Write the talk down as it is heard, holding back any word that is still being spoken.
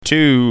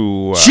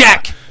2.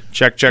 Check.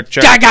 Check. Check. Check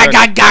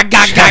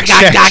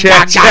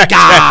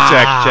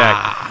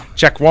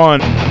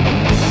 1.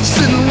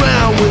 Sitting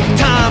around with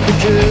time to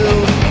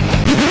kill.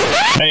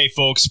 Hey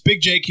folks,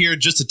 Big Jake here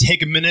just to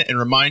take a minute and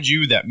remind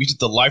you that Music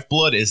the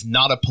Lifeblood is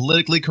not a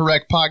politically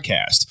correct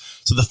podcast,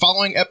 so the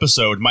following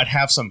episode might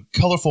have some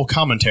colorful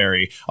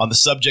commentary on the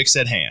subjects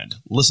at hand.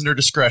 Listener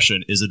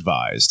discretion is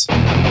advised.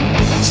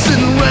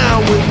 Sitting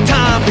around with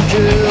time to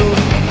kill.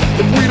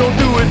 If we don't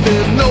do it,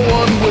 then no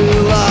one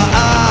will. Our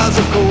eyes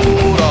are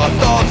cold, our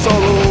thoughts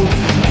are old.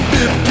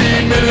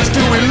 15 minutes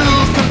till we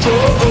lose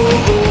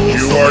control.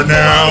 You are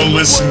now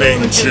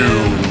listening to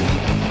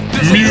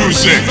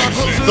Music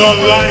the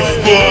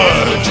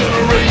Lifeblood.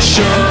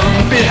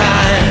 Generation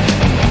behind,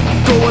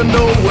 going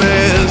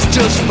nowhere's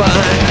just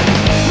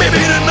fine. Maybe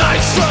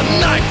tonight's the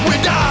night we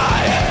die.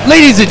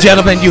 Ladies and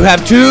gentlemen, you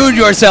have tuned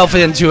yourself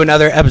into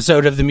another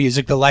episode of the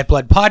Music the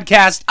Lifeblood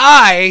podcast.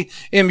 I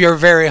am your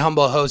very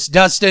humble host,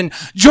 Dustin.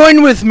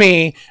 Join with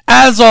me,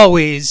 as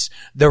always,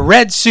 the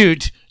red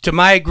suit to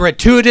my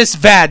gratuitous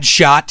VAD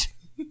shot,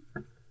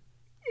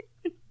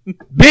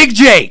 Big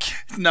Jake.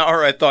 Not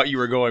where I thought you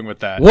were going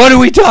with that. What are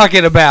we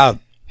talking about?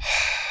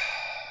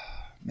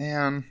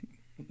 Man.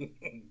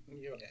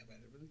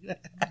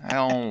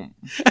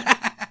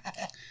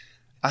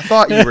 I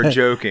thought you were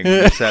joking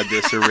when you said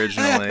this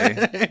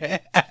originally.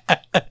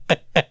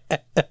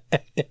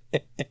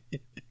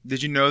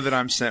 Did you know that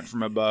I'm sent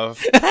from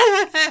above?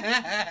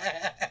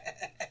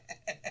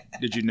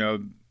 Did you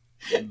know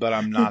but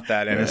I'm not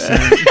that innocent?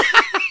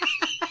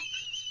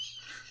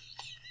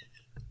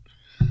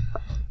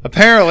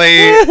 Apparently,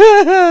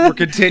 we're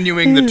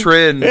continuing the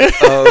trend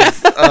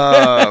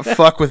of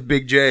fuck with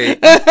Big J.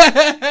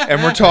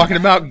 And we're talking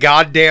about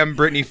goddamn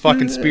Britney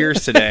fucking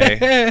Spears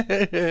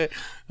today.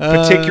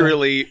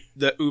 Particularly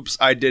the Oops,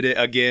 I Did It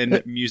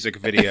Again music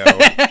video.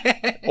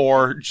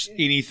 Or just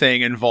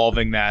anything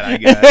involving that, I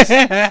guess.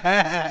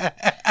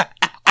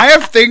 I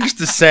have things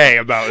to say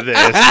about this.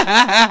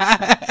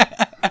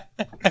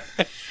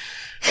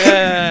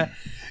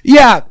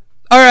 Yeah.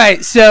 All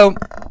right. So,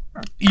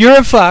 you're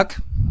a fuck.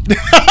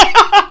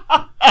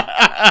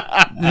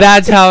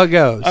 That's how it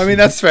goes. I mean,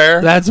 that's fair.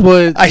 That's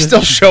what I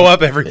still show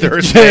up every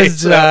Thursday.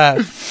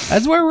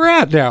 That's where we're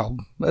at now.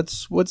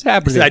 That's what's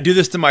happening. I do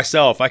this to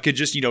myself. I could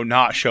just,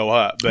 not show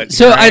up, but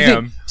so here I think.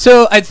 am.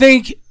 So I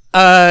think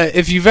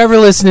if you've ever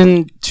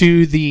listened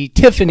to the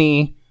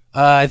Tiffany,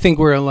 I think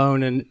we're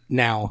alone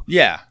now.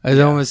 Yeah, I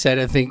almost said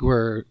I think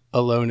we're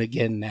alone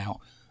again now.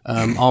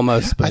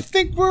 Almost, but I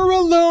think we're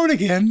alone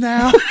again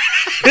now.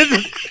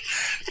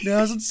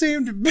 Doesn't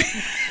seem to be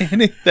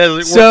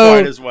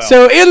quite as well.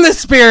 So in the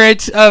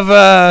spirit of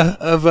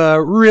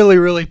really,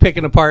 really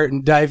picking apart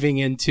and diving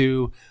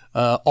into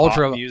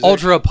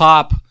ultra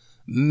pop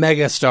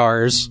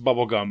megastars,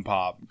 bubblegum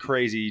pop,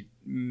 crazy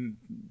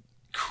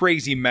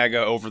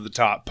mega over the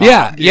top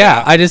pop.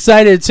 Yeah. I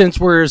decided, since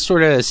we're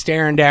sort of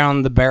staring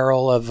down the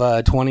barrel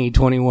of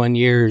 21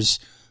 years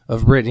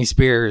of Britney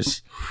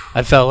Spears,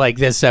 I felt like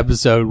this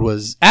episode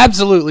was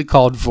absolutely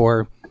called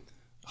for.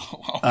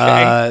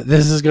 Okay.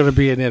 This is going to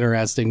be an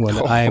interesting one.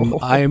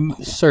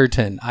 I'm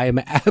certain. I am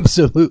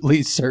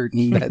absolutely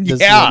certain that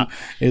this one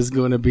is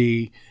going to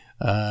be.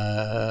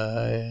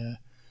 Yeah.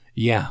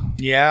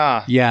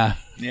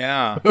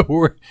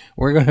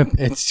 we're gonna.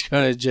 It's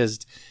gonna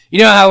just.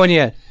 How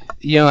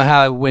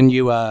when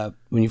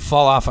you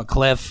fall off a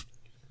cliff,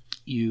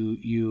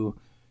 you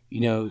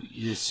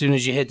as soon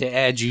as you hit the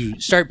edge, you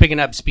start picking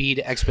up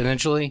speed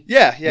exponentially.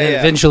 Yeah. And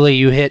eventually,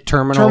 you hit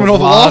terminal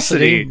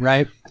velocity,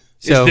 right?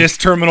 So, is this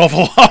terminal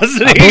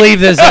velocity? I believe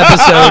this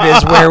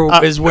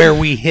episode is where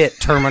we hit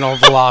terminal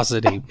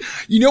velocity.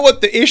 You know what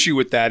the issue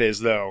with that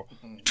is, though?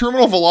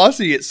 Terminal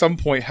velocity at some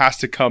point has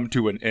to come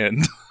to an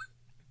end.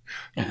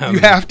 You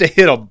have to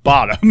hit a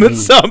bottom at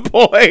some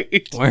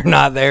point. We're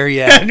not there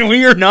yet. And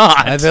we are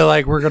not. I feel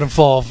like we're going to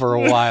fall for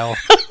a while.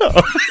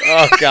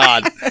 Oh,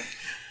 God.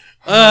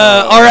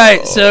 All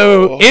right,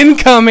 so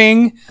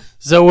incoming.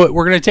 So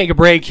we're going to take a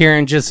break here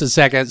in just a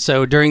second.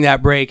 So during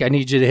that break, I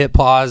need you to hit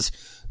pause.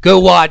 Go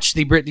watch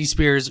the Britney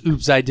Spears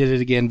 "Oops, I Did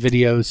It Again"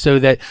 video, so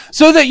that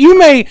you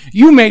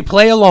may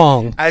play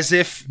along. As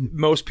if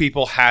most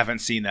people haven't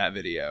seen that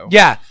video.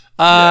 Yeah.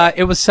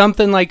 It was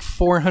something like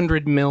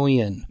 400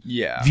 million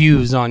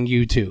views on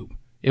YouTube.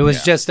 It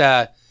was just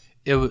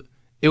it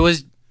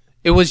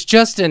was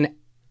just an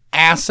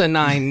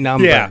asinine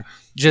number.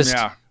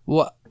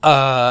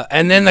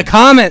 And then the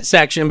comment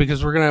section,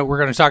 because we're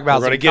gonna talk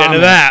about. We're gonna get into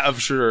that,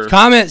 of sure.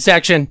 Comment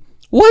section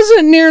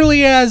wasn't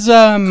nearly as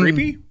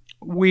creepy,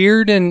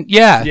 weird, and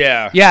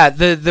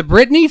the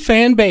Britney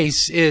fan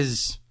base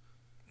is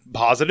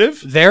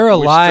positive. They're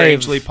alive,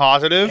 strangely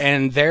positive,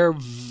 and they're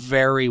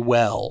very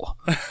well.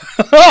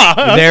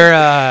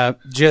 They're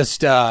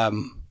just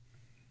okay.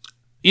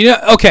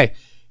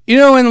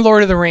 In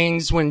Lord of the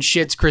Rings, when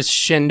shit's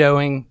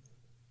crescendoing,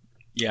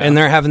 and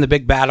they're having the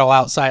big battle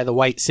outside of the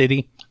White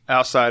City,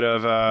 outside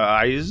of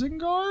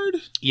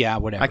Isengard. Yeah,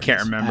 whatever. I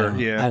can't remember.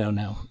 I don't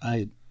know.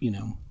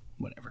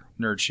 Whatever.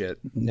 Nerd shit.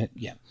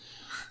 Yeah.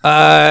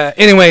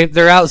 Anyway,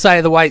 they're outside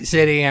of the White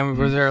City, and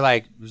they're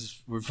like,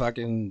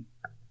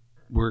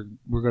 we're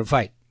gonna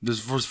fight. There's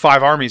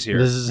 5 armies here.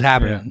 This is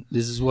happening.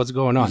 This is what's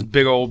going on.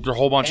 Big old, a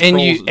whole bunch of And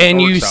trolls you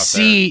and you orcs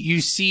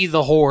out see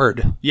the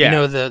horde. Yeah. You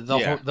know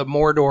the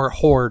Mordor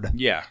horde. there.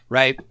 Yeah.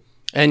 Right.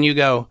 And you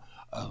go,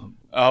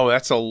 Oh,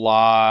 that's a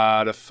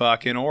lot of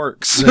fucking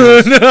orcs.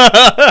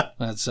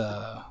 that's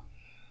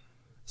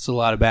it's a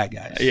lot of bad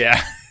guys.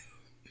 Yeah.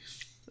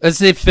 That's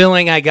the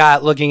feeling I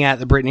got looking at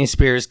the Britney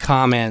Spears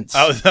comments.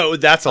 Oh,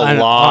 that's a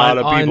lot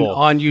of people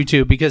on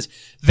YouTube, because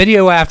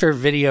video after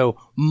video,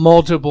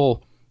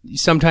 multiple,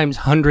 sometimes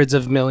hundreds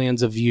of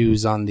millions of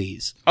views on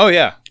these. Oh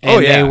yeah.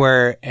 And they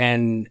were,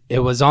 and it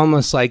was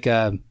almost like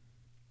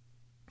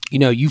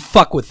you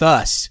fuck with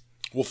us,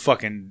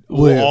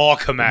 we'll all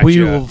come at we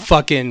you. will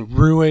fucking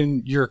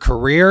ruin your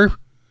career.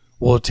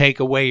 We'll take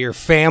away your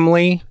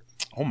family.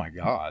 Oh my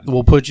god.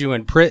 We'll put you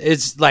in prison.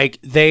 It's like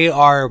they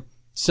are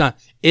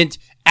it's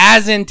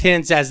as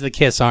intense as the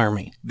Kiss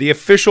Army. The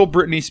official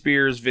Britney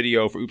Spears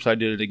video for Oops, I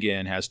Did It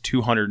Again has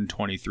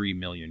 223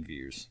 million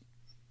views.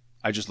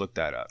 I just looked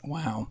that up.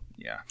 Wow.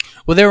 Yeah.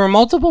 Well, there were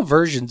multiple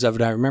versions of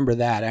it. I remember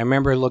that. I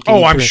remember looking.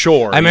 Oh, I'm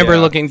sure. I remember yeah.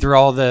 looking through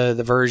all the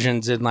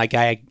versions, and like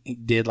I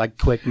did like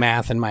quick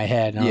math in my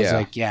head, and I was Yeah.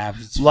 like, yeah,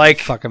 it's Like-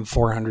 fucking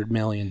 400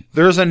 million.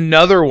 There's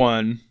another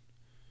one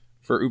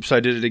for Oops, I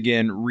Did It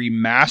Again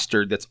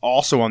remastered that's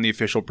also on the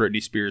official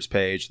Britney Spears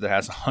page that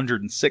has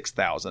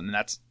 106,000, and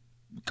that's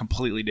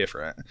completely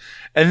different.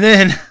 And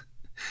then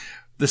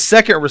the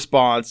second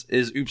response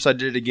is Oops, I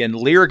Did It Again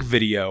lyric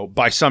video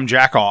by some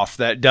jackoff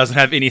that doesn't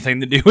have anything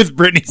to do with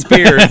Britney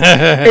Spears,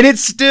 and it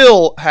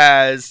still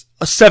has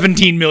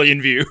 17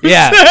 million views.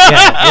 Yeah.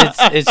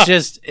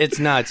 It's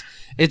nuts.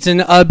 It's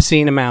an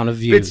obscene amount of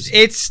views.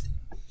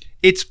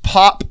 It's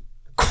pop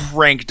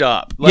cranked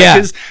up.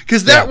 Yeah.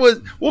 Because that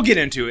was, we'll get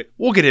into it.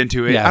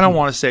 Yeah. I don't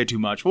want to say too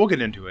much. We'll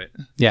get into it.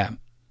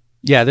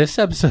 Yeah, this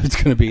episode's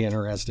going to be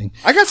interesting.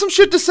 I got some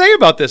shit to say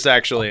about this,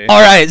 actually.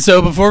 All right,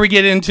 so before we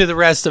get into the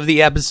rest of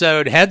the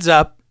episode, heads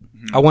up,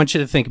 I want you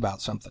to think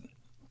about something.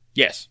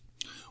 Yes.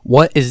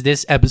 What is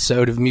this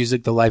episode of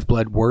Music the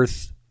Lifeblood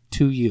worth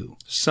to you?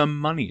 Some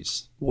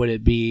monies. Would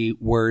it be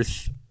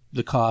worth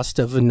the cost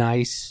of a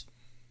nice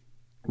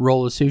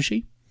roll of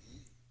sushi?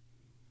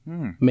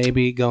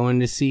 Maybe going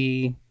to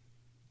see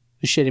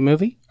a shitty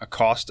movie? A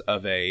cost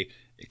of a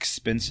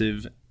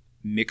expensive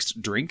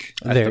mixed drink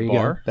at There the you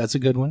bar. go. That's a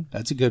good one.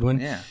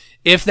 Yeah.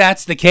 If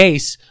that's the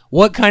case,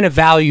 what kind of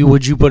value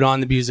would you put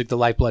on the Music the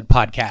Lifeblood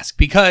podcast?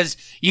 Because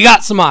you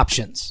got some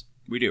options.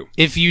 We do.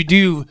 If you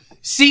do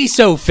see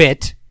so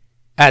fit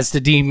as to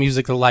deem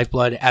Music the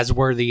Lifeblood as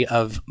worthy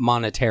of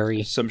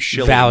monetary Some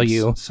shillings.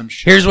 value, Some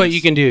here's what shillings.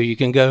 you can do. You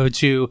can go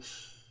to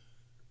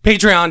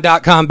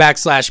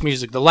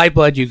patreon.com/Music the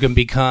Lifeblood. You can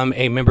become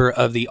a member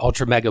of the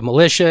Ultra Mega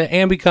Militia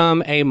and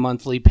become a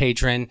monthly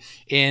patron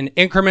in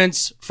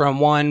increments from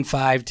 1,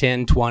 5,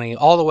 10, 20,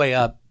 all the way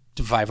up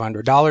to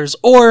 $500.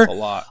 Or a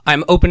lot.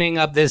 I'm opening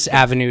up this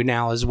avenue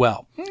now as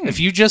well. If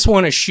you just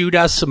want to shoot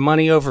us some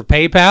money over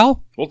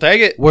PayPal, We'll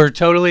take it. we're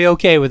totally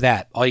okay with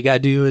that. All you got to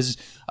do is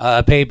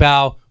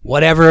PayPal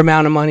whatever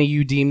amount of money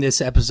you deem this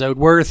episode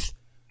worth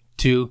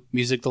to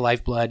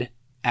musicthelifeblood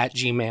at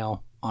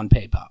Gmail on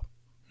PayPal.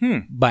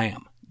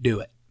 Bam. Do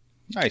it.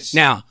 Nice.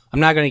 Now,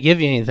 I'm not going to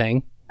give you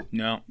anything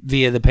No.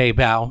 via the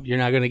PayPal. You're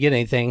not going to get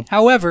anything.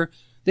 However,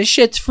 this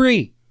shit's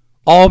free.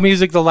 All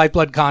Music the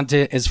Lifeblood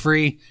content is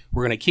free.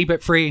 We're going to keep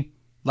it free.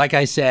 Like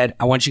I said,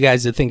 I want you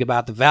guys to think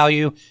about the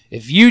value.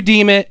 If you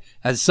deem it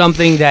as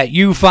something that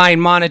you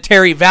find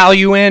monetary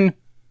value in,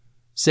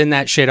 send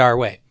that shit our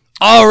way.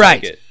 All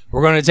right. it.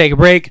 We're going to take a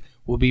break.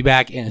 We'll be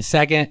back in a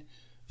second.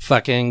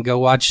 Fucking go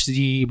watch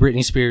the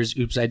Britney Spears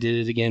Oops, I Did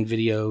It Again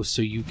video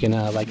so you can,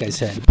 like I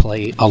said,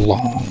 play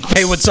along.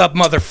 Hey, what's up,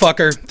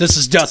 motherfucker? This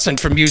is Dustin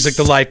from Music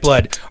the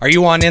Lifeblood. Are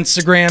you on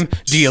Instagram?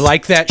 Do you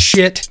like that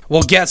shit?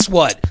 Well, guess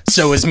what?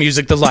 So is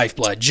Music the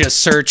Lifeblood. Just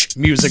search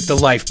Music the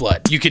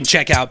Lifeblood. You can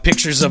check out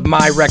pictures of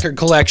my record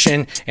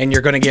collection, and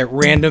you're going to get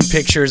random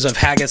pictures of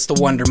Haggis the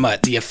Wonder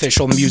Mutt, the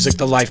official Music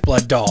the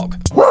Lifeblood dog.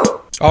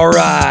 All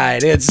right,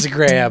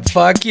 Instagram.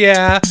 Fuck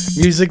yeah.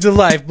 Music the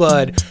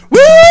Lifeblood. Woo!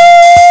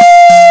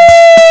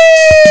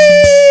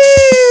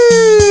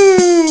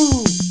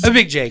 A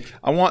Big Jake.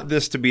 I want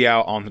this to be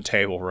out on the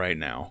table right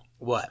now.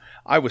 What?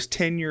 I was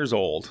 10 years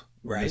old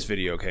when this Right.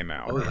 video came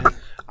out. Oh, yeah.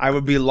 I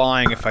would be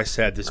lying if I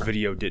said this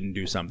video didn't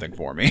do something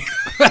for me.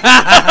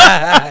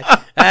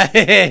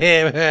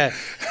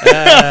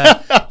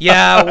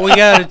 Yeah,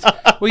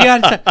 we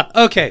got.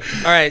 Okay,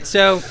 all right.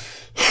 So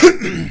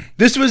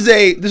This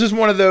was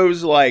one of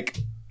those like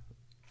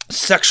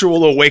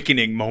sexual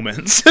awakening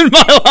moments in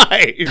my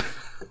life.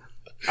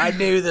 I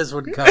knew this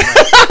would come up.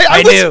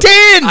 I was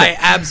 10. I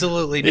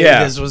absolutely knew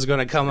Yeah. this was going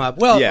to come up.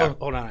 Well, Yeah.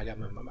 hold on, I got to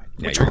move my mic.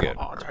 Yeah, you're good.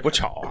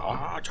 Which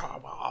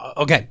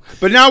Okay.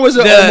 But now as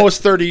an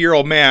almost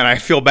 30-year-old man, I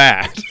feel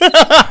bad.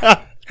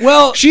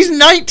 Well, She's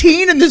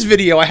 19 in this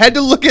video. I had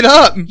to look it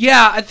up.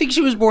 yeah, I think she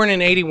was born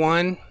in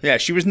 81. Yeah,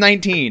 she was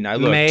 19. I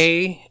looked.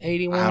 May I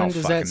 81. don't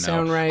Does fucking that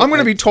sound know. right? I'm going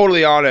to be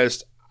totally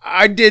honest.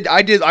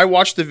 I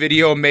watched the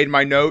video and made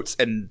my notes,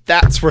 and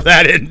that's where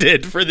that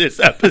ended for this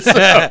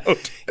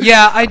episode.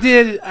 Yeah, I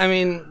did. I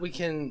mean, we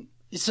can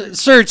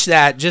search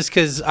that just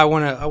because I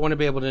want to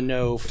be able to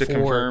know To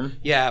confirm?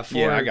 Yeah, for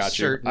Yeah, I got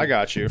you. certain- I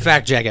got you.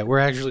 Fact check it. We're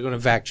actually going to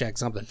fact check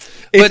something.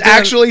 It's But then-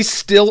 actually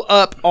still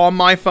up on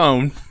my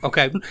phone.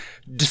 okay.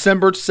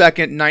 December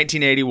 2nd,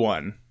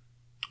 1981.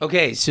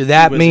 Okay, so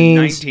that was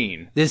means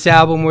 19. this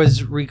album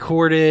was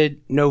recorded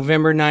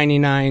November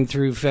 99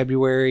 through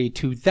February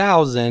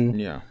 2000.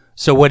 Yeah.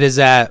 So what does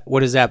that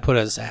put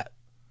us at?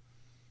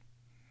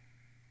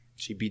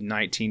 She'd be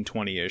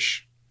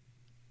 1920-ish.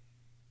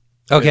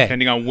 Okay.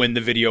 Depending on when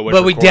the video was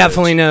But we recorded.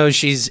 definitely know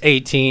she's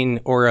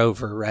 18 or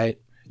over, right?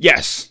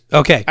 Yes.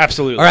 Okay.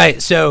 Absolutely. All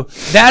right. So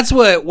that's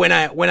what when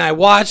I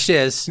watched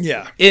this,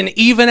 Yeah. and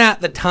even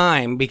at the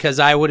time, because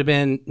I would have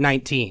been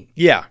 19.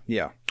 Yeah.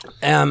 Yeah.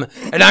 And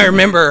I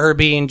remember her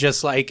being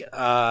just like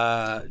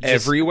just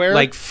Everywhere?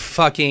 like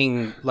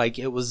fucking, like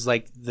it was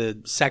like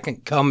the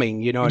second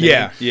coming, you know what I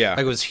Yeah, mean? yeah. Like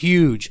it was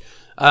huge.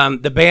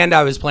 The band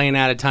I was playing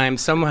at a time,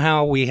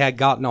 somehow we had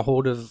gotten a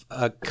hold of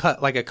a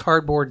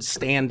cardboard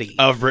standee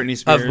Of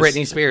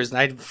Britney Spears. and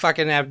I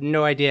fucking have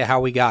no idea how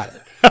we got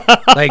it.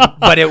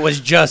 But it was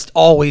just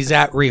always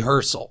at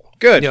rehearsal.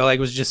 Good. You know, like it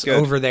was just Good.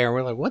 over there.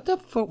 We're like, what the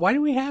fuck? Why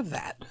do we have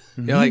that?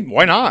 You know, like,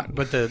 Why not?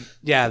 but the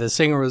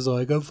singer was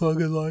like, I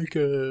fucking like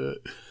it.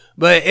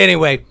 But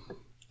anyway,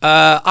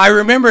 I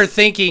remember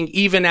thinking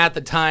even at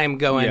the time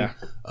going, Yeah.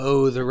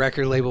 oh, the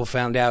record label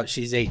found out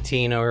she's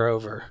 18 or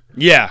over.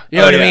 Yeah. You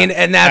know what I mean?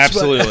 And that's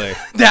Absolutely. What,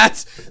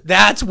 that's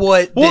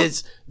what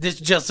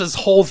this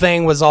whole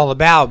thing was all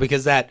about,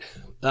 because that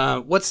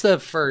what's the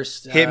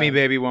first Hit Me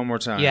Baby One More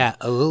Time. Yeah.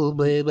 Oh,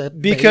 baby,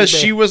 Because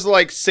baby. she was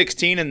like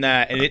 16 in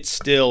that, and it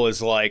still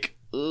is like,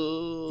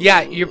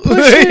 Yeah, you're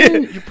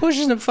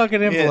pushing the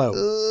fucking envelope.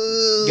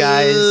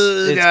 Guys,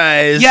 it's-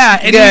 guys. Yeah,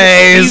 and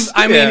guys.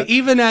 I mean, Yeah.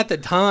 even at the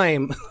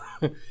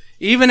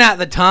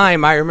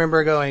time, I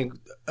remember going,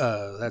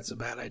 that's a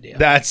bad idea.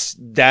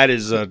 that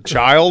is a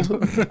child,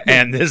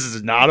 and this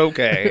is not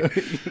okay.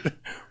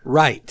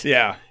 Right.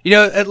 Yeah. You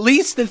know, at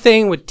least the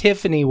thing with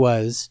Tiffany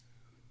was,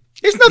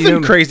 It's nothing You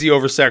know- crazy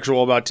over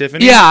sexual about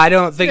Tiffany. yeah, I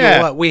don't think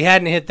Yeah. we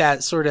hadn't hit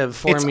that sort of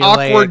It's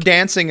formulaic awkward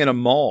dancing in a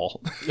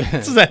mall.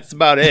 That's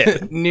about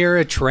it. near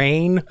a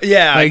train.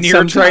 Yeah, Like near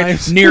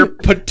sometimes- near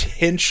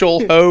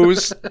potential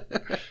hose.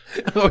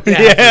 Oh,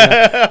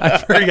 yeah, I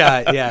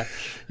forgot. Yeah.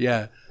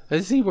 I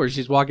see where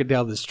she's walking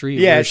down the street.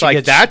 Yeah, where it's she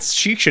like gets,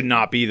 she should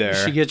not be there.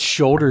 She gets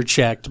shoulder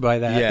checked by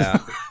that. Yeah.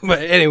 But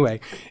anyway,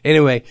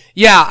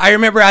 yeah, I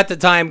remember at the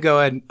time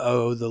going,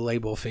 "Oh, the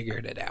label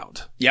figured it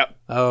out. Yep.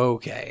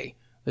 Okay,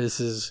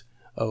 this is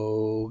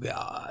oh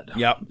god."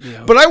 Yep. You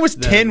know, But I was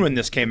 10 when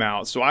this came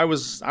out, so I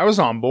was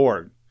on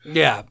board.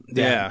 Yeah.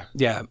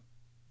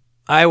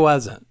 I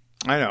wasn't.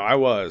 I know, I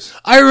was.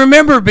 I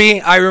remember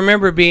being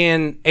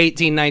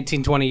 18,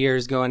 19, 20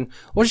 years going,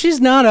 well,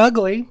 she's not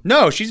ugly.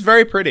 No, she's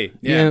very pretty.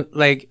 You Yeah. know,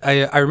 like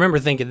I remember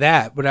thinking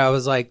that, but I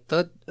was like,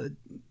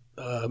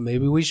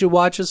 maybe we should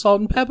watch a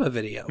Salt and Pepper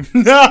video.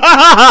 You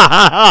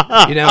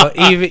know,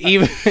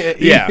 even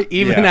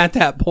at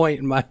that point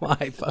in my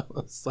life, I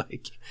was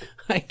like,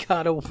 I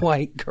got a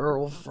white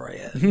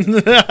girlfriend.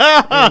 And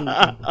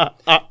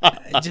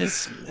I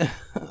just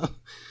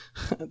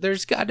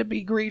there's got to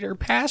be greener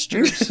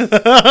pastures.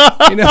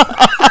 You know.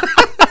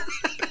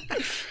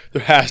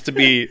 There has to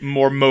be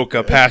more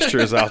mocha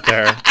pastures out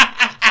there.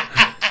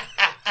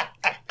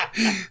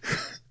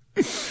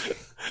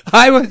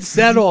 I would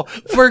settle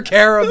for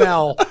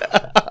caramel.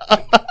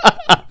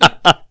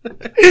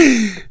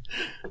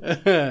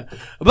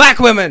 Black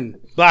women,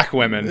 Black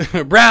women.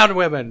 brown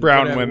women,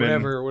 Brown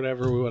women.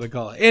 whatever we want to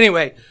call it.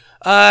 Anyway,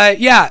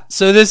 yeah.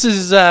 So this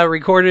is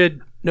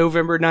recorded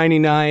November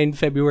 99,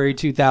 February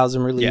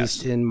 2000,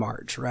 released in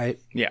March, right?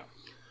 Yeah.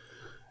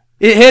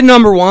 It hit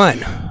number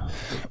 1.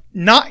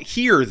 Not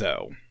here,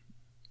 though.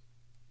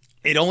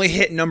 It only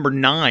hit number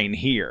 9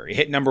 here. It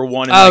hit number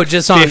 1 in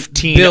Just on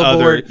 15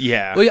 Billboard. other...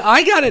 Yeah. Well,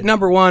 I got it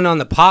number 1 on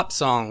the pop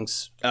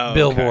songs Oh,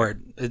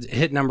 Billboard. It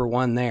hit number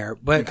 1 there.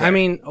 But, I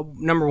mean,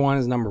 number 1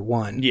 is number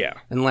 1. Yeah.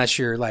 Unless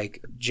you're,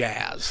 like,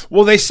 jazz.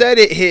 Well, they said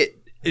it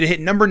hit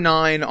number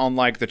 9 on,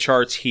 like, the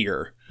charts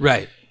here.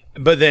 Right.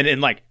 But then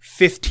in, like,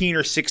 15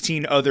 or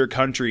 16 other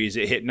countries,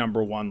 it hit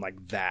number 1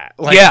 like that.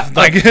 Like, Yeah.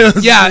 Like,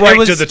 Yeah. right it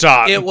was, to the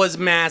top. It was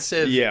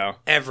massive Yeah.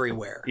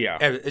 everywhere. Yeah.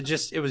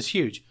 It was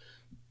huge.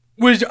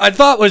 Which I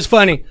thought was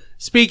funny.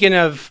 Speaking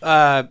of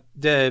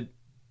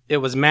it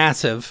was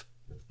massive.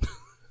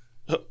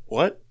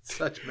 What?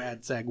 Such a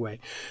bad segue.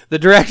 The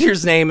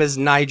director's name is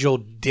Nigel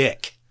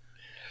Dick.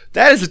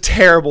 That is a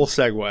terrible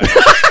segue.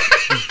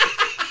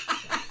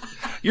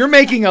 You're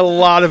making a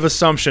lot of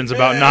assumptions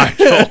about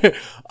Nigel.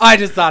 I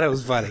just thought it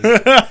was funny.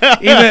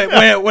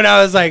 Even when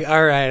I was like,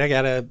 all right, I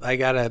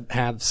gotta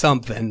have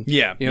something.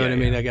 Yeah, You know what I yeah,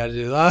 mean? I gotta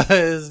do,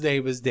 his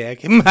name is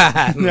Dick. Oops,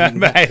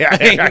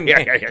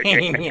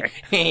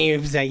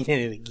 I did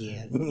it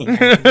again.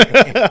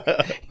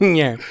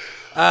 Yeah.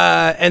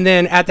 And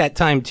then at that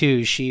time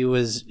too, she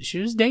was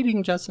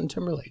dating Justin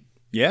Timberlake.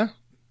 Yeah.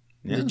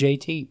 The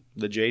JT.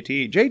 The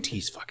JT.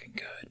 JT's fucking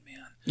good, man.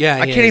 Yeah,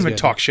 I he can't is even good.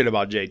 talk shit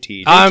about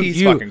JT.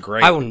 JT's fucking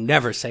great. I will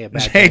never say a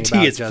bad thing JT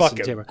about is Justin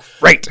fucking Timberlake.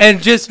 great. And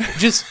just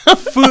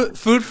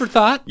food for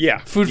thought. Yeah,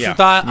 Food yeah, for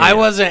thought. yeah, I yeah.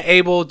 wasn't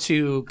able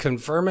to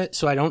confirm it,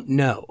 so I don't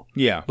know.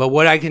 Yeah. But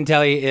what I can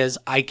tell you is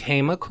I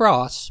came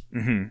across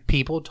Mm-hmm.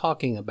 people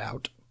talking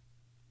about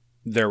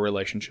Their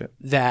relationship.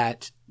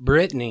 that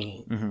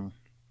Britney Mm-hmm.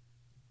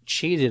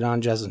 cheated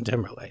on Justin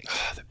Timberlake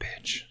Oh, the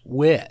bitch.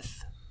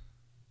 with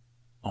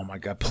Oh my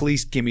god.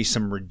 Please give me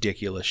some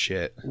ridiculous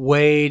shit.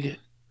 Wade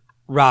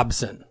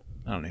Robson.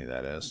 I don't know who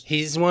that is.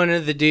 He's one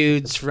of the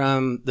dudes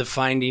from the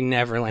Finding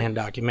Neverland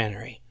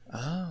documentary.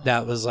 Oh.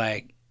 That was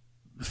like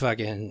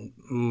fucking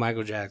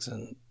Michael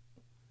Jackson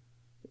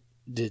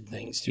did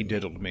things to He me.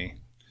 diddled me.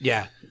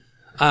 Yeah.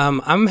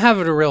 I'm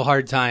having a real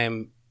hard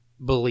time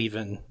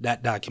believing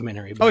that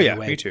documentary. By Oh, the yeah,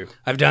 way. me too.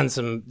 I've done a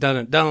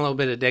little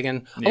bit of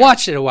digging. I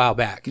watched it a while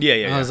back. Yeah,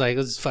 yeah, I was yeah. like,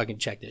 let's fucking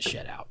check this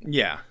shit out.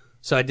 Yeah.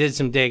 So I did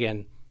some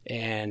digging,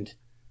 and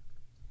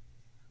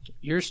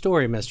your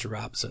story, Mr.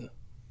 Robson,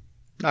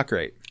 Not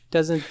great.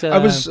 doesn't I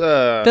was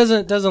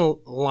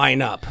doesn't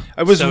line up.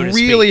 I was so to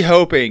really speak.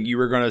 hoping you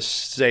were gonna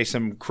say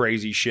some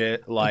crazy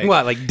shit like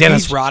What, like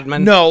Dennis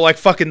Rodman? No, like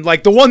fucking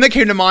like the one that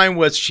came to mind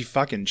was she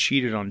fucking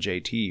cheated on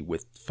JT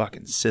with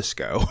fucking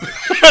Cisco.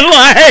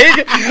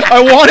 Like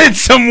I wanted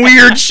some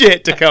weird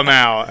shit to come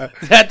out.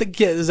 Is that the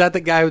kid? Is that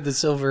the guy with the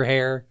silver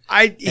hair?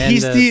 And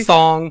He's the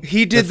thong.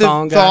 He did the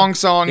thong thong, guy?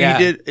 song. Yeah.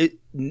 He did it.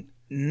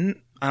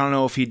 I don't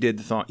know if he did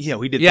the thong. Yeah,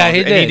 he did. Yeah, thong. he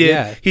And did,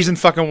 yeah. He's in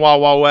fucking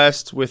Wild Wild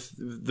West with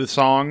the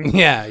song.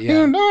 Yeah,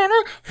 yeah.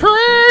 I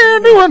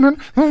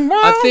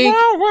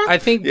I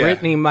think Yeah.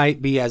 Britney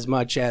might be as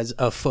much as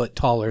a foot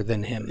taller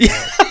than him.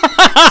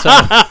 So,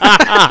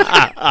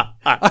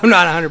 I'm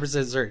not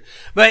 100% certain.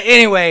 But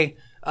anyway,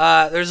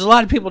 there's a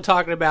lot of people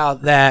talking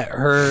about that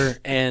her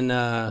and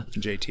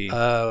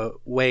JT.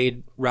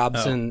 Wade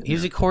Robson. He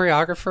was a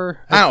choreographer.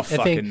 I don't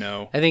think, fucking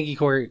know. I think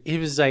he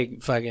was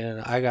like fucking.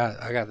 I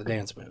got the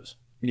dance moves.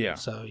 Yeah.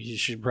 So you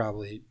should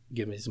probably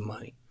give me some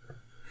money.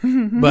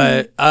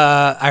 But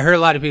I heard a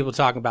lot of people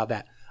talking about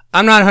that.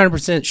 I'm not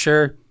 100%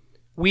 sure.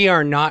 We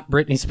are not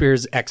Britney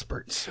Spears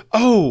experts.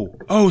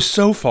 Oh,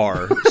 so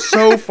far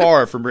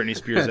from Britney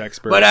Spears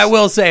experts. But I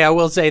will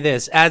say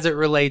this, as it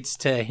relates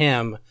to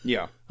him,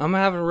 Yeah. I'm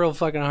having a real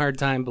fucking hard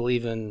time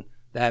believing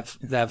that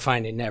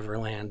Finding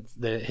Neverland,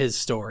 his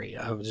story.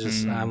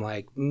 I'm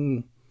like,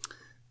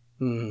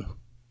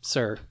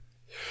 sir,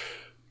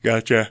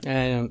 Gotcha.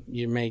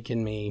 you're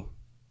making me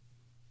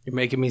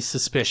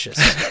suspicious,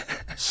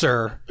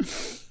 sir.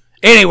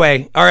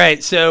 Anyway, all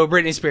right. So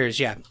Britney Spears,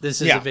 yeah,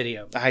 this is a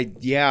video.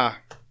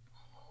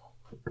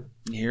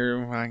 Here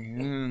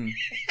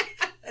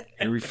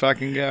we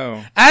fucking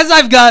go. As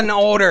I've gotten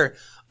older,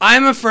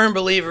 I'm a firm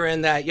believer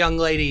in that young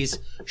ladies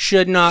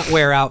should not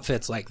wear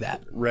outfits like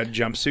that. Red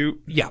jumpsuit.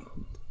 Yeah.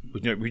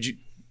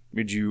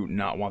 Would you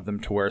not want them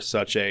to wear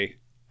such a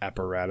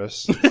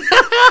apparatus?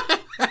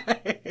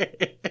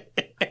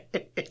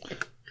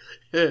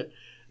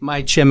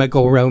 My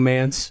Chemical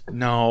Romance.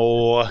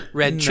 No.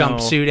 Red No.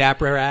 jumpsuit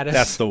apparatus.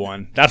 That's the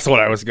one. That's what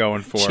I was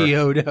going for.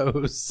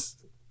 Chiodos.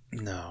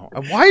 No.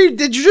 Why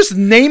did you just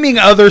naming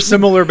other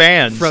similar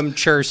bands? From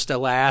Church to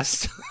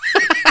Last.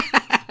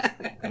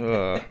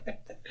 Ugh.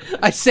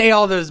 I say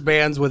all those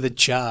bands with a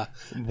cha.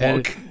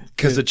 And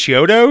Because of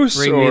Chiodos?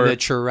 bring or? me the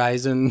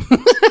Chorizon.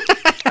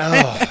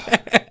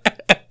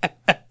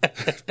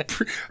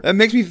 That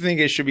makes me think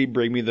it should be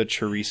Bring Me the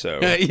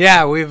Chorizo.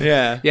 yeah,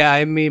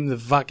 I memed the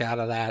fuck out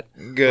of that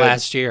Good.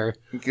 last year.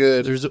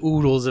 Good. There's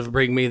oodles of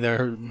Bring Me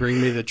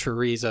the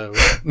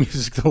Chorizo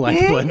music the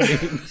lifeblood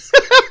memes.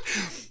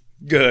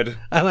 Good.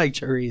 I like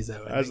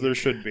chorizo. As there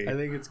should be. I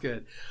think it's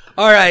good.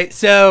 All right,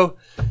 so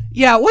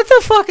yeah, what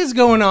the fuck is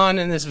going on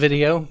in this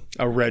video?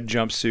 A red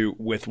jumpsuit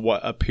with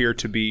what appear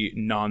to be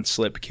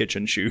non-slip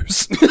kitchen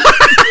shoes.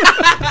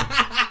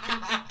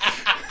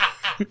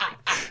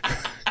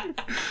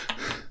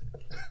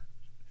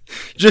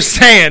 Just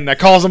saying, that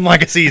calls them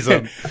like I sees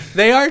them.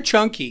 They are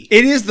chunky.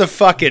 It is the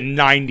fucking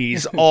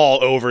 90s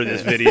all over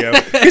this video.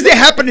 Because it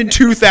happened in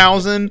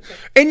 2000,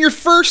 and your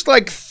first,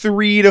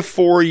 3 to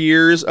 4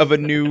 years of a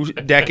new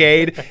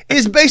decade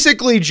is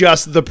basically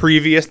just the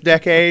previous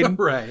decade.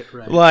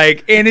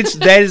 Right. And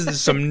that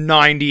is some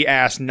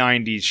 90-ass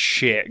 90s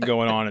shit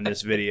going on in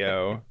this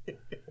video.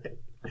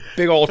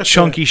 Big old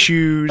chunky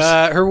shoes.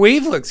 Her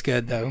weave looks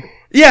good though.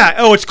 Yeah,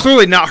 it's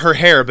clearly not her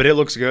hair, but it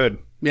looks good.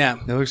 Yeah,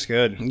 It looks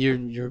good. your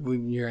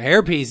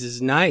hairpiece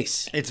is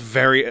nice, It's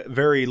very,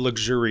 very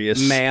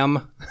luxurious.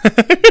 ma'am.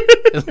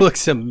 It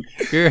looks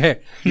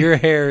your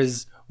hair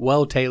is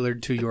well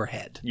tailored to your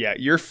head. Yeah,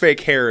 your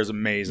fake hair is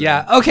amazing.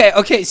 Yeah.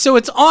 Okay. So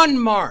it's on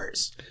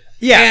Mars.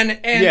 Yeah.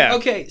 And yeah.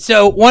 okay.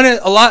 So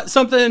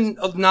something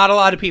not a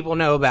lot of people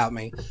know about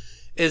me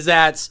is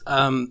that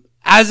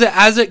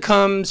as it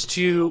comes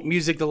to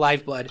Music the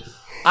Lifeblood,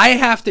 I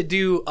have to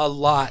do a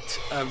lot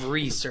of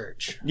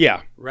research.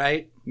 Yeah.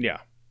 Right. Yeah.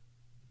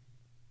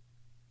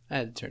 I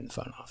had to turn the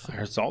phone off.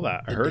 I saw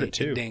that. I heard it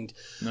too. Dinged.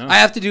 No. I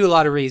have to do a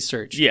lot of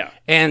research. Yeah.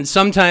 And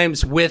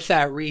sometimes with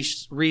that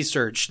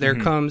research, there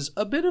comes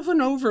a bit of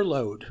an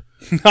overload.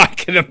 I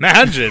can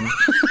imagine.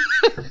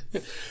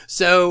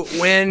 So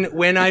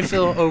when I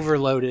feel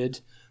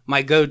overloaded,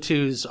 my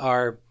go-tos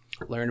are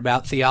learn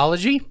about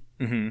theology,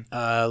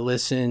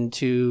 listen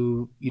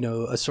to,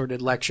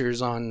 assorted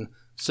lectures on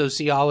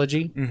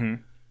sociology,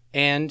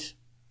 and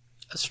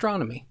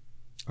astronomy.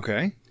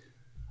 Okay.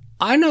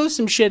 I know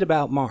some shit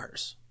about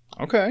Mars.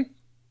 Okay.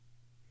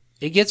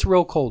 It gets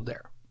real cold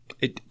there.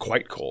 It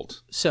quite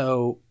cold.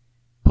 So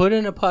put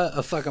in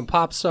a fucking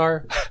pop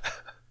star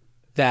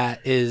that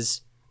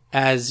is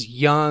as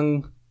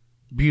young,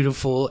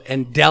 beautiful,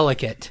 and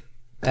delicate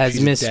as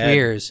She's Miss dead.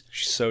 Spears.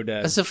 She's so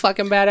dead. That's a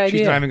fucking bad idea.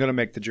 She's not even going to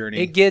make the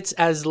journey. It gets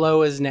as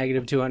low as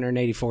negative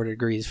 284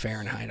 degrees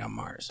Fahrenheit on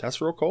Mars.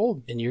 That's real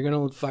cold. And you're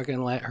going to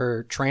fucking let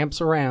her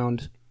tramps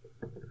around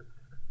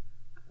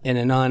in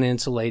a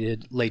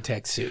non-insulated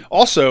latex suit.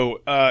 Also,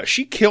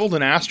 she killed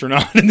an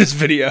astronaut in this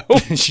video.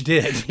 She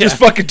did. Just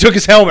fucking took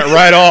his helmet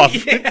right off.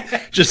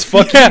 Just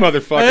fuck you,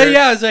 motherfucker.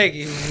 Yeah, I was like,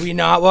 we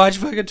not watch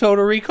fucking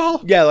Total Recall?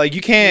 Yeah, like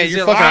you can't. He's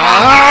You're like, fucking.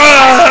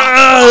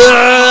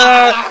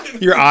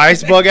 Your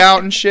eyes bug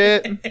out and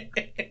shit.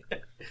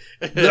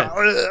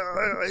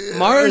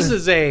 Mars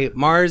is a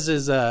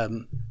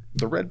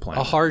the red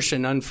planet harsh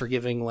and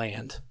unforgiving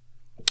land.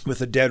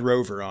 with a dead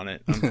rover on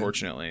it.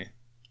 Unfortunately.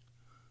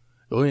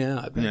 Oh yeah,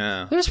 I bet.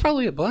 Yeah. There's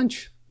probably a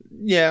bunch.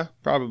 Yeah,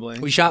 probably.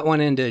 We shot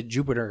one into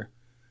Jupiter,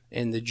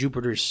 in the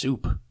Jupiter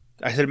soup.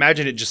 I could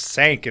imagine it just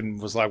sank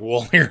and was like,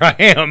 well, here I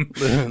am.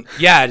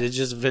 Yeah, it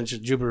just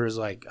eventually Jupiter's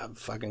like, I'm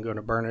fucking going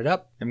to burn it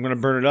up. I'm going to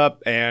burn it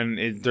up,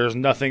 and there's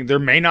nothing, there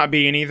may not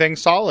be anything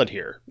solid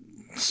here.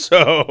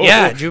 So.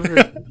 Yeah,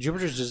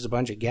 Jupiter's just a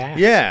bunch of gas.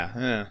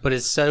 Yeah. But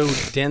it's so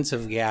dense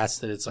of gas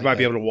that it's You like might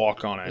be able to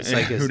walk on it. It's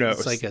like Who knows?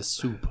 It's like a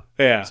soup.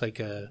 Yeah. It's like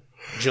a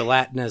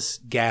gelatinous,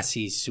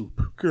 gassy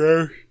soup.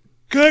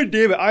 God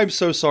damn it. I'm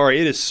so sorry.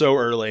 It is so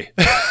early.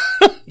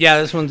 Yeah,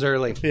 this one's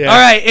early. Yeah.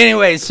 All right,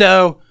 anyway,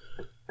 so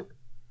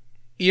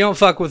you don't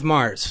fuck with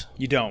Mars.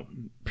 You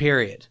don't.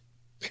 Period.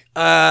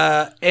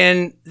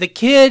 And the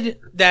kid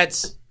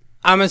that's,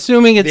 I'm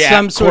assuming it's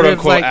some sort of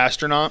quote-unquote like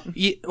astronaut.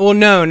 Well,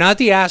 no, not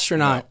the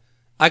astronaut.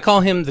 I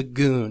call him the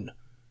goon.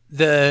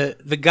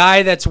 The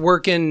guy that's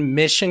working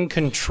mission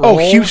control.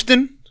 Oh,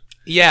 Houston?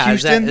 Yeah,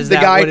 Houston, is the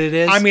that guy. what it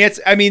is?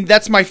 I mean,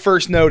 that's my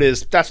first note.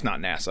 Is that's not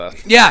NASA?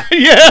 Yeah.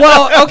 Yeah.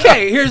 Well,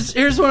 okay.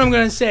 Here's what I'm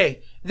gonna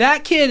say.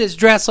 That kid is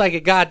dressed like a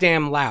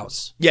goddamn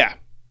louse. Yeah,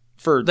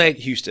 for Like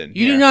Houston.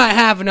 You do not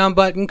have an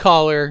unbuttoned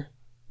collar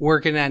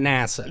working at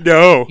NASA.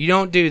 No. You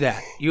don't do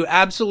that. You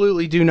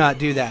absolutely do not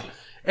do that.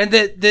 And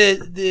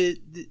the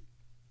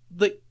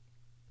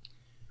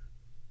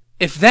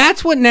if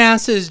that's what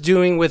NASA is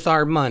doing with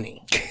our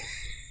money,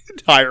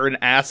 Hiring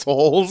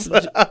assholes.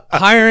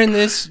 hiring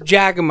this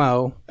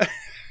Jagamo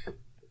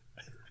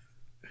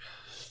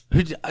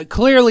who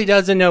clearly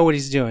doesn't know what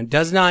he's doing,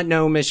 does not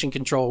know mission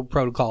control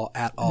protocol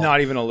at all.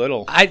 Not even a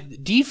little. I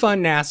defund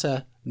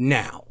NASA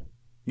now.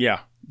 Yeah.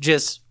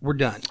 Just we're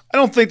done. I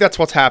don't think that's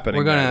what's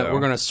happening. We're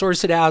gonna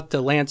source it out to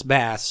Lance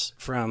Bass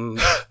from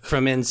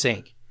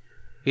NSYNC.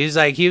 He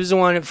was the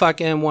one that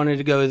fucking wanted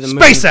to go to the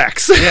moon.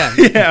 SpaceX. Yeah.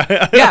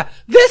 Yeah. Yeah.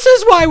 This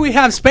is why we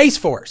have Space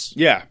Force.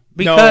 Yeah.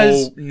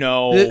 Because-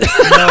 no. Nope.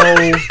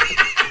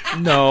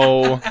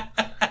 No.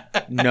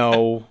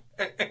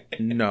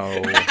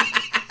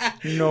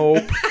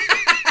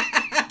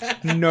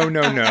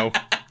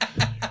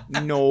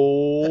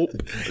 Nope.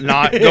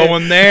 Not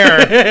going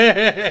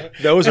there.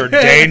 Those are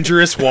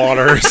dangerous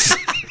waters.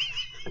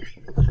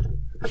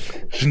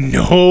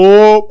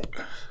 Nope.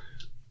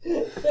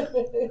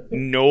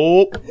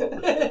 No.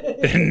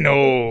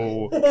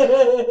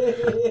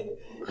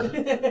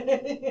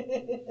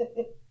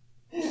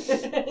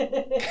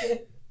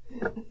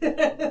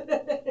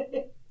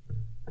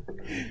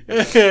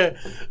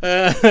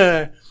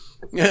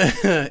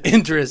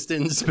 Interest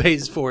in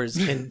Space Force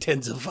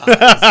intensifies.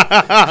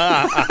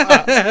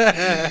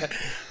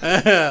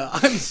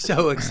 I'm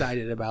so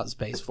excited about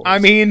Space Force. I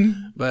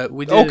mean, but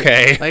we did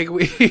okay. like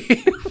we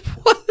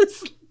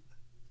was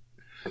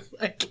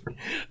like,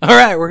 all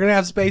right, we're gonna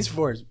have Space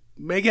Force.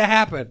 Make it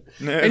happen.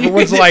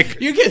 Everyone's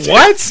like, you can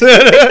what?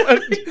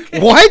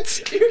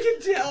 What? You can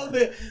tell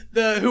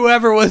the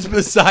whoever was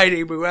beside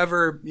him,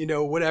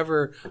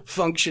 whatever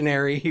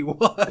functionary he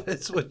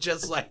was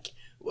just like,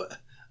 what?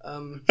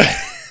 Okay.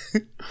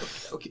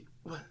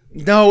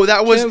 No,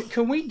 that was.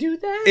 Can we do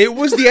that? It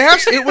was the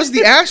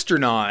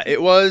astronaut.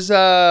 It was.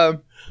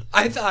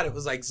 I thought it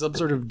was like some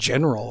sort of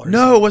general. Or No,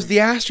 something. it was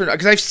the astronaut.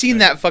 Because I've seen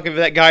that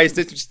guy. It's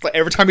just like,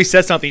 every time he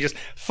says something, he just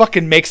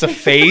fucking makes a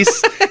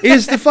face.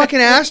 It's the fucking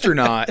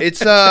astronaut.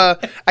 It's I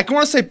can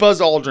want to say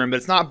Buzz Aldrin, but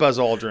it's not Buzz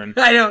Aldrin.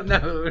 I don't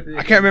know.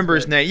 I can't remember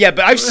his name. Yeah,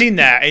 but I've seen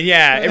that, and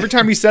yeah, every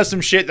time he says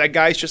some shit, that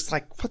guy's just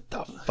like, "What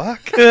the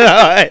fuck?"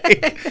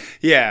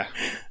 Yeah.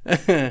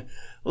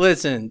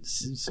 Listen,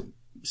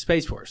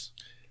 Space Force.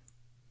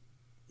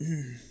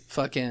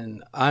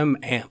 Fucking, I'm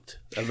amped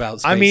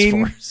about Space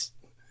Force.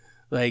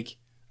 Like,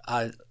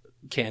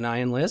 Can I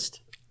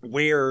enlist?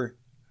 We're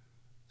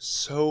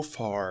so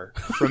far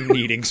from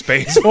needing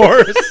Space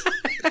Force.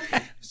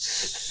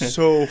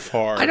 So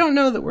far. I don't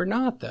know that we're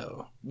not,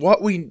 though.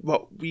 What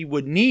we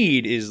would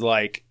need is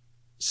like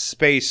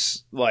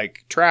space,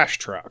 like trash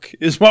truck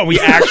is what we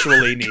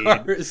actually need.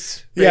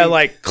 Yeah,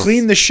 like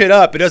clean the shit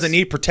up. It doesn't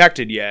need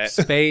protected yet.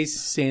 Space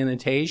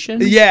sanitation?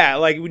 Yeah,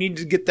 like we need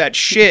to get that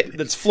shit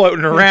that's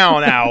floating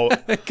around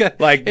out.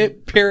 Like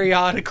it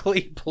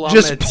periodically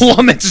plummets. Just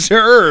plummets to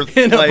Earth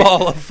in like, a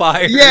ball of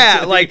fire.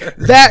 Yeah, like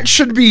that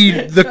should be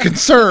the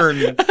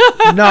concern,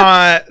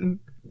 not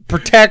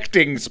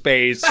protecting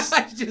space.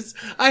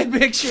 I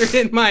pictured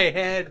in my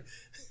head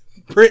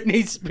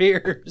Britney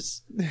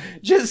Spears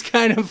just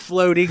kind of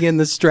floating in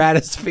the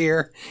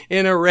stratosphere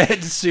in a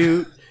red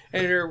suit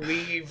and her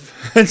weave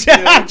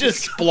just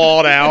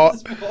splawed out.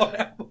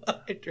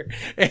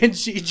 And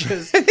she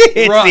just hits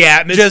the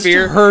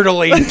atmosphere, just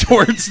hurtling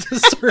towards the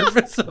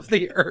surface of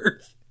the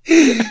earth.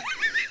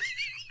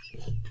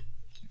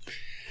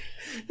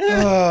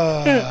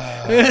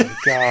 Oh,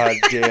 God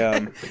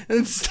damn.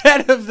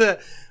 Instead of the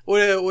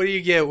what do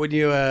you get when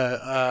you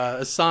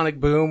a sonic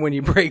boom when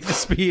you break the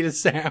speed of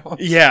sound?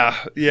 Yeah.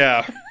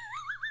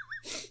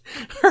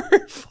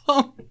 Her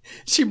phone,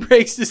 she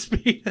breaks the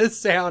speed of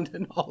sound,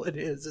 and all it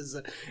is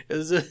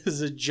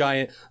a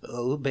giant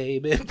oh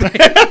baby.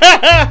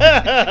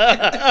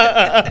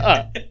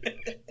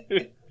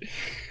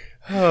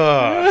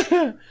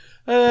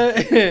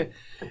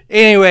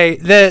 Anyway,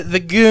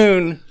 the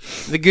goon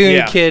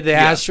kid, the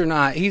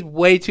astronaut, he's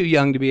way too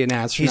young to be an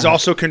astronaut. He's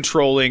also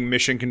controlling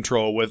mission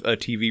control with a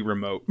TV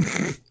remote.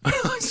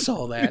 I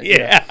saw that.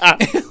 Yeah.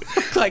 It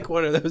looked like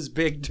one of those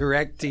big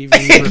direct TV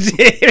It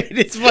did.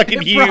 It's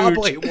fucking huge.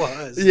 Probably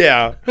was.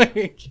 Yeah.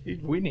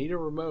 We need a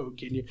remote.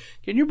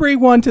 Can you bring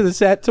one to the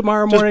set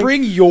tomorrow morning? Just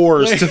bring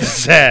yours to the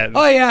set.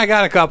 Oh yeah, I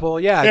got a couple.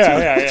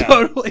 Yeah.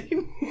 Totally.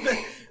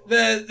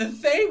 The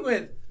thing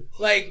with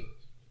like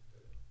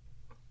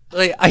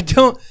I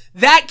don't.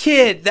 That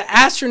kid, the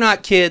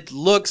astronaut kid,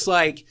 looks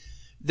like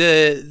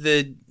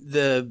the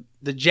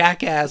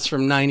jackass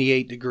from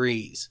 98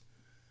 Degrees.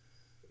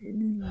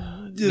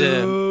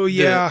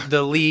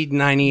 The lead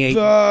 98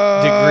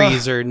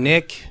 Degrees or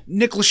Nick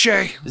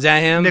Lachey. Is that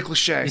him? Nick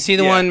Lachey. Is he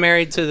the one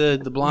married to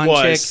the blonde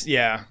chick?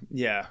 Yeah.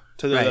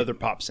 To the other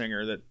pop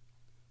singer that.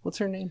 What's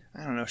her name?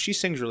 I don't know. She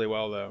sings really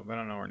well though. But I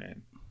don't know her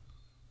name.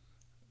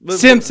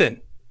 Simpson.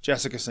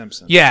 Jessica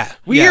Simpson. Yeah.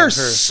 We are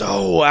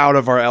so out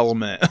of our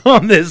element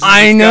on this.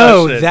 I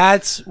know.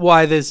 That's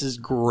why this is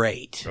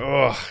great.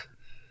 Ugh.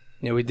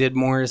 Yeah, we did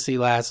Morrissey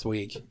last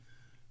week.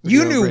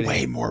 You knew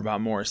way more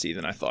about Morrissey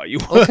than I thought you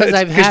would.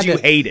 Because you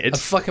hate it. I've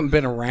fucking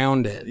been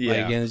around it. Yeah.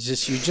 Like, and it's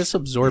just, you just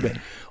absorb it.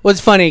 Well,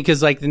 it's funny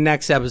because like the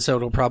next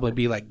episode will probably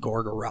be like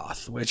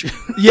Gorgoroth, which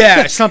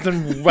yeah,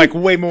 something like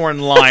way more in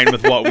line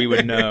with what we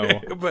would know.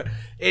 But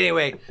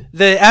anyway,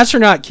 the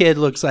astronaut kid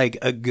looks like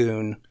a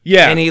goon.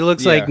 Yeah. And he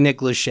looks like Nick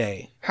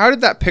Lachey. How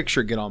did that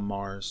picture get on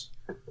Mars?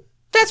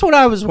 That's what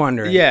I was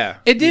wondering. Yeah.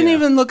 It didn't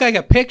even look like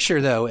a picture,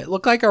 though. It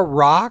looked like a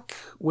rock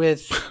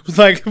with... It was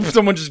like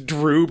someone just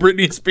drew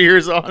Britney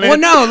Spears on it. Well,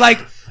 no, like...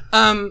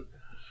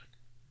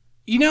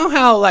 you know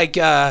how, like,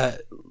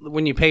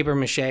 when you paper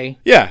mache...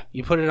 Yeah.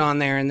 You put it on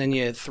there, and then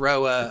you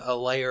throw a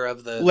layer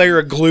of the... Layer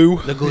of glue.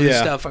 The glue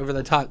stuff over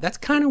the top. That's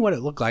kind of what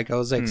it looked like. I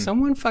was like,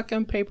 someone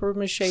fucking paper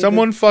mache...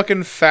 Someone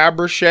fucking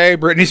Fabergé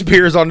Britney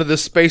Spears onto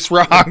this space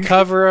rock.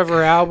 Cover of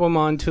her album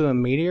onto a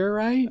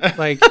meteorite?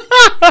 Like...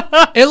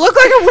 It looked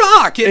like a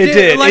rock. It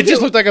did. Like, it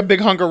just looked like a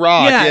big hunk of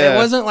rock. Yeah, it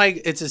wasn't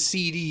like it's a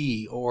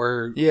CD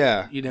or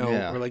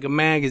or like a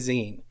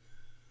magazine.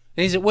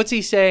 And he's like, what's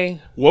he say?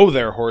 Whoa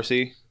there,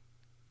 horsey.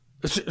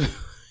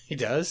 He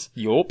does?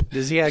 Yup.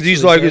 Does he actually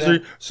he's like, say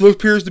that? So there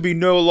appears to be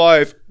no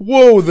life.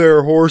 Whoa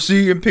there,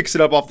 horsey. And picks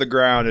it up off the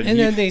ground. And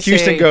then they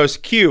Houston say, goes,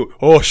 cute.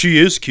 Oh, she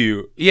is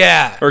cute.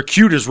 Yeah. Or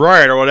cute is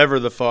right, or whatever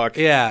the fuck.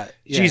 Yeah.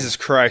 Jesus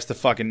Christ, the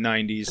fucking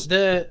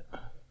 90s.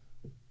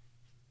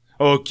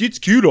 Oh, it's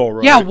cute, all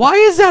right. Yeah, why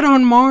is that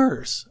on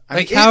Mars?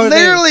 Like, how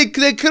literally,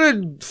 they could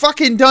have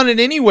fucking done it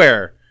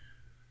anywhere.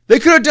 They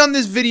could have done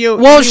this video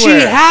Well, anywhere.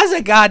 she has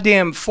a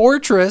goddamn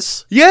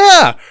fortress.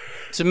 Yeah.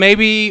 So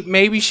maybe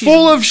she's...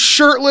 Full of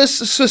shirtless,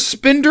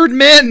 suspendered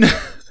men.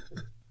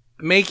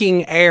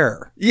 Making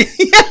air. Yeah.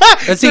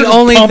 That's the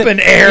only pumping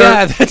air.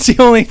 Yeah, that's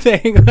the only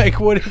thing. Like,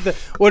 what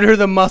are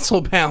the muscle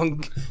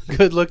bound,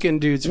 good looking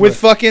dudes with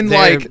fucking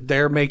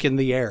they're making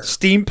the air.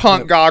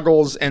 Steampunk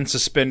goggles and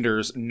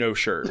suspenders, no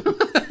shirt.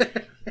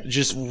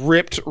 Just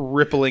ripped,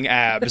 rippling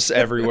abs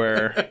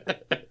everywhere.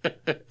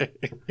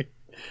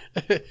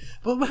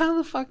 But how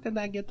the fuck did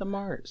that get to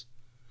Mars?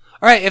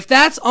 All right, if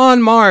that's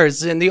on Mars,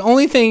 then the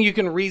only thing you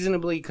can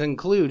reasonably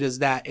conclude is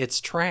that it's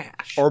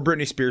trash. Or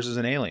Britney Spears is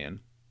an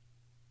alien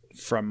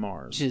from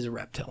Mars. She's a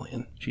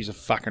reptilian. She's a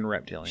fucking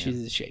reptilian.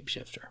 She's a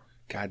shapeshifter.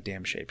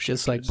 Goddamn shapeshifter.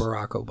 Just like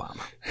Barack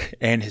Obama.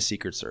 And his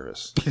Secret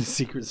Service. His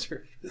Secret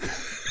Service.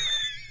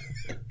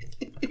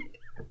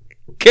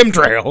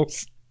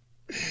 Chemtrails.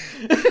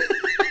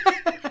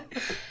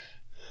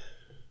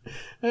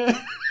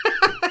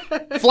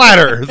 Flat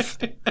Earth.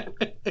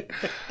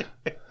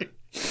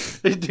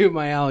 do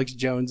my Alex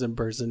Jones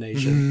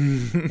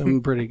impersonation.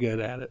 I'm pretty good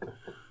at it.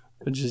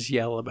 I just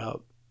yell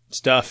about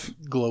Stuff.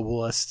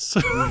 globalists.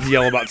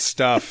 Yell about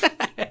stuff.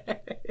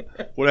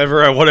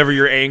 Whatever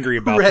you're angry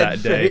about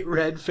that day.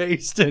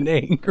 Red-faced and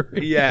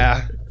angry.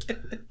 Yeah.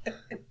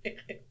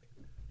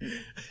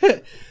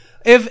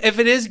 If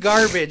it is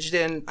garbage,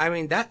 then I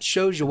mean that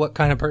shows you what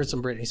kind of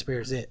person Britney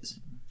Spears is.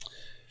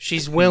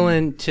 She's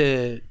willing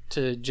to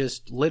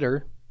just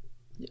litter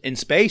In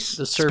space.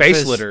 the surface,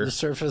 Space litter. the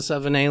surface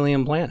of an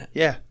alien planet,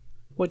 Yeah.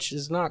 which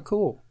is not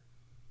cool.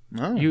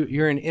 No.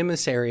 You're an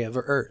emissary of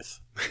Earth.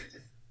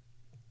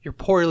 You're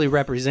poorly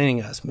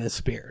representing us, Miss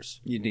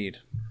Spears. You need.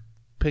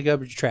 Pick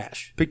up your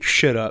trash. Pick your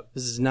shit up.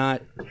 This is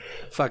not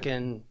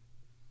fucking.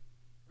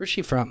 Where's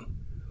she from?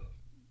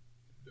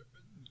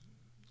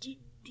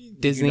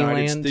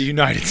 Disneyland. The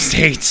United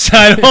States.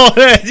 I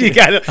don't. You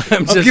gotta.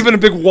 I'm just- giving a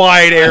big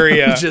wide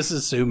area. I'm just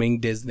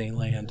assuming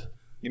Disneyland.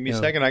 Give me a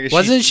second. I guess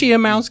Wasn't she a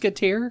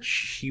Mouseketeer?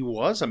 She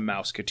was a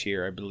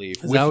Mouseketeer, I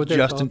believe, Is that what with they're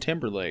Justin called?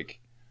 Timberlake.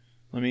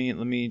 Let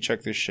me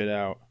check this shit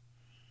out.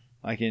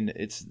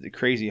 It's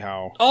crazy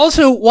how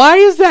Also, why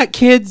is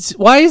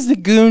the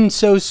goon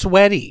so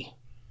sweaty?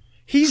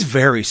 he's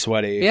very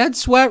sweaty. He had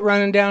sweat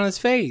running down his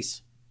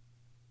face.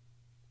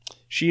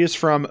 She is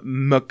from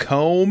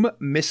Macomb,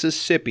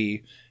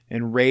 Mississippi,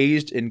 and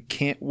raised in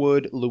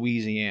Kentwood,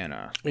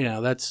 Louisiana.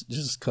 That's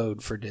just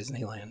code for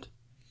Disneyland.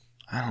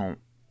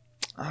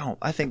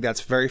 I think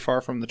that's very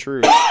far from the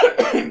truth.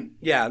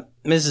 Yeah,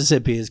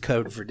 Mississippi is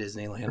code for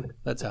Disneyland.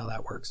 That's how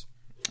that works.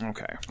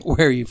 Okay.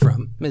 Where are you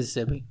from?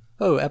 Mississippi.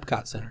 Oh,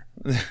 Epcot Center.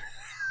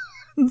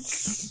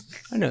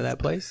 I know that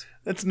place.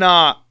 That's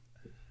not.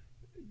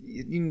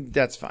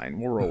 That's fine.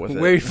 We'll roll with it.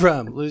 Where are you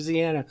from?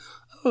 Louisiana.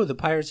 Oh, the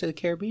Pirates of the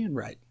Caribbean,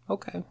 right.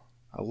 Okay.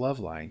 I love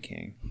Lion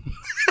King.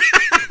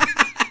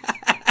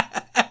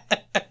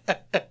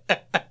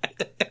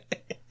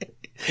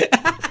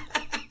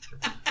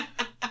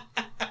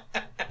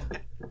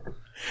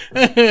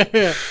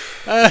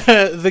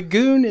 The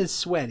goon is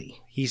sweaty.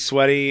 He's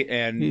sweaty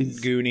and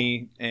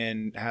goony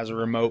and has a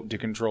remote to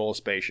control a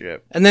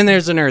spaceship. And then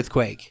there's an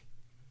earthquake.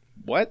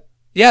 What?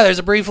 Yeah, there's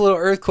a brief little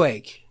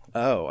earthquake.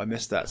 Oh, I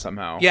missed that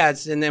somehow. Yeah,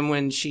 and then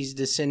when she's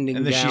descending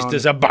And then down. she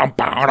does a bum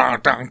bum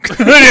dunk dunk.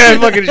 Yeah,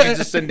 look at she's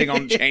descending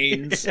on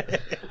chains.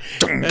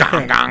 Dung,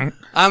 dung, dung.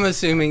 I'm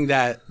assuming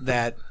that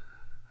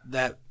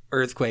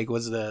earthquake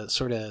was the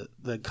sort of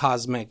the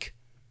cosmic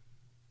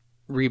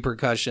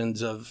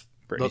repercussions of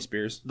Britney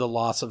Spears. the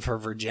loss of her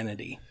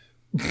virginity.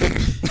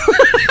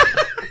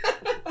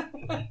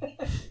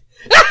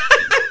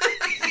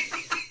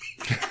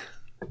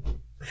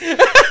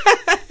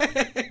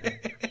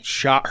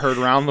 Shot heard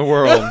around the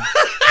world.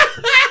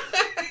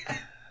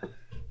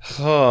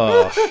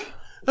 Oh.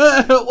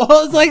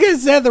 Well, it's like I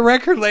said, the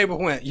record label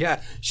went,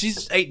 yeah,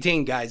 she's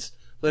 18, guys.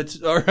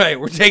 All right,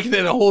 we're taking it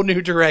in a whole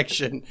new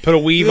direction. Put a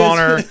weave on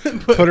her,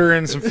 put her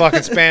in some fucking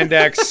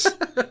spandex,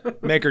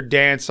 make her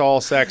dance all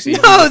sexy.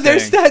 No,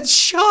 there's that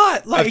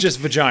shot, like, of just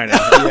vagina.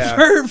 of Yeah.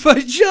 her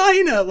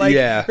vagina, like,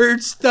 Yeah. her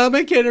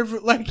stomach and her,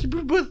 like,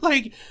 but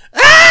like,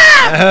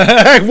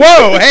 ah!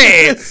 Whoa,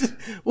 hey!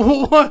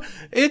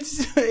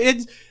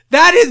 It's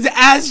that is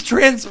as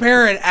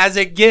transparent as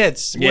it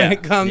gets Yeah, when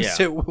it comes yeah.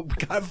 to we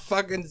gotta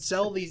fucking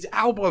sell these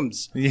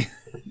albums. Yeah.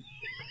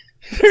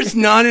 There's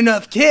not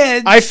enough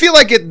kids. I feel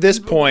like at this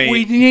point,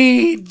 We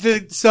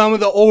need some of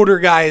the older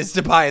guys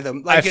to buy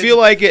them. I feel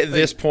like at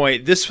this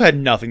point, this had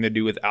nothing to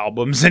do with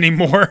albums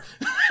anymore.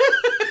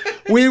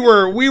 we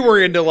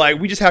were into like,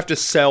 we just have to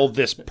sell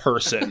this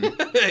person.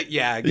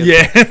 yeah, good,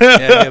 Yeah.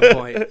 yeah, good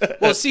point.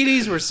 Well,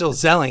 CDs were still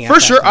selling at For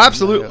that sure, time,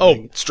 absolutely. though.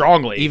 Oh,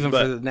 strongly. even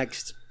but for the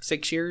next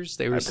 6 years,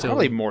 they were still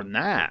probably more than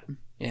that.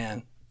 yeah.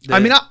 I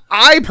mean,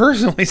 I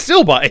personally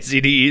still buy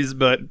CDs,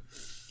 but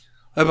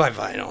I buy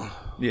vinyl.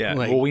 yeah.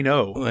 Like- well, we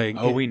know. Like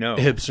we know.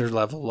 hipster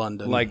level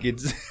London. Like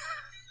it's.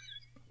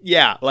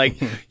 Yeah, like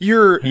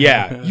you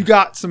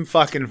got some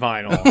fucking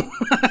vinyl.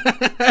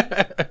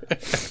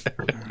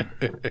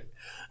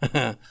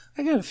 I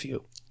got a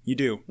few. You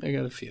do. I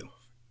got a few.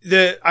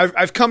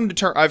 I've come to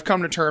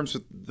terms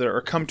with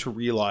or come to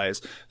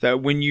realize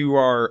that when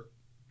your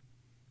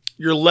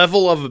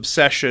level of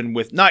obsession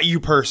with, not you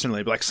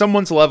personally, but like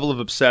someone's level of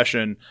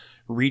obsession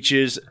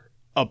reaches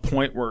a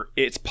point where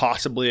it's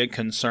possibly a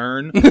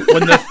concern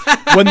when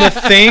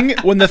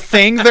the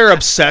thing they're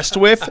obsessed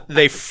with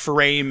they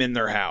frame in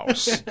their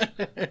house.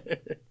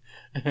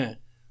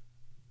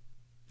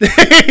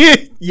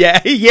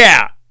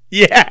 yeah.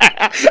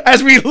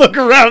 As we look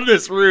around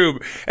this room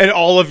and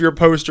all of your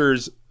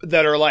posters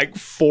that are like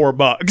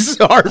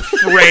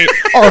 $4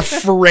 are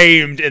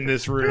framed in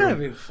this I room.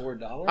 mean,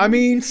 $4. I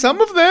mean,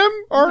 some of them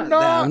are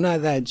not. I'm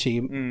not that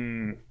cheap.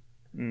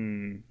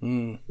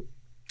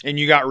 And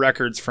you got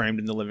records framed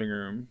in the living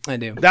room. I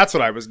do. That's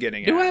what I was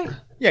getting Do at. I?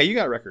 Yeah, you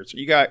got records.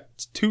 You got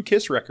 2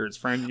 Kiss records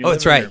framed in your Oh,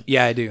 that's living right. room.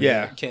 Yeah, I do.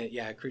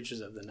 Yeah.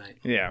 Creatures of the Night.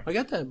 Yeah. I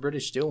got that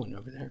British Steel one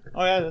over there.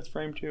 Oh, yeah, that's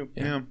framed too.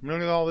 Yeah.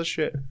 Look at all this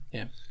shit.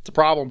 Yeah. It's a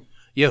problem.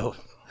 Yo.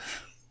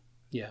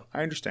 Yeah.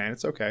 I understand.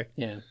 It's okay.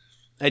 Yeah.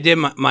 I did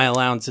my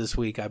allowance this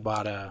week. I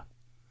bought a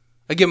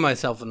I give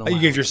myself an allowance.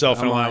 You give yourself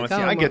an I'm allowance. like,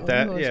 Yeah, I get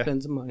that. I'm gonna Yeah.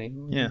 spend some money.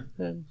 Yeah.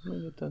 Let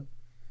me get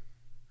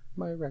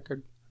my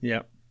record.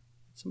 Yeah.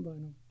 Some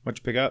vinyl. What'd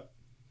you pick up?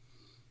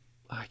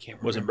 I can't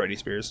remember. Wasn't Britney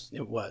Spears.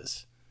 It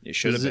was. It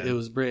should have been. It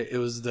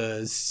was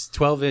the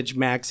 12-inch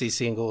maxi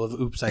single of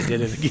 "Oops, I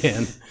Did It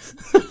Again."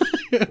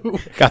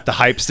 Got the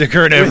hype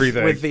sticker and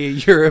everything. with the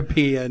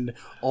European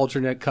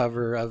alternate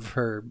cover of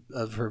her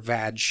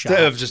vag shot,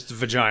 of just the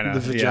vagina. the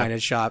vagina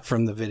shot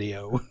from the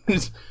video.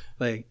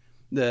 Like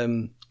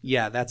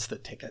that's the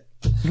ticket.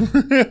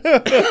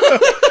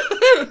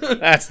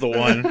 That's the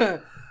one.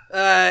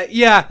 That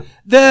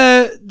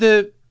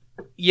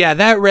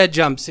red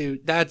jumpsuit.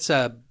 That's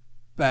a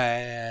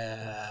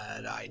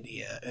bad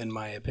idea, in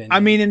my opinion. I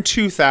mean, in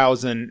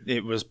 2000,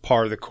 it was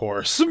par of the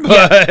course,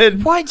 but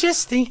well, I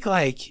just think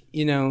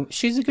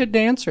she's a good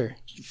dancer.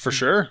 for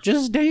sure.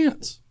 Just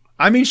dance.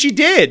 I mean, she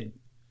did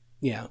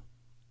Yeah,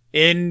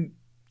 in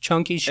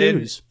chunky an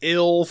shoes.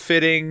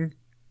 ill-fitting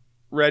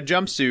red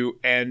jumpsuit,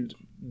 and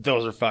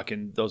those are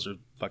fucking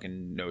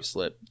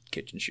no-slip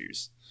kitchen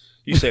shoes.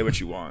 You say what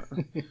you want.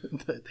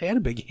 They had a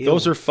big heel.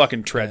 Those are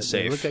fucking tread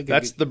they look safe. like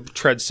That's the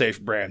tread safe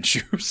brand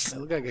shoes. They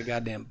look like a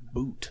goddamn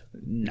boot.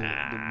 Nah.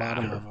 The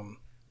bottom of them.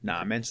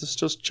 Nah, man, it's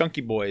just chunky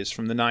boys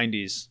from the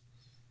 90s.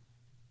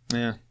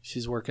 Yeah.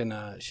 She's working.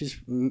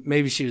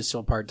 Maybe she was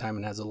still part time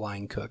and has a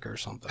line cook or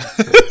something.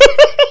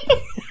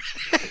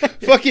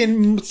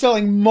 Fucking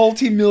selling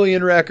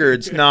multi-million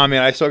records. Nah,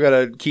 man, I still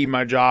gotta keep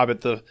my job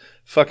at the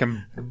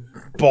fucking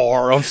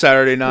bar on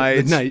Saturday The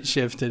nights. night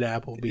shift at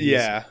Applebee's.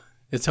 Yeah.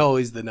 It's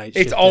always the night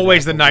shift. It's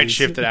always at the night Applebee's.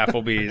 shift at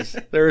Applebee's.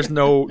 There is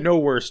no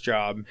worse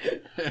job.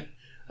 And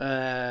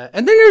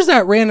then there's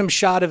that random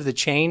shot of the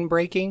chain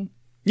breaking.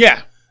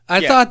 Yeah.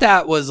 I thought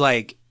that was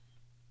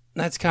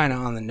that's kind of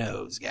on the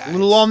nose, guys. A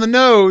little on the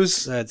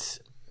nose. That's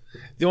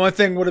The only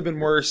thing would have been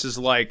worse is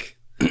I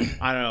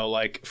don't know,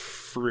 like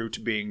fruit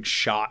being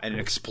shot and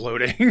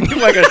exploding.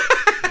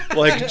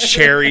 like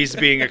cherries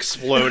being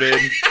exploded.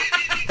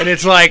 And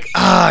it's like,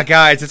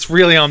 guys, it's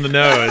really on the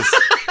nose.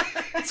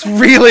 It's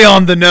really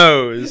on the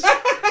nose.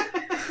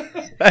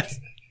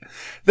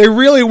 They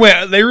really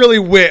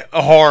went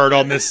hard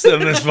on this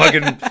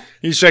fucking.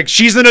 He's like,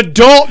 she's an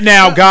adult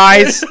now,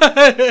 guys.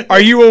 Are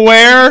you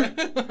aware?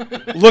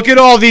 Look at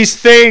all these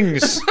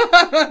things.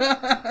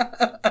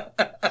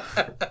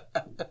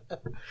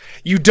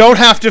 You don't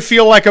have to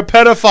feel like a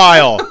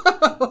pedophile.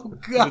 Oh,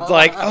 God. It's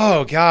like,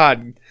 oh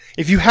God.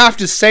 If you have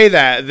to say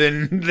that,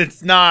 then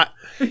it's not.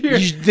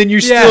 Then you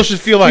still should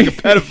feel like a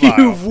pedophile.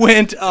 You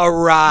went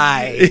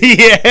awry.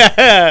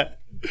 Yeah.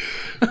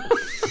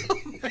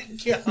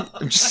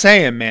 I'm just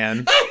saying,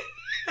 man.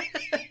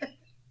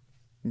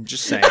 I'm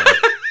just saying.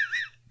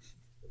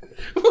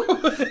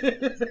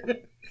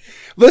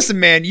 Listen,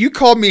 man, you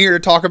called me here to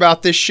talk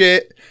about this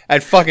shit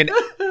at fucking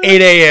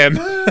 8 a.m.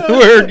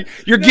 Where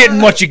you're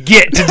getting what you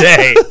get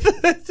today.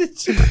 That's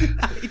just an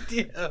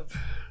idea of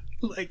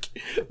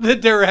the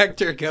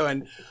director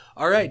going,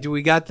 all right, do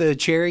we got the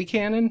cherry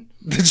cannon?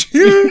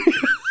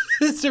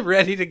 Is it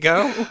ready to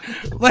go?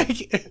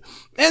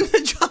 And the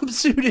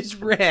jumpsuit is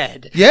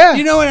red. Yeah.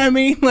 You know what I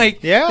mean?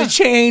 Yeah. The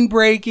chain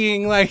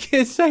breaking.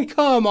 It's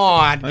come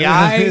on,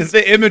 guys.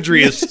 The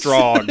imagery is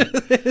strong.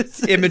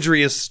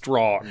 Imagery is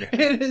strong.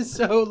 It is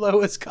so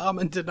lowest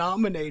common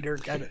denominator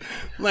kind of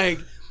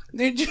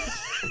it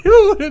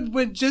would have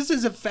been just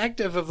as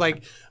effective of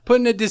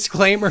putting a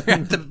disclaimer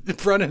at the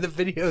front of the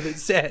video that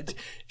said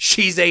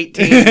she's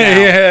 18 now.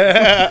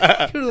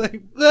 Yeah. You're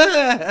like,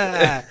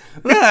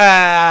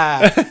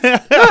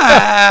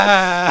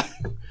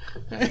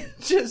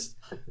 just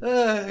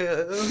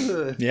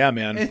Yeah,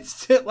 man.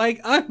 it's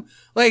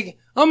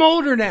I'm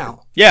older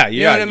now. Yeah,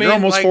 You know what I mean? You're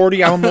almost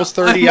 40. I'm almost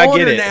 30. I'm I get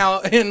older it.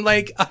 now, and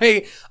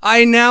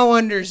I now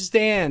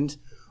understand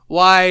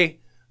why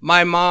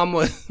my mom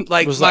was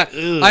ugh.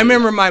 I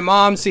remember my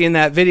mom seeing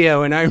that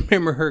video, and I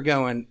remember her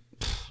going,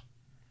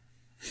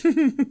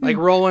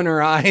 rolling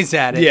her eyes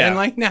at it, Yeah.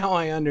 and now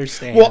I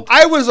understand. Well,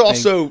 I was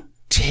also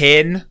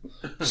 10,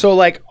 so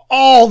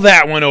all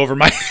that went over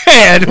my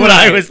head when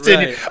I was 10.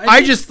 right.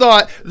 I just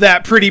thought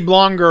that pretty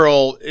blonde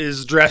girl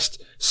is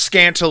dressed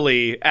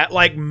scantily at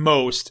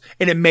most,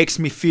 and it makes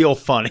me feel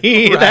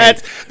funny. Right.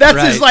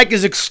 That's Right.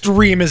 as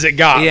extreme as it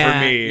got for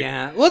me.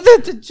 Yeah. Well,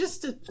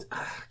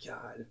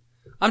 God,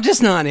 I'm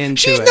just not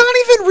into She's it. not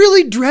even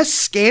really dressed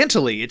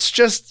scantily. It's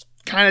just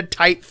kind of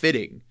tight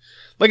fitting.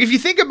 If you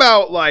think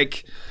about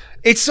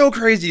it's so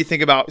crazy to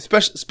think about,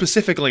 especially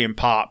specifically in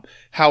pop,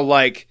 how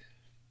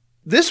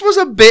this was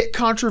a bit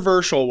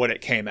controversial when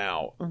it came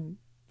out.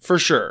 For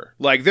sure.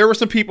 There were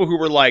some people who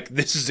were like,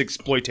 this is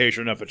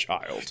exploitation of a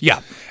child.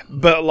 Yeah.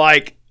 But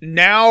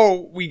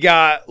now we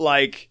got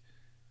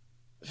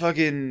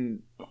fucking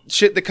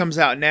shit that comes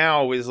out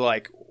now is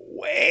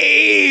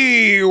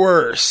way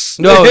worse.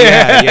 No,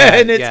 yeah,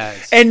 and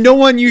and no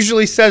one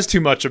usually says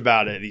too much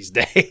about it these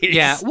days.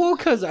 Yeah, well,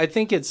 because I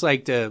think it's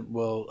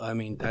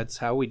that's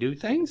how we do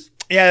things.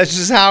 Yeah, that's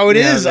just how it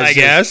is, I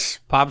guess.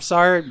 Pop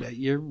star,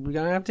 you're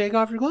gonna have to take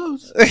off your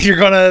clothes. You're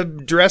gonna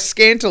dress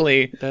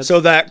scantily so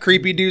that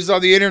creepy dudes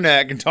on the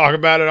internet can talk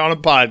about it on a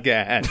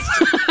podcast.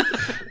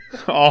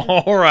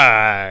 All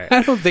right.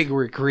 I don't think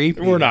we're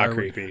creepy. We're not are we?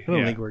 creepy. I don't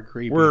Yeah. think we're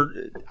creepy.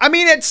 I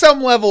mean, at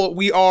some level,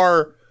 we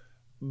are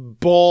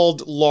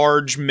bald,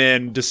 large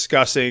men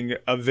discussing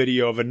a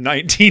video of a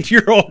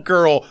 19-year-old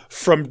girl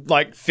from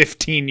like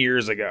 15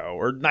 years ago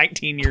or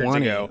 19 years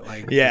 20, ago.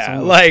 like, it's Yeah,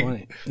 almost like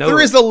 20. No,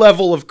 there is a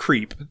level of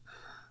creep.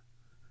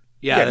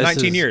 yeah, this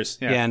 19 is- years.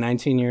 Yeah.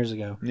 19 years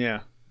ago. Yeah.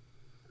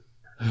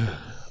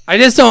 I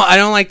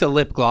don't like the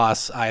lip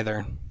gloss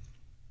either.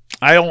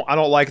 I don't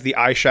like the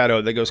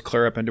eyeshadow that goes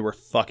clear up into her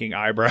fucking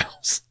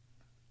eyebrows.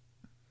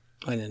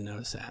 I didn't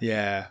notice that.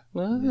 Yeah.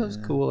 Well, that was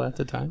cool at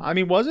the time. I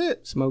mean, was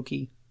it?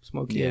 Smoky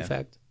Yeah.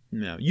 effect.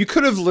 No. You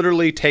could have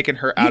literally taken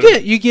her You out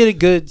get a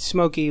good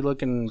smoky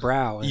looking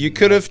brow. You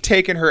could have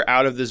taken her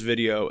out of this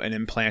video and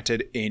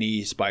implanted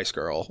any Spice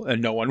Girl,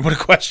 and no one would have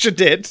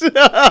questioned it.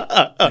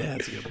 Yeah,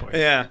 that's a good point.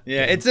 Yeah.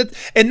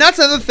 And that's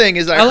the other thing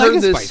is I heard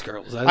like this. Spice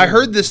Girls. I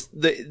heard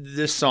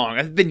this song.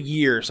 It's been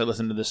years I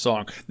listened to this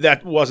song.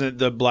 That wasn't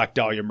the Black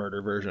Dahlia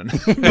murder version,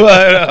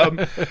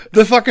 but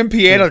the fucking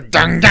piano,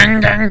 dang,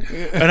 dang, dang,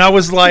 and I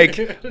was like,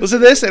 listen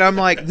to this, and I'm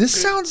like, this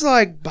sounds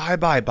like Bye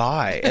Bye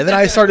Bye, and then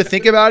I started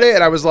thinking about it,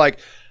 and I was like,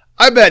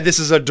 I bet this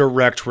is a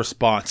direct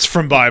response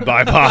from Bye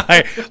Bye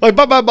Bye. Like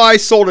Bye Bye Bye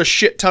sold a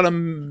shit ton of,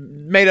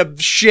 made a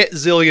shit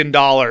zillion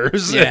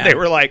dollars, Yeah. and they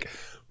were like,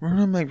 we're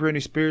gonna make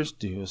Britney Spears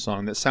do a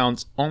song that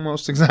sounds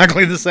almost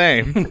exactly the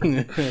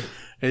same.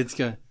 it's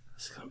gonna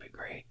be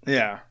great.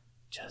 Yeah,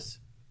 Just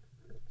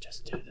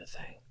do the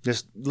thing.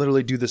 just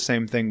literally do the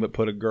same thing, but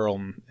put a girl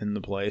in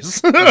the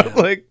place.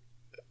 Like,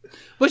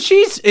 But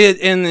she's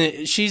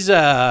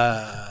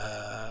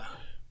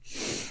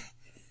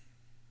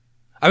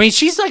I mean,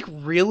 she's like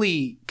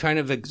really kind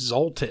of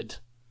exalted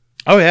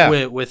oh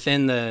yeah,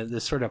 within the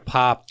sort of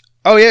pop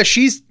oh yeah.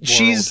 She's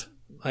world.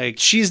 Like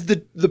she's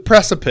the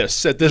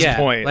precipice at this yeah,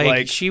 point.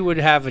 Like, she would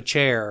have a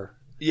chair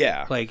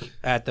yeah, like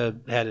at the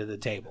head of the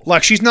table.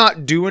 like she's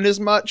not doing as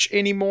much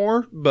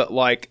anymore, but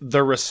like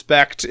the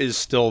respect is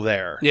still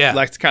there. Yeah.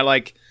 Like it's kind of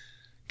like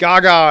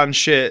Gaga and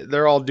shit.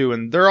 They're all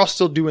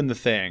still doing the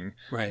thing.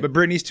 Right. But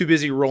Britney's too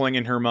busy rolling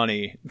in her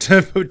money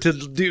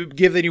to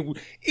give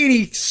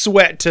any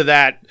sweat to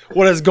that.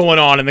 What is going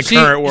on in the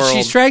current world?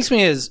 She strikes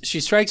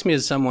me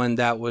as someone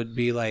that would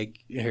be like,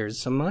 here's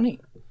some money.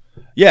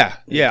 Yeah.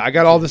 I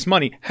got all this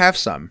money. Have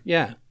some.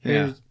 Yeah.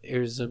 Yeah.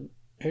 Here's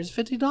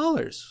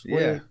 $50.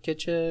 Yeah.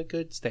 Get you a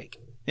good steak.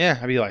 Yeah.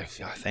 I'd be like,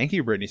 thank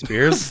you, Britney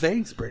Spears.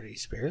 Thanks, Britney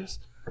Spears.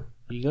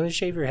 Are you gonna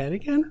shave your head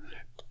again?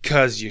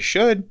 Because you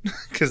should.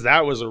 Because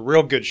that was a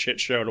real good shit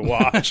show to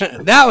watch.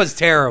 That was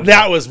terrible.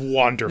 That was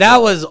wonderful. That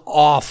was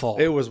awful.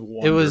 It was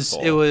wonderful.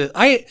 It was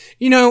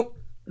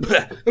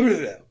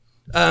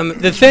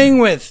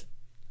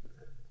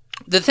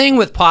the thing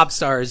with pop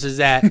stars is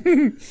that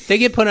they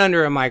get put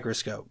under a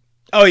microscope,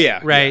 Oh, yeah.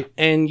 right?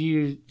 Yeah. And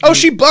you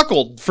She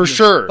buckled for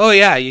sure. oh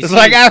yeah, It's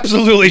like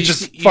absolutely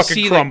just fucking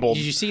see crumbled.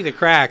 You see the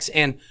cracks,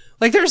 and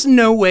like there's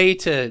no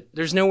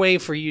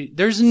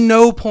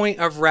point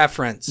of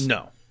reference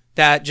No.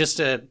 that just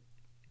an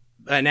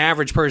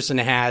average person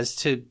has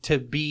to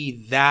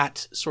be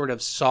that sort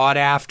of sought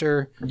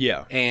after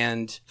Yeah.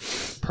 and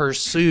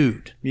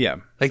pursued. Yeah.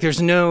 Like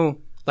there's no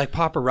like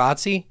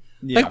paparazzi.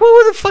 Yeah. Like what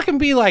would it fucking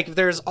be like if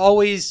there's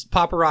always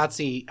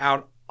paparazzi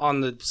out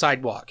on the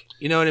sidewalk?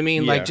 You know what I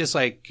mean? Yeah. Like just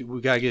like we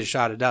gotta get a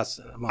shot of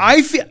Dustin.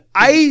 I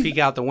peek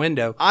out the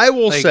window. I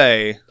will Like,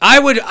 say,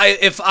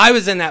 if I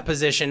was in that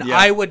position, Yeah.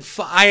 I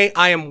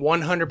am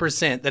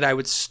 100% that I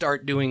would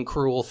start doing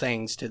cruel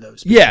things to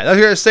those people yeah, I was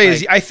going to say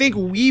is Like- I think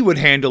we would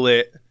handle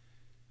it.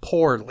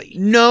 poorly.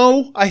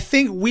 No, I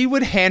think we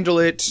would handle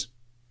it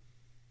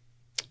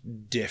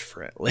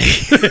differently.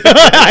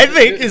 I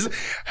think is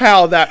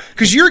how that,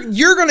 because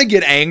you're going to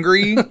get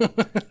angry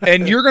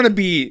and you're going to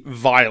be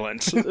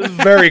violent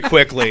very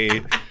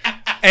quickly.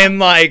 And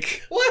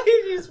like,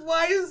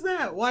 Why is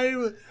that?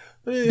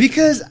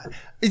 because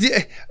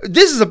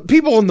this is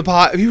people who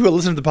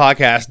listen to the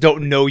podcast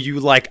don't know you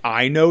like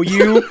I know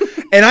you,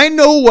 and I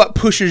know what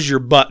pushes your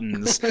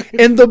buttons,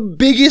 and the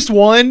biggest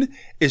one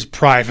is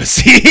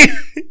privacy.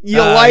 You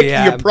like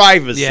yeah. your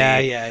privacy, Yeah,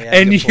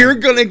 and good you're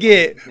point. gonna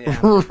get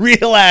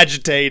real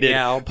agitated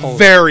Yeah, I'll pull-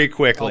 very I'll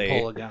quickly.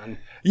 pull a gun.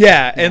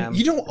 Yeah, and Yeah.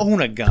 you don't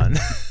own a gun.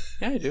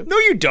 Yeah, I do. No,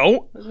 you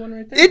don't. There's one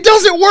right there. It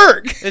doesn't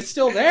work. It's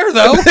still there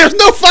though. There's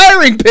no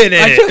firing pin in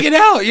I it. took it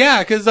out, yeah,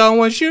 because I don't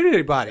want to shoot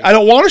anybody. I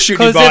don't want to shoot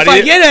Because anybody.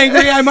 if I get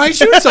angry, I might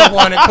shoot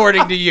someone,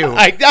 according to you.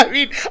 I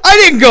mean, I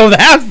didn't go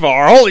that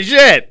far. Holy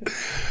shit!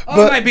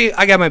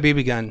 I got my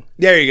BB gun.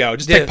 There you go.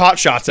 Just take pot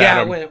shots at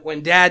Yeah, him.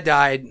 when Dad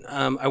died,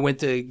 I went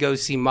to go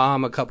see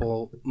Mom a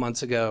couple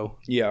months ago,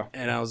 Yeah.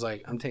 and I was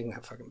like, I'm taking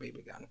that fucking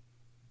BB gun.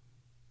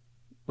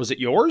 Was it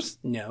yours?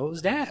 No, it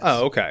was Dad's.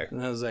 Oh, okay.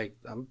 And I was like,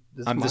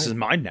 this is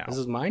mine now. This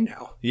is mine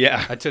now.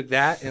 Yeah. I took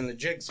that and the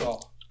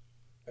jigsaw.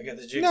 I got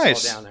the jigsaw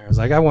Nice. down there. I was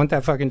like, I want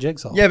that fucking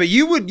jigsaw. Yeah, but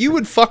you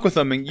would fuck with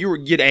them and you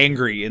would get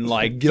angry and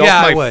like get Yeah,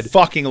 off I my would.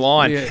 fucking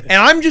lawn. Yeah. And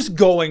I'm just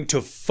going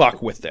to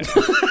fuck with them.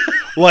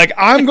 Like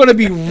I'm going to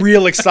be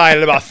real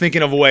excited about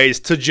thinking of ways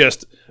to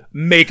just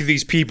make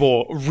these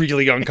people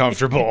really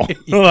uncomfortable.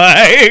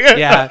 Like,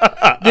 Yeah.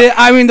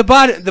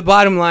 The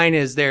bottom line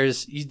is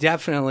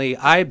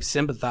I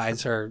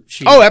sympathize her.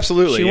 She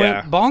absolutely,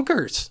 yeah. went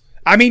bonkers.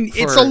 I mean,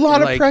 it's a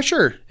lot of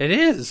pressure. It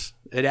is.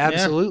 It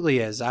absolutely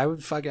is. I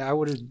would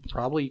have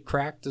probably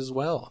cracked as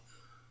well.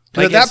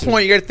 At that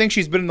point, you got to think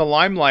she's been in the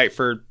limelight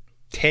for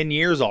 10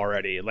 years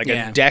already, like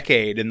a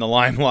decade in the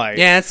limelight.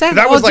 Yeah, it's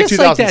that was like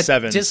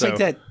 2007. Like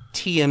that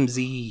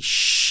TMZ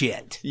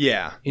shit.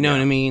 Yeah. You know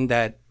what I mean?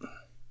 That,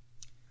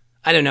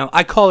 I don't know.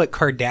 I call it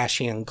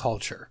Kardashian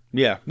culture.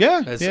 Yeah.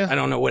 I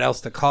don't know what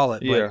else to call it,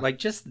 but Yeah. like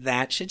just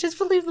that shit. Just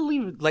leave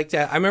it like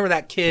that. I remember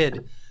that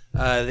kid.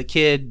 The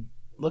kid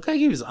looked like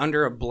he was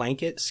under a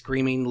blanket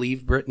screaming,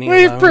 "Leave Britney alone."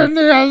 Leave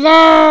Britney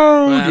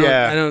alone!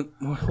 I don't.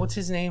 What's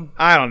his name?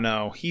 I don't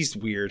know. He's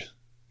weird.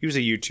 He was a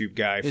YouTube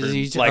guy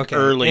Okay.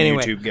 early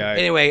Anyway, YouTube guy.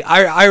 Anyway,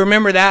 I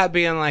remember that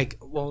being like,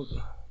 well,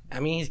 I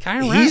mean, he's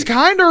kind of right. He's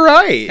kind of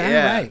right.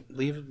 Right.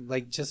 Leave,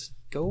 just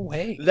go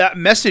away. That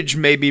message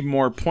may be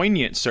more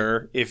poignant,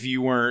 sir, if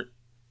you weren't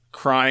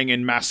crying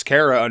in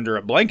mascara under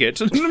a blanket.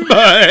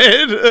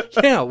 But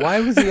Yeah, why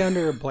was he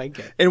under a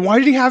blanket? and why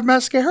did he have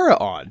mascara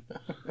on?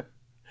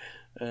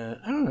 I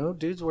don't know.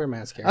 Dudes wear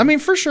mascara. I mean,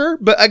 for sure.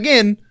 But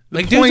again,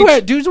 the like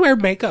point, dudes wear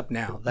makeup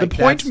now. the Like,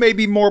 point that's- may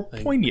be more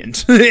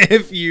poignant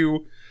if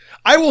you.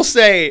 I will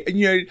say,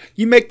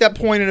 you make that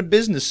point in a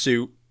business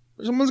suit,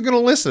 someone's going to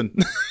listen.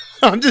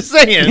 I'm just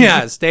saying.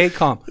 Yeah, stay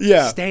calm.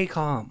 Yeah. Stay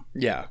calm.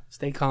 Yeah.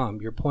 Stay calm.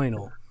 Your point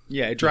will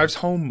Yeah, it drives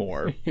home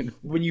more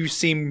when you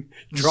seem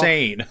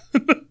sane.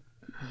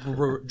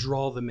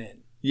 draw them in.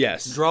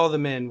 Yes. Draw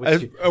them in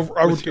with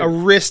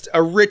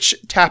A rich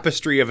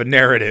tapestry of a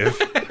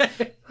narrative.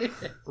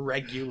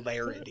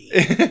 regularity.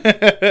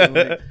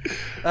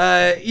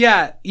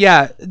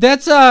 Yeah.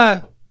 That's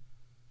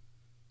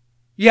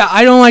yeah,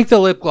 I don't like the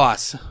lip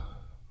gloss.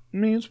 I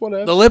mean, it's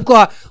whatever. The lip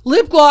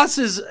gloss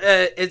is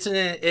it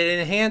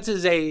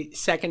enhances a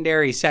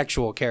secondary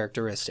sexual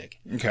characteristic.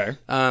 Okay.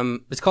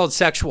 It's called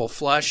sexual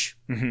flush.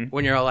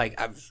 When you're all like,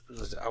 I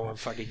want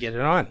to fucking get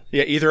it on.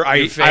 Yeah, either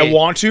I face.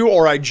 want to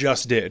or I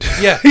just did.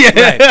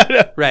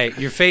 Yeah. Right.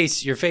 Your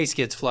face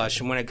gets flushed,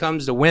 and when it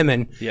comes to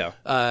women, Yeah.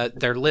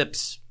 their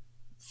lips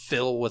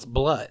fill with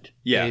blood.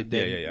 Yeah.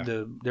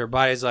 Their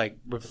body's like,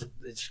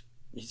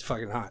 it's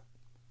fucking hot.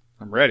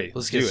 I'm ready.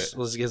 Let's do get it.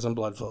 let's get some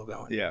blood flow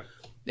going. Yeah.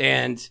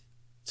 And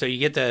so you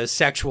get the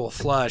sexual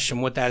flush,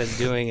 and what that is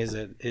doing is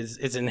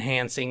it's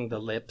enhancing the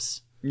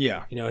lips.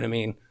 Yeah. You know what I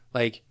mean?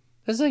 Like,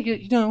 it's like, you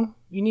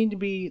need to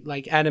be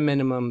like at a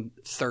minimum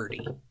 30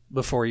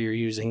 before you're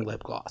using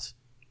lip gloss.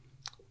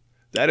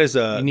 That is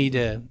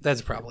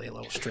That's probably a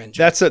little stringent.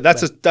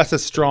 that's a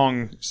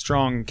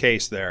strong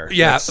case there.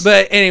 Yeah, That's-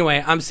 but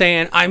anyway, I'm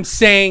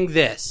saying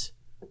this.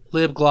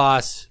 Lip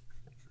gloss,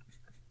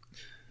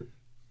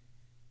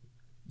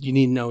 you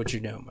need to know what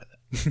you're doing with it.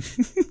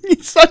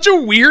 it's such a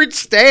weird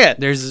stance.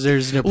 There's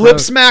an Lip approach.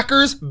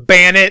 smackers,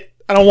 ban it.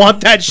 I don't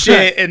want that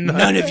shit. And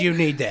None of you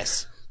need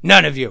this.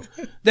 None of you.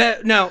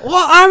 No. Well,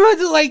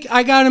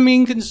 I got a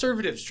mean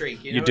conservative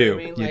streak. You know do.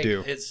 What I mean? You Like,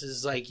 do. It's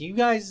just like, you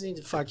guys need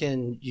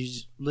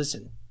to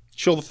listen.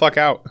 chill the fuck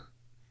out.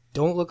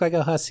 Don't look like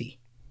a hussy.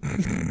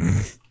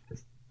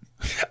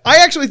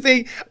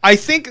 I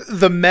think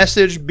the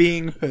message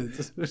being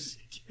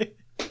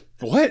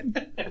what?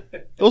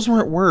 Those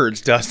weren't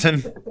words,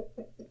 Dustin.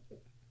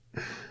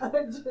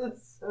 I'm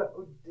just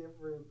so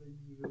different than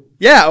you.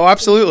 Yeah, oh,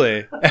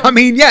 absolutely. I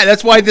mean, yeah,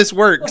 that's why this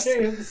works. I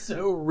am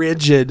so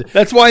rigid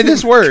That's why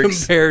this works.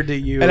 compared to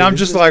you. And I'm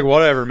just like,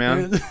 whatever,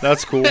 man.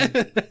 That's cool.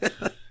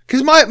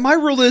 Because my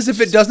rule is if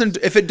it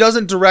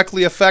doesn't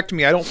directly affect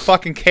me, I don't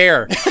fucking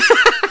care.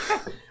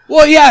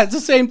 Well, yeah, it's the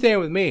same thing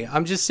with me.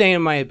 I'm just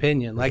saying my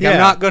opinion. Like, Yeah. I'm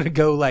not going to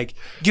go like,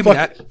 give me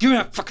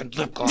that fucking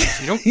lip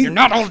gloss. You're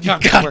not old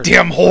enough.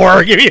 Goddamn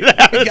whore, give me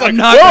that. It's I'm like,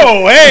 not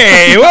whoa,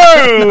 hey,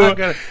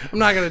 whoa. I'm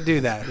not gonna do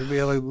that. It'd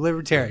be like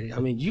libertarian. I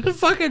mean, you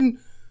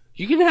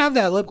can have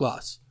that lip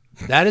gloss.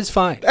 That is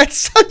fine. That's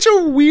such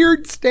a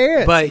weird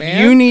stance, But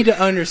man. you need to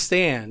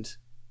understand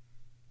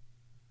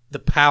the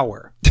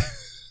power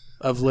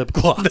of lip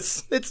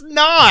gloss. It's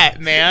not,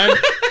 man.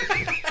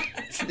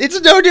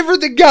 It's no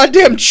different than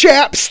goddamn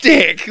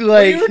chapstick.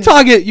 Like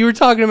You were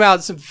talking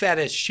about some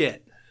fetish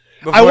shit.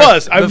 I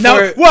was.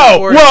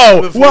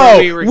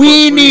 Whoa.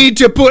 We need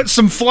to put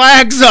some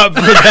flags up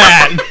for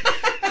that.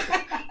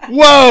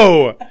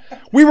 Whoa.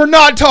 We were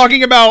not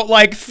talking about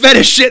like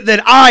fetish shit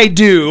that I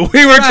do.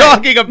 We were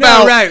talking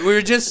about We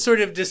were just sort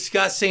of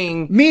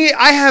discussing me.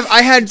 I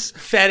had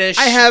fetish.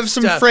 I have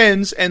some stuff.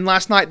 friends, and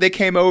last night they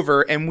came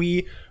over, and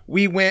we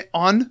went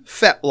on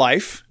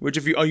FetLife, which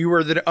if you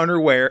were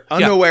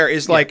unaware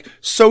is like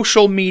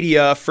social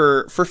media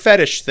for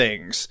fetish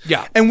things.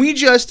 Yeah. And we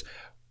just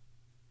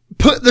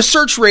put the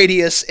search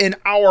radius in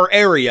our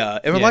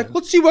area, and we're like,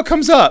 let's see what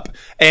comes up.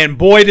 And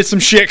boy, did some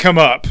shit come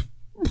up.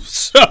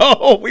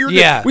 So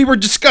we were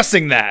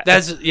discussing that.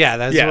 That's what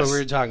we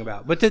were talking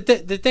about. But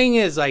the thing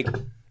is, like,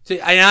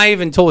 and I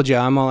even told you,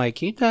 I'm all like,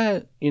 keep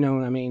that, you know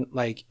what I mean?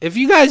 Like, if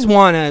you guys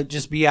want to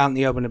just be out in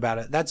the open about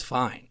it, that's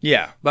fine.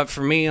 Yeah. But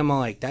for me, I'm all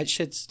like, that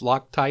shit's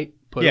Loctite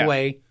put Yeah.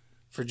 away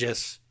for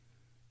just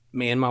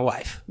me and my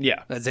wife.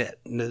 Yeah. That's it.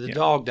 The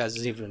dog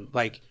doesn't even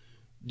like.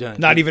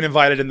 Not even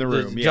invited in the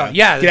room. The Yeah. dog-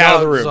 yeah. Get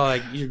out of the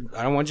dog's room. Like,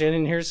 I don't want you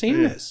in here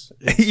seeing this.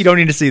 You don't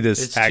need to see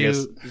this, It's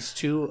Haggis. it's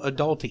too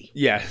adulty.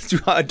 Yeah, it's too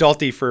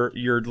adulty for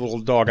your little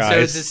dog eyes. So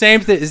it's the same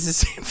thing. It's the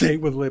same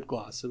thing with lip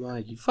gloss. I'm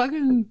like,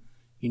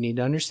 you need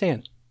to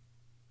understand.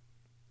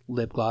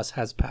 Lip gloss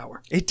has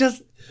power. It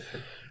does.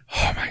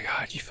 Oh my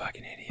god, you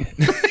fucking idiot!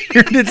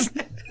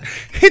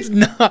 it's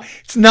not.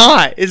 It's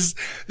not. This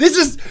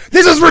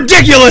is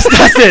ridiculous,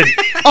 Dustin.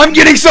 I'm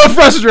getting so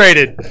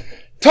frustrated.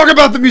 Talk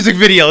about the music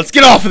video. Let's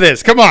get off of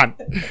this. Come on.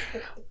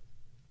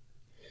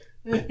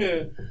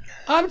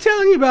 I'm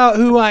telling you about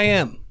who I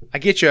am. I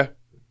get you.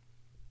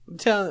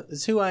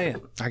 It's who I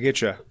am. I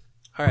get you.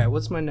 All right,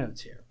 what's my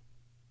notes here?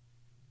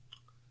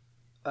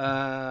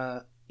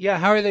 Yeah,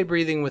 how are they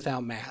breathing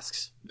without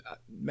masks?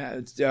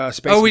 Space.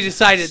 Oh, we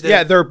decided that.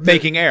 Yeah, they're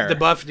making air. The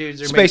buff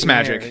dudes are Space making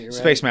magic. air, right?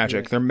 Space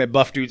magic. Their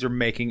buff dudes are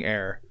making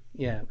air.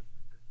 Yeah.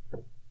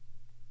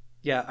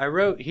 Yeah, I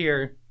wrote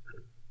here.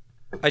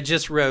 I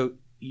just wrote,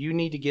 you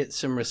need to get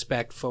some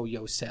respect for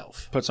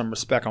yourself. Put some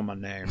respect on my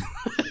name.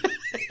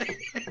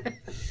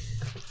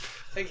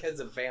 I think that's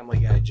a Family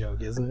Guy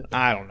joke, isn't it?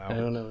 I don't know. I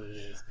don't know what it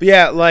is. But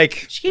yeah,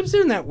 like She keeps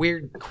doing that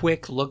weird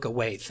quick look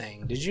away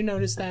thing. Did you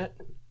notice that?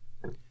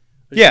 Where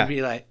Yeah. She'd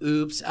be like,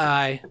 oops,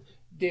 I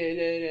did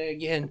it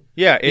again.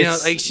 yeah, it's You know,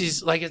 like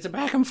she's like, it's a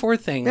back and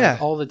forth thing like, Yeah.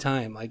 all the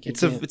time. Like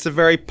it's a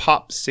very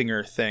pop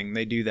singer thing.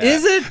 They do that.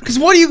 Is it? Because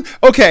what do you?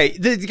 Okay,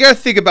 you gotta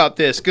think about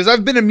this. Because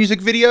I've been in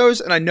music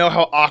videos and I know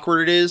how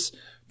awkward it is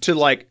to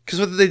like. Because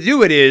what they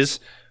do it is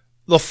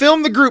they'll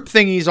film the group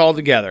thingies all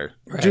together.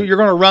 Right. You're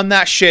gonna run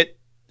that shit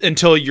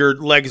until your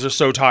legs are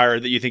so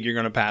tired that you think you're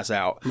gonna pass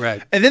out.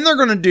 Right. And then they're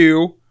gonna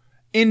do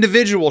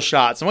individual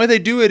shots. And the way they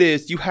do it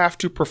is you have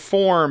to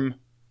perform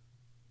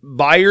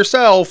by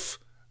yourself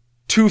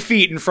 2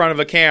 feet in front of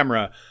a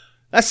camera.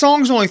 That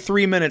song's only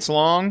 3 minutes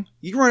long.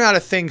 You run out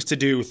of things to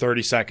do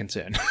 30 seconds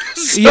in.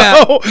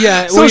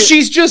 Yeah. So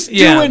she's just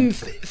yeah. doing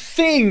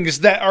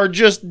things that are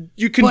just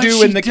you can But do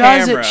she in the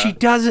does camera. It, she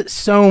does it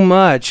so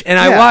much, and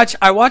Yeah.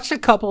 I watched a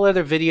couple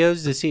other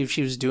videos to see if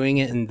she was doing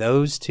it in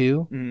those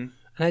too, and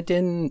I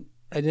didn't.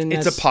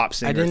 It's a pop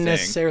singer I didn't thing.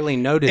 necessarily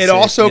notice It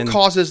also and-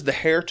 causes the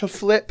hair to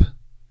flip,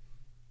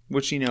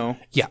 which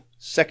Yeah.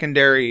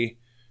 secondary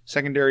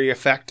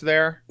effect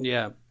there.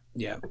 Yeah.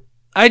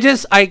 I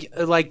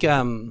like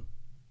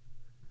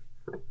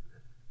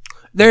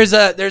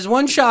there's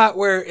one shot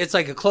where it's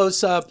like a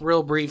close up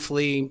real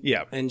briefly.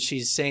 Yeah. And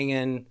she's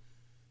singing,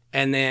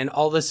 and then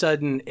all of a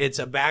sudden it's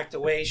a backed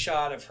away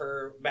shot of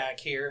her back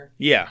here.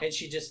 Yeah. And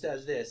she just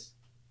does this.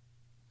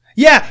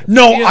 Yeah,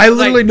 no, You know, I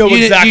literally like, know you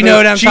exactly. know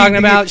what I'm talking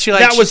about? She,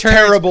 like, that she was turns-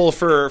 terrible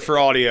for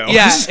audio.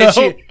 Yeah,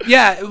 So,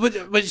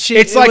 and but she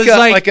it's it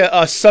like was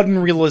a sudden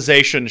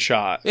realization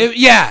shot. Yeah.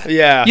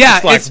 Yeah.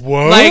 Yeah. It's like,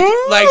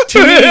 what? Like to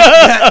me,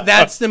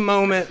 that's the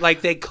moment.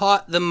 Like they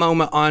caught the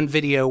moment on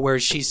video where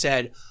she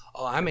said,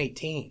 "Oh, I'm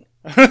 18."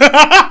 You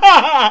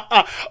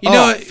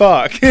know-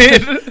 fuck.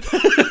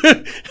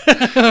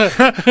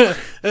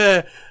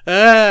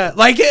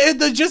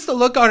 Just the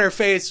look on her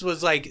face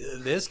was like,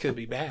 "This could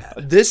be bad."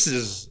 This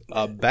is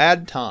a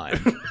bad time.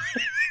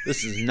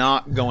 This is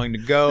not going to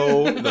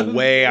go the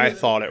way I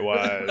thought it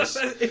was.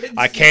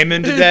 I came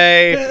in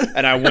today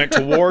and I went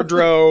to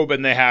wardrobe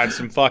and they had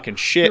some fucking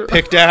shit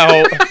picked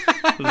out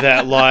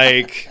that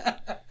like,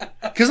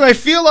 because I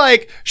feel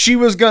like she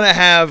was gonna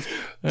have.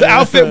 The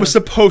outfit was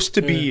supposed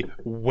to be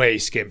way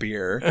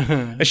skimpier.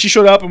 And she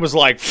showed up and was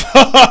like,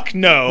 fuck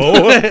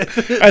no.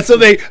 And so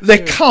they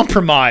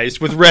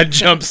compromised with red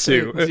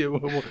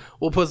jumpsuit.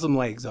 We'll put some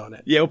legs on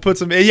it. Yeah, we'll put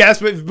some.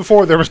 Yes, but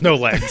before there was no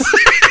legs.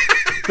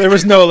 There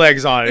was no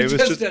legs on it. It was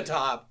just a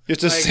top.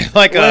 it's just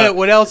like a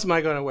What else am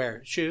I going to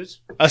wear?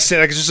 Shoes? like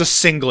just a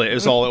singlet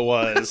is all it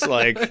was.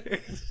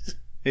 Like,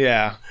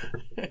 yeah,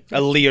 a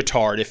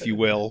leotard, if you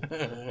will,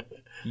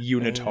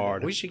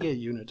 unitard. We should get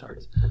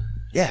unitards.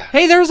 Yeah,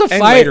 Hey, there was a And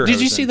fire. later Did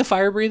you hosen. see the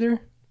fire breather?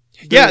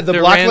 yeah. The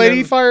black lady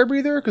random- fire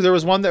breather, because there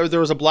was one that there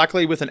was a black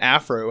lady with an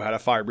afro who had a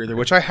fire breather,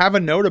 which I have a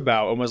note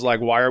about and was like,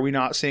 why are we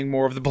not seeing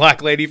more of the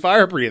black lady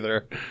fire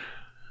breather?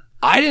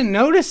 I didn't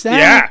notice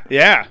that.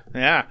 Yeah.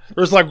 There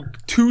was like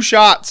 2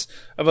 shots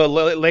of a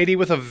lady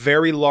with a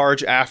very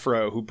large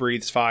afro who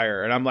breathes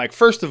fire. And I'm like,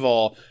 first of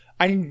all,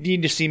 I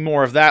need to see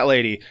more of that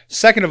lady.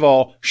 Second of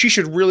all, she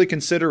should really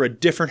consider a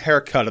different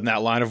haircut in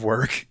that line of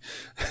work.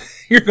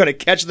 You're going to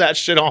catch that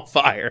shit on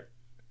fire.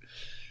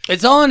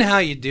 It's all in how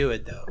you do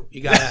it, though.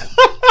 You gotta.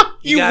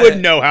 You gotta-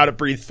 wouldn't know how to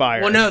breathe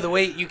fire. Well, no, the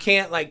way you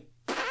can't like.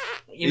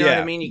 You know what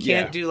Yeah, I mean? You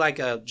can't yeah. do like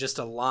just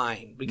a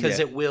line because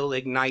Yeah. it will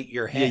ignite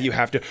your head. Yeah, you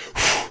have to.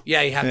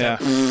 Yeah, you have Yeah.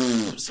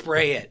 to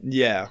spray it.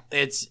 Yeah.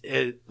 It's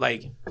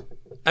like,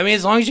 I mean,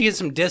 as long as you get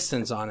some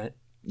distance on it,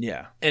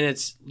 Yeah. and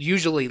it's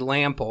usually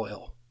lamp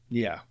oil,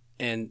 Yeah.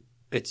 and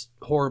it's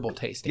horrible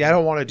tasting. Yeah, I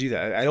don't want to do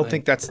that. I don't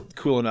think that's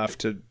cool enough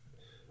to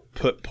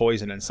put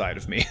poison inside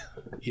of me.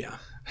 Yeah.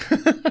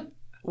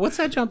 What's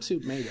that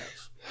jumpsuit made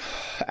of?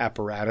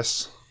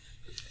 Apparatus.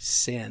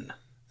 Sin.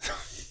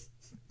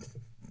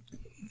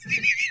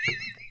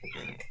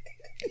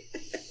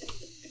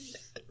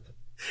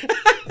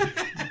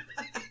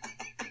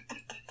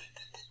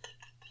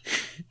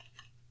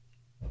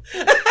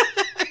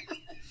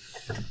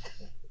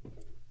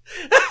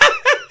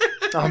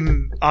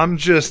 I'm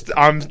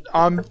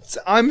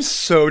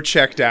so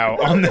checked out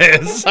on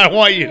this. I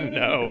want you to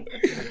know.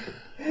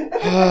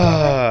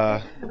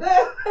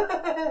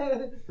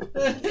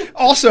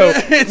 Also,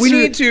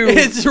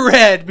 It's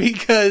red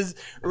because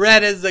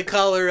red is the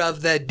color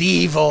of the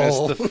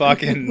devil. It's the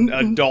fucking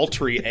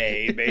adultery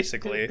A,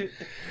 basically.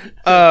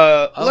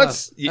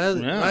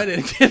 I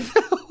didn't get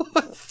that.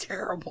 That's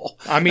terrible.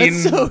 I mean,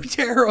 that's so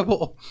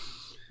terrible.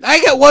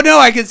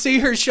 I can see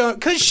her showing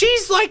because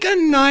she's like a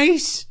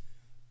nice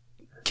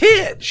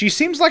kid. she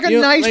seems like a You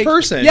know, nice like,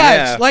 person.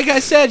 Yeah, like I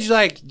said, she's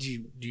like, do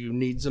you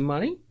need some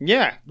money?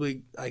 Yeah.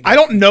 I I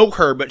don't know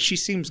her, but she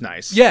seems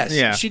nice. Yes,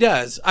 Yeah. she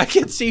does. I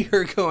can see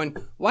her going,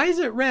 why is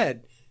it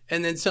red?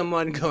 And then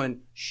someone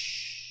going,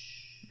 shh,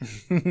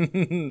 don't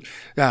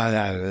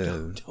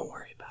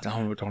worry about it.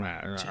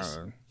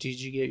 Don't. Did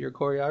you get your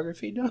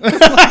choreography done?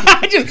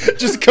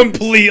 just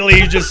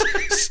completely just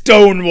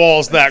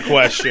stonewalls that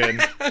question.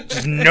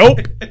 Just, nope.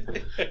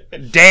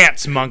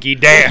 Dance, monkey,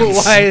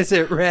 dance. Why is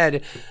it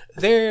red?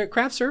 Their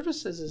craft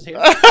services is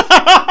here.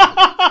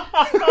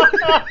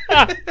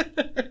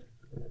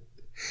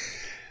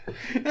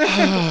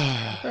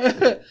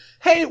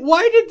 Hey,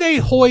 why did they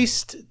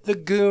hoist the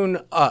goon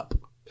up?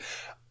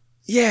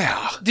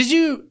 Yeah. Did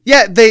you?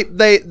 Yeah,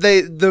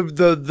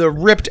 the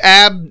ripped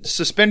ab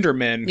suspender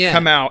men Yeah.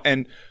 come out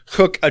and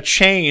hook a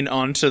chain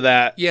onto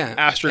that Yeah.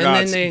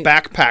 astronaut's And then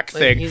backpack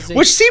thing, he's a-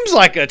 which seems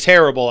like a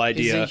terrible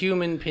He's idea. a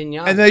human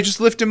pinata. And they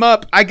just lift him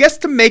up, I guess,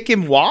 to make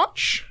him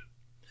watch.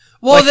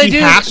 well, like they he do.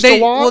 has to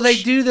Well, watch? they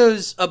do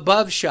those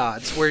above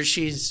shots where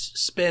she's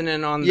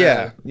spinning on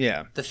Yeah.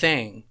 the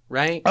thing,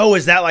 right? Oh,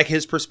 is that like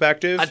his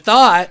perspective? I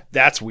thought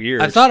That's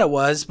weird. it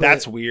was. But,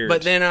 That's weird.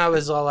 But then I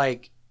was all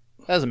like,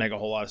 That doesn't make a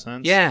whole lot of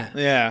sense. yeah,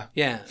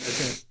 Yeah.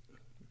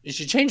 You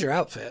should change your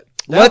outfit.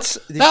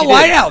 That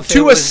white outfit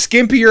to was- a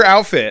skimpier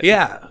outfit.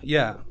 Yeah.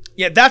 Yeah,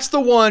 that's the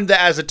one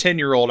that as a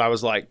 10-year-old I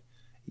was like,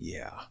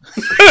 yeah.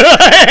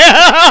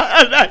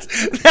 that's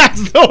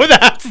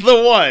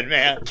the one,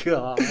 man.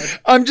 God.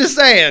 I'm just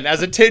saying,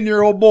 as a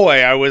 10-year-old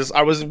boy, I was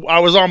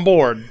on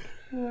board.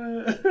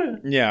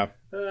 Yeah.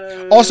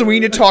 Also, we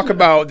need to talk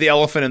about the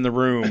elephant in the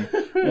room,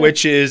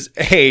 which is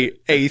a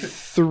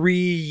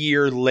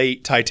 3-year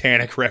late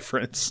Titanic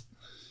reference.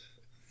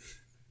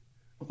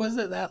 Was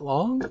it that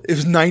long? It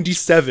was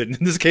 97,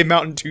 and this came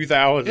out in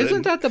 2000.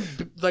 Isn't that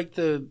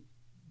the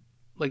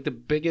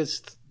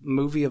biggest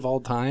movie of all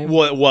time?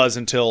 Well, it was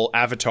until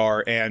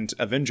Avatar and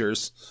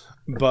Avengers,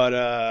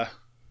 but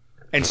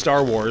and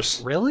Star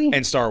Wars. Really?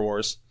 And Star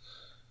Wars.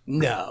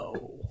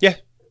 No. Yeah.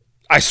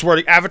 I swear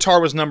to Avatar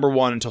was number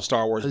 1 until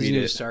Star Wars Those beat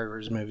new it. Star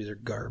Wars movies are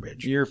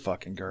garbage. You're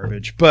fucking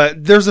garbage.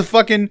 But there's a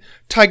fucking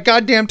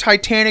goddamn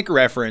Titanic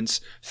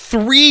reference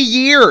 3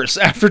 years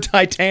after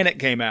Titanic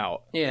came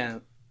out. Yeah.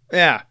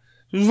 Yeah.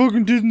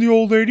 Fucking didn't the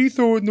old lady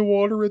throw it in the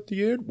water at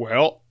the end?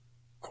 Well,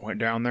 I went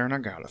down there and I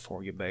got it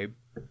for you, babe.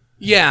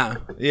 Yeah.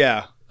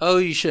 Yeah. Oh,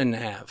 you shouldn't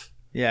have.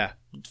 Yeah.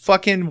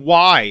 Fucking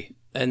why?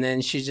 And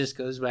then she just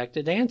goes back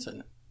to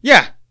dancing.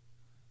 Yeah.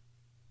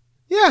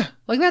 Yeah.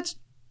 Like that's,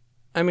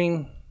 I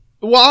mean,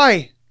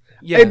 Why?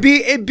 yeah.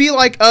 It'd be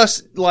like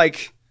us,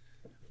 like,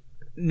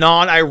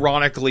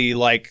 non-ironically,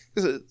 like,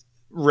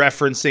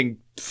 referencing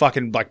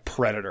fucking, like,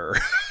 Predator.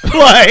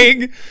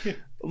 like,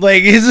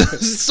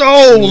 it's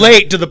so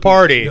late to the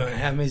party. Gonna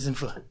have me some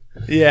fun.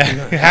 Yeah.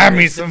 Have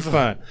me some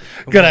fun.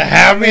 Gonna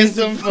have me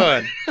some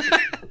fun.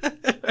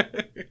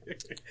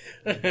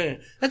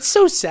 That's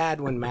so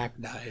sad when Mac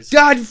dies.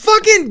 God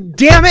fucking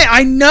damn it,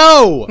 I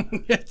know!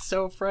 It's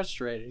so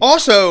frustrating.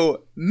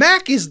 Also,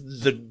 Mac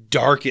is the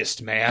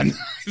darkest man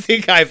I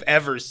think I've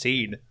ever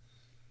seen.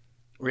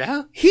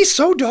 Yeah. He's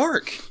so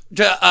dark.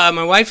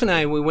 My wife and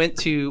I, we went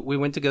to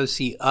go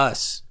see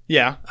Us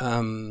Yeah.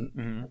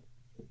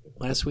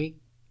 last week.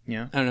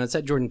 Yeah. I don't know. It's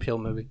that Jordan Peele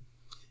movie.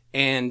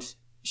 And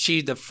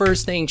the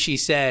first thing she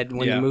said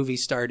when Yeah. the movie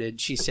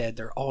started, she said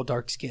they're all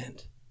dark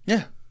skinned.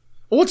 Yeah.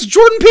 Well, it's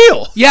Jordan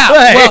Peele. Yeah.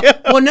 Hey.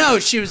 Well, no,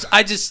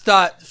 I just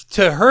thought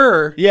to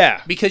her,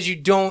 Yeah. because you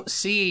don't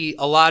see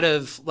a lot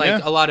of Yeah.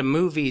 a lot of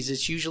movies.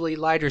 It's usually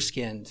lighter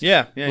skinned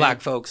Yeah.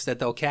 black folks that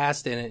they'll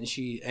cast in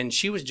it. And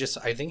she was just,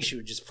 I think she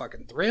was just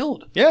fucking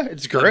thrilled. Yeah,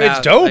 it's great. about,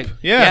 It's dope. like,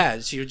 yeah.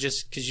 She was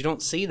just, because you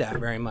don't see that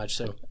very much.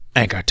 So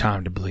Ain't got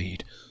time to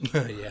bleed.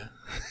 yeah.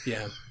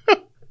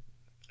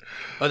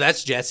 Oh,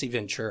 that's Jesse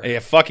Ventura. Yeah,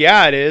 fuck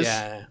yeah, it is.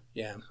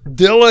 Yeah.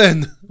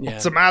 Dylan, Yeah.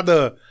 what's the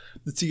matter?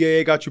 The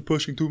CIA got you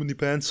pushing too many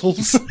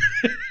pencils.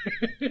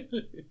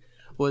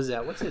 What is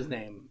that? What's his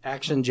name?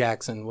 Action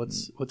Jackson.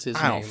 What's his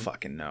I name? don't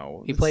fucking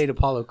know. He played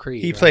Apollo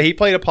Creed. He right?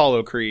 played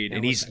Apollo Creed,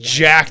 and he's what's that guy?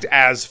 jacked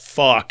as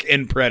fuck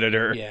in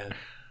Predator. Yeah.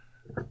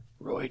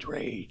 Roid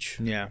Rage.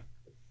 Yeah.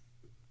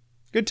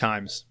 Good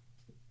times.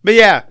 But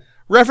yeah,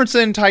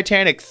 referencing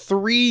Titanic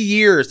 3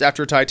 years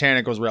after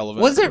Titanic was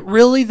relevant. Was it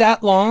really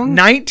that long?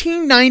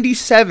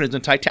 1997 is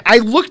when Titanic. I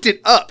looked it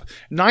up.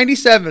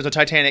 97 is when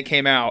Titanic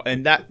came out,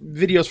 and that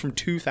video's from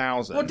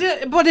 2000. Well,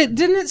 but it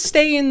didn't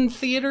stay in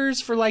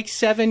theaters for like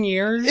 7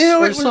 years You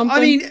know, or it was- something.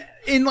 I mean,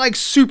 in like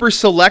super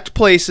select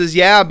places,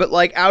 yeah, but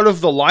like out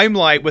of the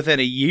limelight within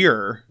a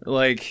year,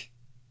 like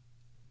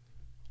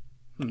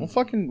We'll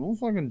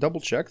fucking double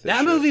check this. That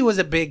shit. movie was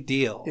a big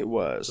deal. It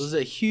was. It was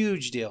a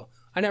huge deal.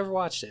 I never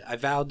watched it. I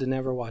vowed to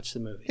never watch the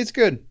movie. It's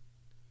good.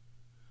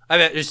 I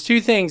bet there's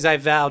 2 things I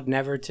vowed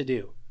never to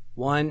do.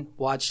 1,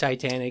 watch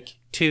Titanic.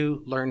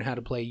 2, learn how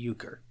to play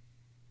euchre.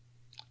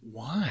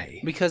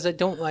 Why? Because I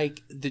don't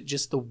like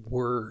just the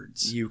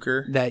words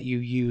Euchre. that you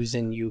use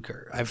in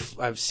euchre.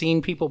 I've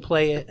seen people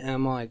play it, and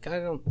I'm like,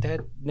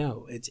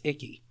 no, it's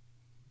icky.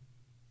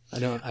 I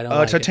don't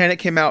like Titanic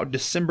came out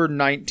December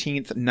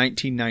 19th,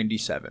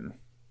 1997.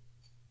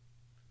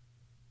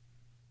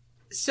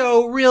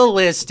 So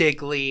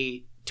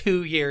realistically,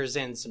 2 years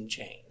in some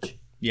change.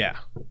 Yeah.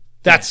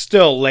 That's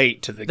still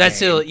late to the game. That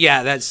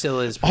still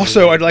is. pretty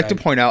Also, late, I'd like to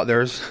right? point out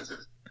there's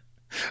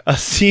a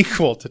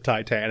sequel to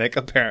Titanic,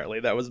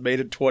 apparently, that was made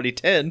in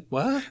 2010.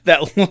 What?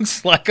 That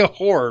looks like a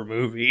horror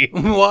movie.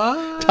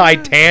 What?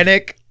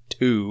 Titanic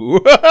 2.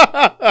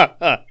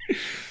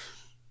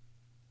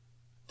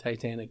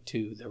 Titanic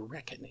 2: The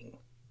Reckoning.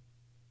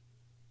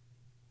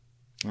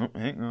 Oh,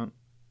 hang on.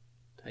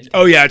 Titanic.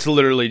 Oh, yeah, it's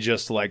literally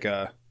just like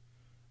a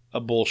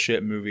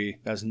bullshit movie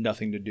that has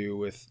nothing to do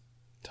with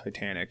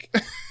Titanic.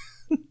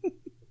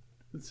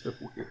 It's so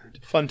weird.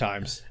 Fun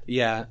times.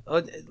 Yeah,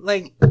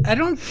 like I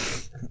don't.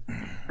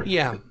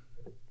 Yeah,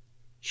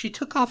 she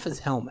took off his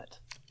helmet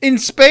In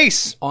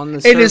space. on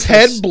the And his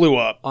head surface- blew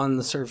up. on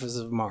the surface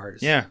of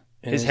Mars. Yeah.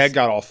 And His head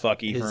got all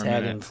fucky his for a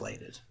head minute.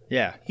 inflated.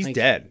 Yeah, he's Like-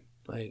 dead.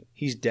 Like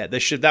He's dead.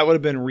 That would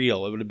have been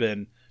real. It would have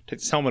been take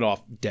his helmet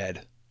off,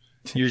 dead.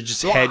 Your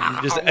just head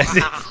just as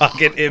it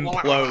fucking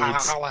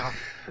implodes.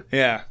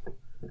 Yeah.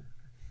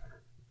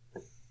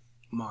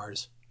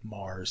 Mars.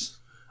 Mars.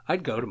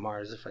 I'd go to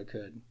Mars if I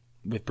could.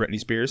 With Britney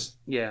Spears?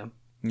 Yeah.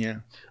 Yeah.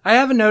 I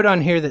have a note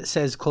on here that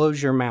says,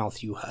 "Close your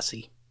mouth, you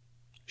hussy."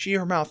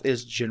 Her mouth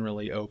is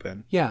generally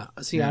open. Yeah.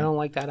 See, I don't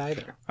like that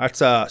either.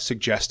 That's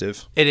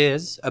suggestive. It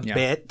is a Yeah.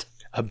 bit,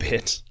 A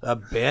bit. a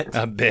bit,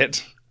 A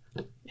bit.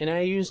 and I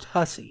used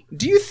hussy.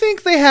 Do you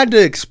think they had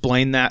to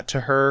explain that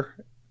to her?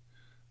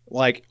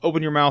 Like,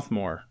 open your mouth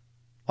more.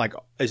 Like,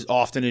 as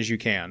often as you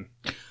can.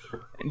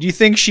 Do you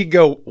think she'd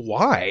go,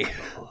 why?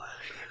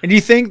 And do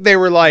you think they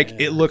were like,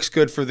 it looks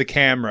good for the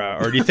camera?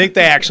 Or do you think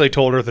they actually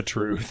told her the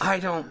truth? I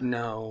don't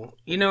know.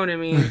 You know what I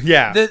mean?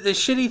 Yeah. The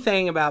shitty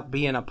thing about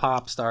being a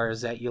pop star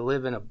is that you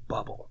live in a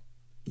bubble.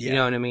 You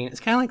know what I mean? It's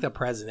kind of like the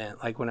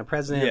president. Like when a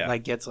president Yeah.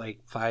 like gets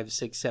like 5,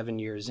 6, 7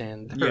 years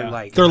in, they're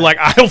like, They're like,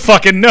 I don't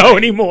fucking know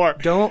anymore.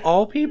 don't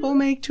all people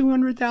make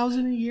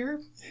 $200,000 a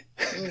year?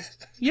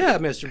 Yeah,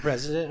 Mr.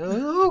 President.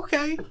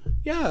 Okay.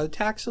 Yeah,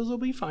 taxes will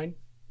be fine.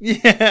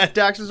 Yeah,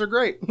 taxes are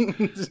great.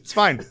 It's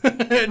fine.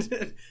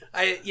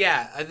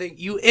 I think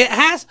it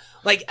has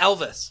like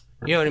Elvis.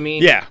 You know what I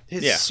mean? Yeah,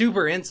 He's yeah.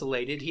 super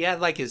insulated. He had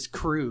like his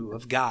crew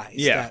of guys.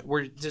 Yeah. That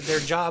were their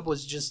job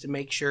was just to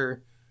make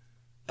sure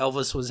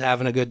Elvis was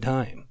having a good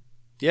time.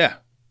 Yeah.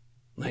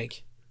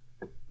 Like,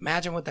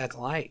 imagine what that's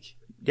like.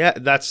 Yeah,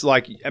 that's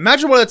like,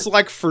 imagine what it's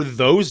like for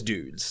those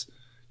dudes.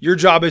 Your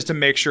job is to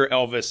make sure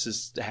Elvis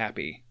is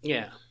happy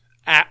Yeah.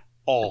 at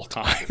all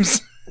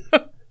times.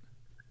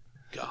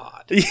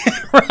 God, Yeah,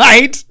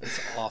 right? it's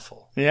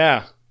awful.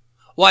 Yeah.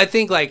 Well, I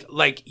think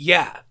like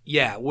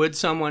yeah. Would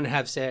someone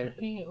have said,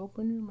 "Hey,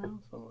 open your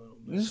mouth a little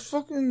bit. Just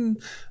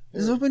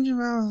open your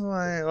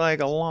mouth like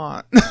a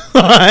lot.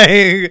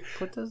 Like,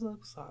 Put this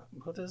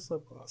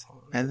lip gloss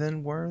on." and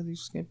then wear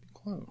these skimpy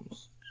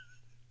clothes.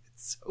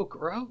 It's so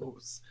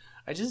gross.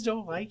 I just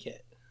don't like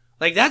it.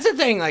 Like that's the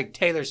thing. Like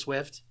Taylor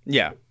Swift,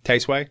 Yeah.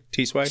 T-Sway?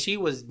 T-Sway? she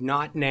was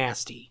not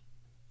nasty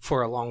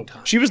for a long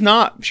time. She was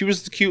not. She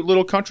was the cute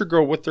little country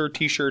girl with her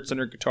t-shirts and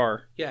her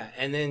guitar. Yeah,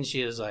 and then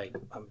she was like,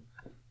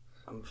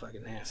 I'm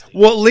fucking nasty.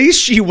 Well, at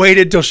least she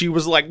waited till she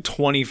was like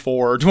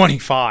 24 or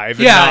 25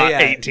 and not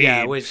 18.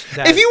 Yeah, which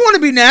If you want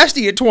to be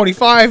nasty at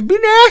 25, be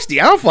nasty.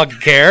 I don't fucking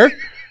care.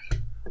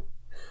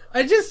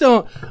 I just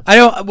don't. I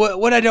don't.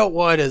 What I don't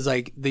want is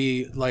like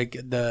the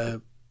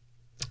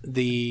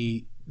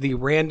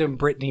random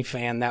Britney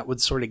fan that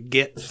would sort of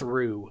get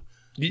through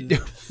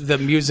the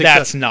music.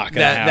 That's not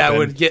gonna That happen.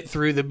 would get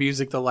through the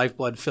music. The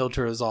Lifeblood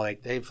filter is all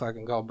like they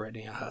fucking call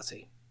Britney a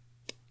hussy.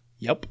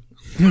 Yep.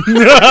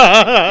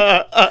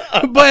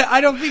 But I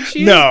don't think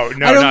she. No, is.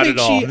 no, I don't not think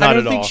at all. She, Not I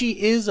don't at think all. she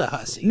is a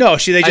hussy. No,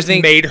 they I just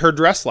think- made her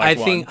dress like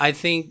one. I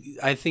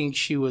think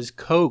she was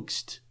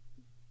coaxed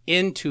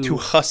into To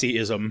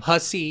hussyism.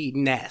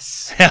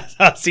 hussiness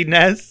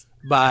Hussiness?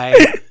 by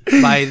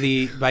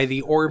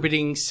the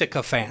orbiting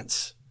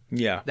sycophants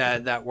Yeah.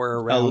 that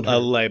were around A her.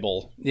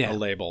 label. Yeah. A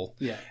label.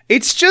 Yeah.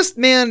 It's just,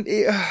 man,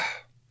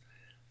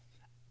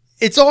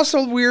 it's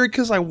also weird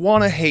because I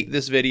want to hate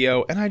this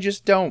video, and I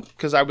just don't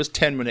because I was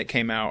 10 when it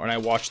came out, and I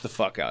watched the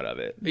fuck out of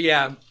it.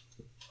 Yeah.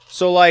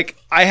 So, like,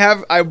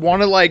 I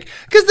want to, like,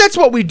 because that's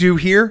what we do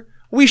here.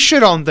 We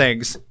shit on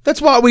things.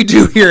 That's what we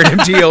do here at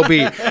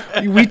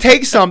MTLB. We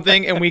take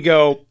something and we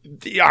go,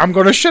 I'm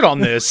going to shit on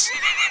this.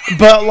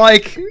 But,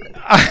 like,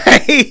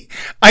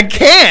 I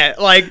can't.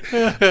 Like,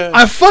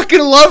 I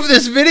fucking love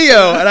this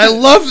video and I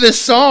love this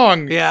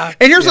song. Yeah.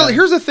 And here's Yeah.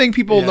 here's the thing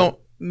people Yeah. don't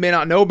may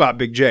not know about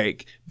Big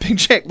Jake. Big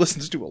Jake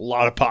listens to a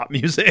lot of pop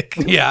music.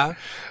 Yeah.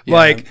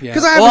 Like, yeah.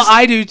 'cause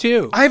I do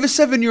too. I have a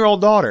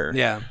 7-year-old daughter.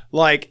 Yeah.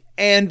 Like,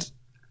 and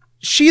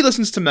she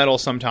listens to metal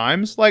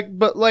sometimes. Like,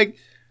 but like,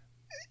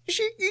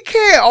 you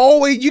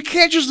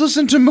can't just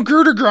listen to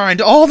Magruder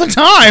Grind all the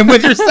time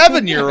with your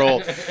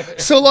 7-year-old.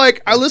 So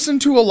like, I listen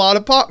to a lot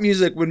of pop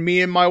music when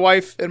me and my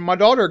wife and my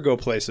daughter go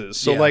places.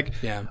 So like,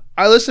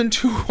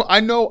 I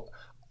know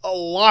a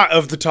lot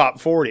of the top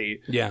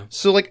 40. Yeah.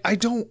 So like, I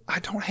don't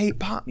hate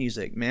pop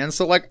music, man.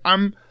 So like,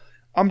 I'm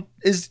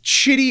as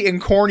shitty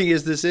and corny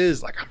as this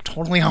is, like, I'm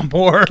totally on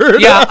board.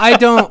 Yeah, I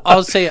don't.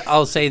 I'll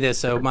say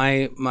this though.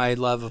 My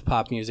love of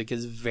pop music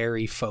is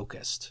very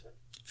focused.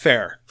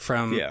 Fair.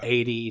 From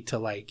 80 to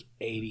like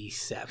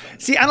 87.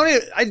 See,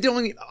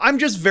 I'm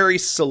just very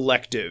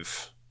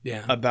selective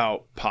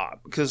about pop.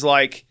 Because,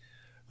 like,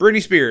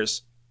 Britney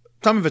Spears,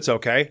 some of it's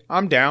okay.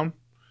 I'm down.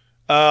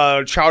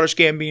 Childish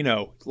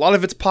Gambino, a lot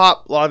of it's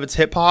pop, a lot of it's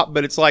hip hop,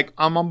 but it's like,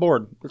 I'm on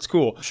board. It's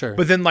cool. Sure.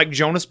 But then, like,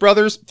 Jonas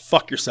Brothers,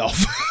 fuck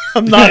yourself.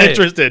 I'm not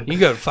interested. You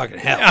go to fucking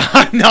hell.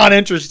 I'm not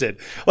interested.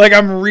 Like,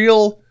 I'm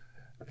real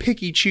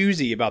picky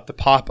choosy about the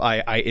pop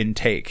I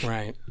intake.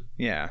 Right.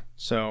 Yeah.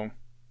 So...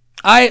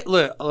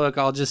 Look,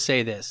 I'll just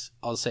say this.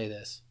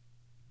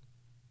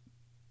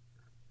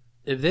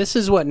 If this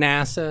is what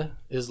NASA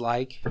is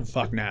like,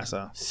 fuck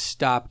NASA.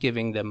 Stop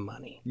giving them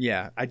money.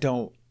 Yeah, I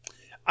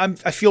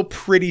feel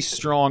pretty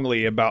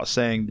strongly about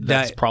saying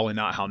that's probably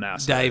not how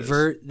NASA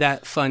divert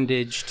that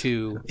fundage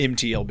to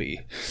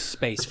MTLB.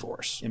 Space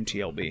Force.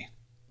 MTLB.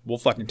 We'll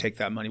fucking take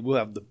that money. We'll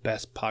have the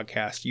best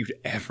podcast you'd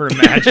ever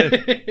imagine.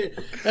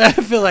 I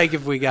feel like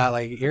if we got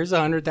like, here's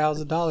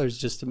 $100,000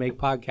 just to make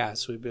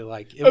podcasts, we'd be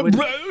like,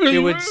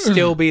 it would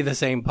still be the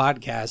same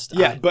podcast.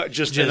 Yeah, but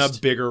just in a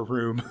bigger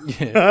room.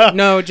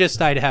 No,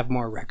 just I'd have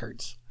more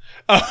records.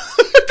 Oh,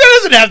 that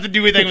doesn't have to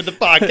do anything with the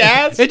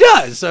podcast. It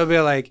does. So I'd be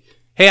like,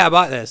 hey, I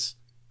bought this.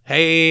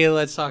 Hey,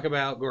 let's talk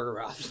about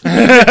Gorgoroth.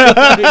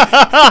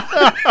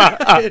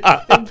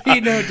 It'd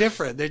be no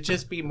different. There'd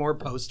just be more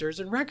posters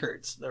and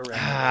records.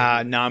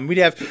 We'd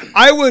have.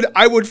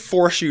 I would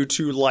force you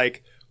to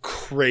like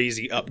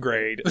crazy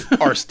upgrade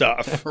our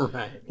stuff.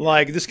 Right.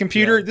 Like this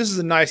computer. This is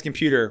a nice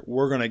computer.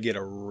 We're gonna get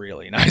a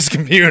really nice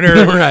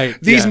computer. Right.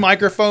 These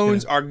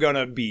microphones are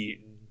gonna be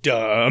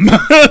dumb.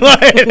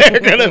 Like, they're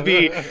gonna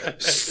be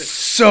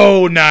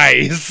so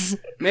nice.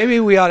 Maybe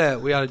we ought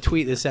to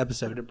tweet this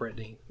episode to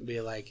Brittany and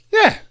be like,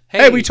 yeah,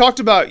 hey, we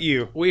talked about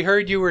you. We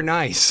heard you were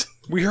nice.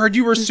 We heard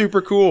you were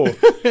super cool.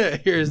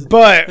 Here's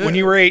but when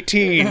you were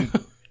 18,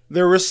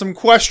 there was some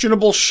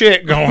questionable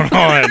shit going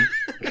on.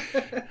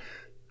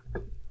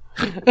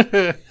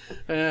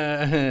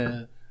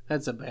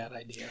 That's a bad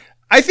idea.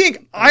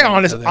 I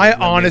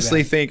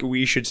honestly think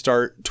we should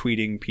start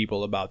tweeting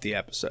people about the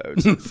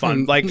episodes.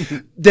 Fun, like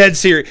dead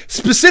serious.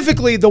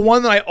 Specifically, the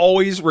one that I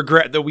always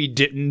regret that we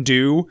didn't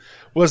do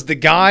was the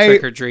guy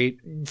Trick or treat.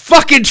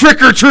 Fucking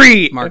Trick or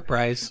Treat. Mark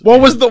Price.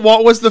 What was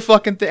the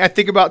fucking thing? I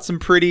think about some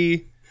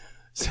pretty.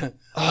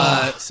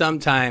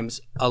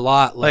 Sometimes a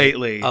lot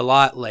lately.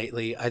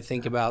 I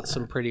think about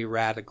some pretty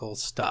radical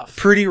stuff.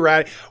 Pretty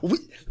radical.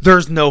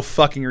 There's no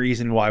fucking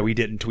reason why we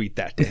didn't tweet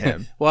that to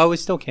him. Well, we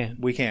still can.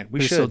 We can.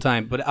 There's still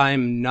time, but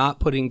I'm not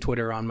putting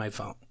Twitter on my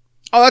phone.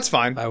 Oh, that's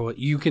fine.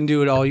 You can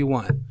do it all you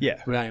want.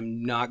 Yeah, but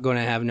I'm not going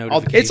to have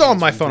notifications. It's on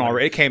my phone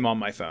already. It came on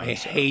my phone. I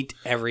hate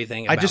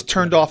everything. I just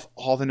turned off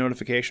all the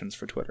notifications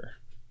for Twitter.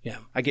 Yeah,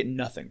 I get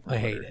nothing from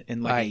Twitter. I hate it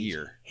in like a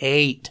year.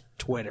 Hate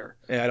Twitter.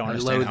 Yeah, I don't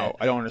understand how.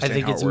 I don't understand. I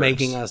think how it's it works.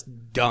 making us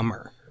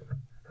dumber.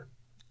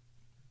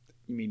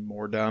 You mean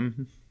more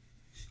dumb?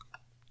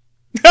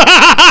 You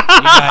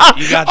got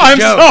the I'm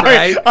joke, sorry.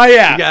 right? Oh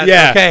yeah,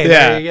 yeah. Okay,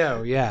 yeah. there you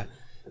go. Yeah.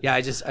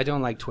 I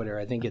don't like Twitter.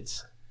 I think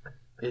it's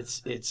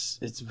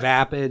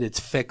vapid. It's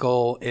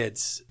fickle.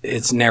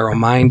 It's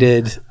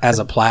narrow-minded as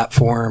a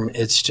platform.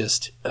 It's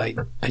just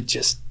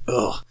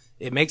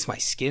it makes my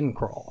skin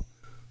crawl.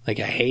 Like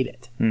I hate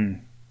it.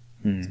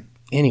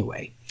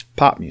 Anyway,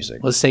 pop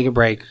music. Let's take a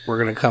break. We're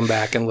gonna come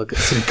back and look at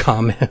some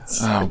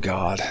comments. Oh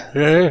God.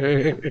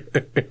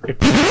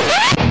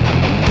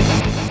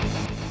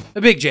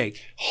 Big Jake.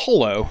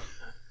 Hello.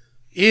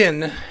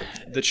 In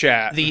the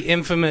chat. The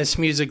infamous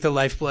Music the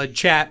Lifeblood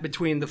chat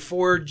between the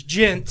four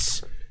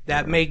gents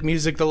that make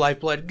Music the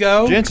Lifeblood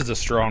go. Gents is a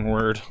strong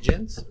word.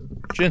 Gents?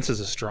 Gents is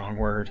a strong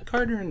word.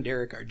 Carter and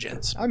Derek are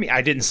gents. I mean,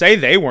 I didn't say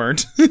they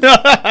weren't.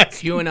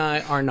 You and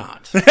I are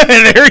not.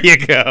 There you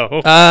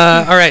go.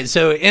 All right,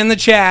 so in the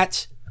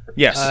chat,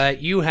 yes,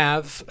 you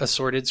have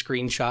assorted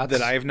screenshots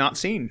that I have not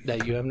seen.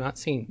 That you have not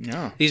seen.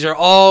 No. These are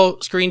all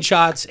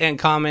screenshots and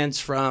comments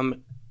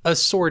from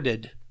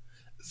assorted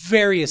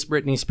various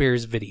Britney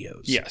Spears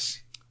videos.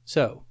 Yes.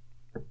 So,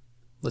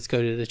 let's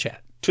go to the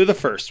chat. To the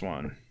first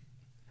one.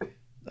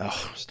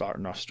 Oh,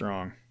 starting off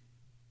strong.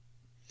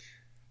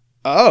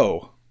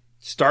 Oh,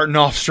 starting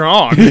off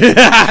strong. It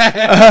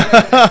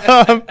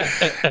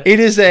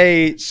is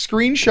a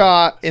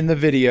screenshot in the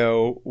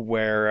video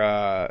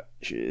where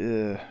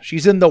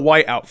she's in the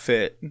white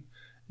outfit.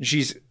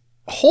 She's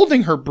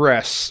holding her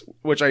breasts,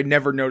 which I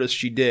never noticed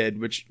she did,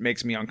 which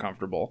makes me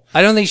uncomfortable.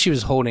 I don't think she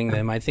was holding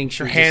them. I think she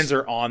Her was hands just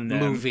are on them.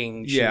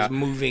 moving. She Yeah. was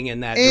moving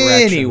in that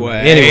direction.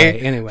 Anyway.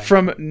 Anyway.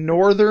 From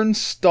Northern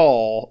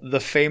Stall, the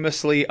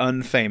famously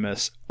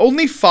unfamous,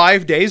 only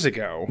 5 days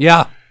ago,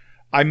 Yeah.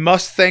 I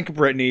must thank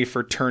Brittany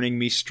for turning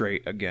me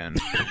straight again.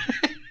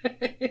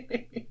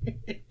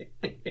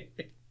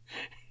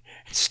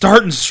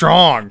 Starting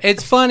strong.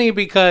 It's funny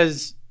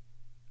because,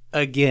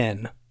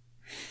 again,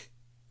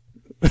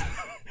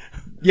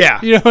 Yeah.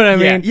 you know what I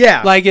mean?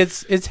 Yeah. Like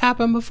it's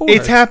happened before.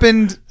 It's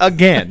happened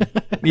again.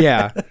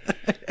 Yeah.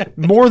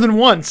 More than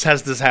once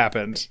has this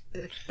happened.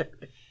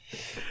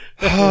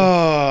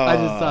 I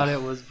just thought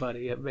it was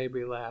funny. It made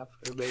me laugh.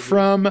 It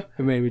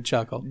made me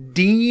chuckle.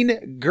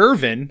 Dean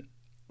Gervin,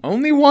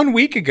 only 1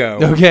 week ago.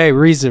 Okay,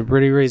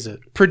 Pretty reason.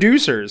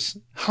 Producers,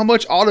 how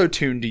much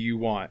auto-tune do you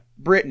want?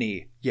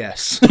 Brittany,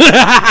 yes.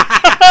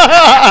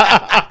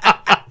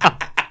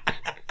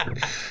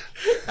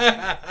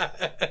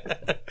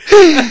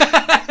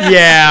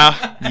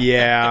 Yeah.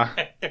 Yeah.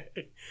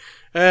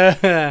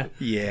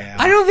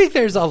 I don't think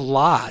there's a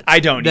lot. I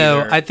don't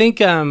No, either. I think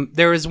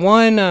there was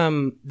one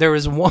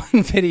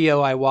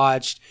video I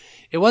watched.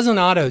 It wasn't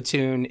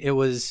auto-tune.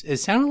 It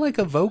sounded like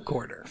a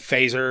vocoder.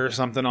 Phaser or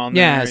something on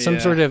Yeah, there. some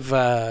sort of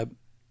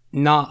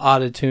not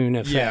auto-tune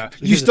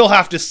effect. Yeah. You still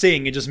have to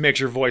sing. It just makes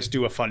your voice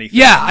do a funny thing.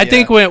 Yeah, I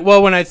think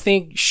when I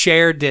think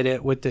Cher did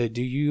it with the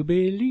 "Do you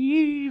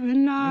believe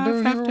in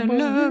life after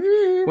love?"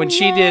 When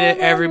she did it,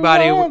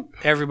 everybody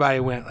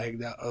went like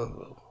that.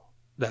 Oh,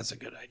 that's a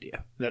good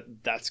idea.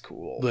 that's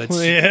cool.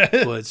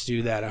 Let's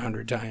do that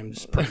 100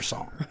 times per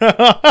song.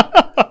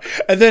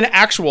 And then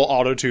actual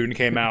auto-tune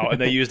came out and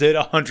they used it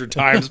 100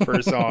 times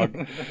per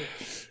song.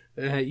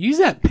 Use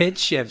that pitch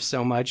shift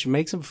so much, it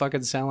makes him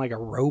fucking sound like a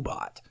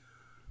robot.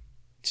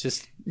 It's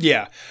just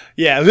Yeah.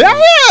 Yeah.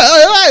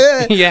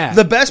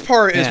 The best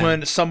part is Yeah.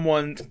 when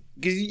someone,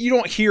 because you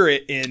don't hear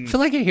it in. I feel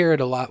like I hear it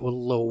a lot with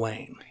Lil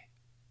Wayne.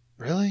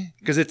 Really?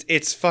 Because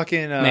it's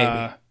fucking.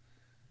 Maybe.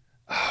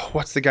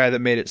 What's the guy that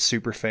made it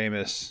super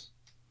famous?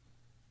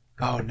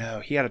 Oh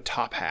no, he had a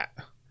top hat.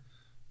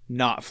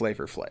 Not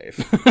Flavor Flav.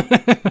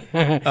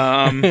 Well,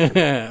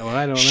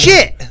 I don't know.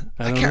 Shit!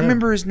 I don't can't know.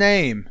 remember his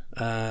name.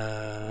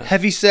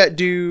 Heavy set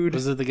dude.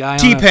 Was it the guy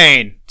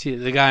T-Pain.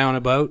 the guy on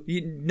a boat?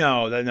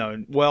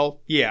 No.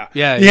 Well, yeah.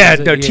 Yeah, Yeah,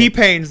 yeah. no,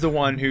 T-Pain's the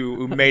one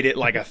who made it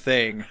like a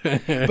thing.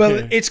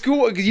 But it's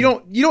cool because you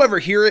don't ever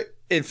hear it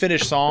in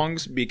finished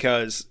songs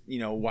because,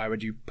 why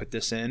would you put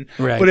this in?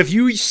 Right. But if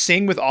you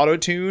sing with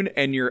autotune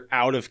and you're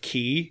out of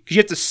key, because you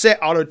have to set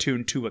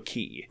autotune to a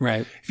key.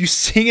 Right. If you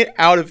sing it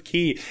out of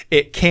key,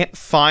 it can't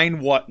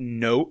find what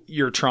note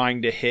you're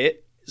trying to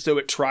hit, so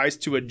it tries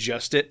to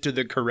adjust it to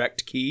the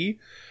correct key.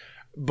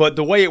 But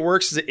the way it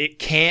works is it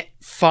can't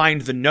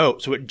find the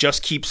note, so it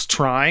just keeps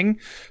trying.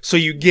 So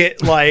you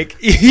get like,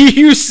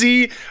 you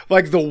see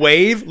like the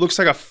wave looks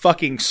like a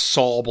fucking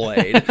saw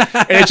blade. And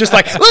it's just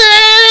like,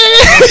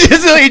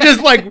 it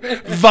just like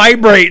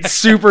vibrates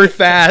super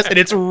fast and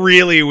it's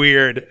really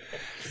weird.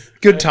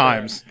 Good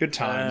times. Good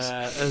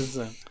times.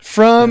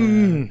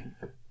 From,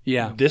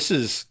 Yeah. this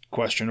is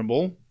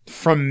questionable,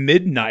 from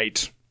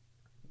Midnight.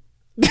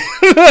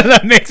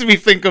 That makes me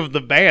think of the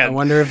I band.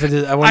 wonder if it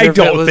is. I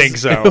don't think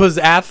so. It was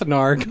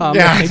Athnar Yeah,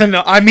 commenting,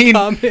 no, I mean,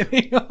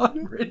 commenting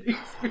on Britney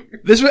Spears.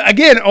 this was,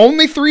 again,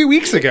 only 3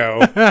 weeks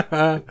ago.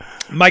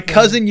 My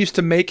cousin used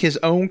to make his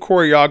own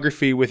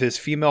choreography with his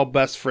female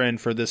best friend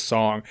for this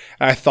song.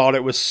 I thought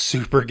it was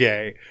super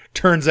gay.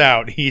 Turns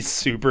out he's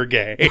super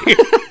gay.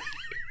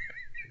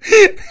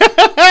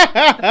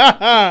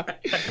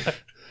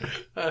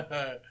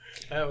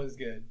 That was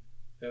good.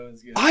 That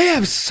was good. I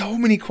have so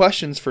many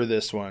questions for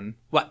this one.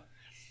 What?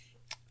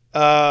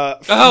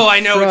 I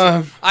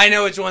know. I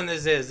know which one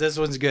this is. This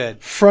one's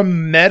good.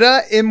 From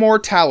Meta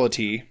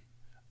Immortality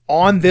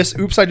on this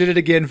Oops, I Did It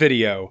Again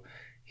video,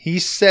 he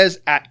says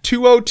at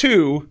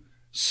 2:02,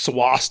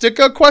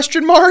 swastika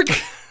question mark?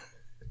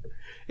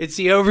 It's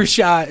the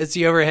overshot. It's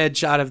the overhead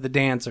shot of the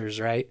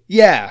dancers, right?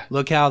 Yeah.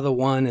 Look how the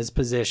one is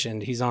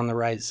positioned. He's on the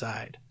right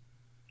side.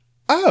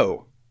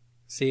 Oh.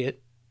 See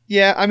it?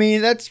 Yeah, I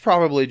mean, that's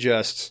probably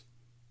just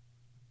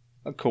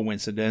a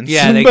coincidence.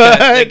 Yeah, they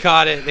but-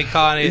 caught it. They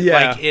caught it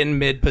Yeah. like in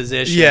mid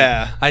position.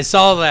 Yeah. I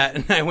saw that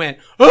and I went,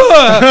 "Ugh!"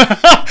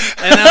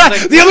 And I was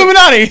like, the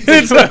Illuminati.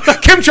 It's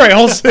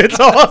chemtrails. It's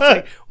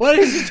all. what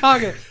is he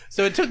talking?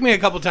 So it took me a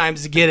couple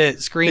times to get it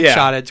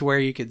screenshotted to where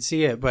you could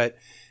see it. But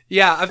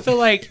yeah, I feel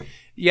like,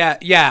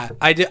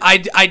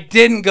 I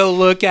didn't go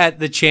look at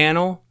the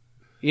channel.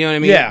 You know what I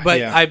mean? Yeah, But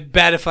yeah. I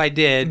bet if I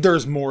did,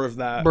 There's more of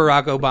that.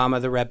 Barack Obama,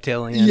 the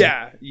reptilian.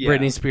 Yeah.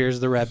 Britney Spears,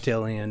 the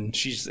reptilian.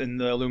 She's in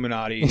the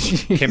Illuminati.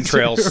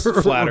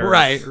 Chemtrails. Flat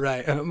Earth.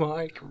 Right. I'm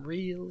like,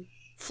 really?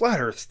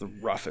 Flat Earth's the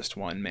roughest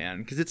one,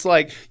 man. Because it's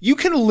like, you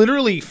can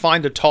literally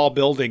find a tall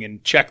building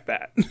and check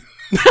that.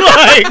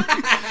 Like,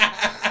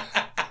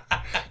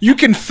 you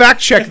can fact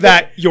check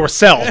that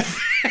yourself.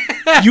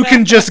 You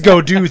can just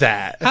go do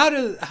that. How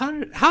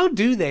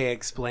do they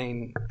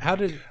explain? How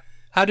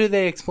do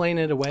they explain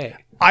it away?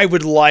 I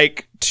would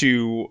like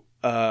to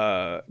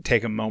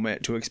take a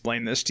moment to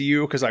explain this to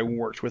you because I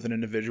worked with an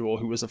individual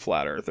who was a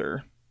flat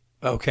earther.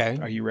 Okay.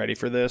 Are you ready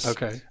for this?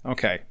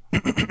 Okay.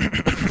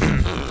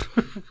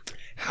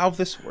 How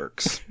this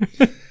works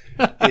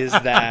is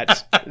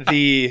that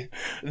the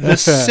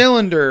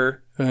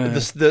cylinder,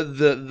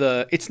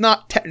 the it's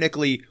not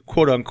technically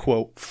quote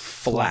unquote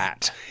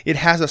flat. It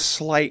has a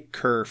slight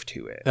curve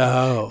to it.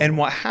 Oh. And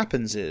what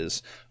happens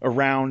is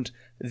around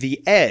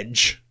the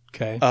edge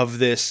of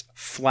this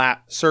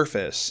flat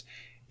surface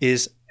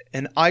is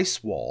an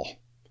ice wall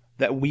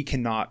that we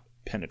cannot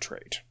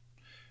penetrate.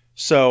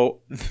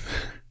 So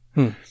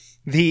Can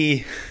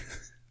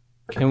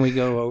we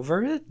go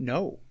over it?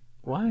 No.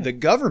 Why? The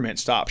government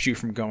stops you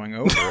from going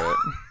over it.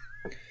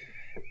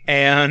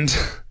 And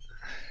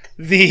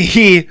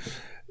the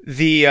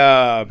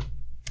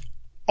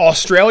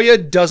Australia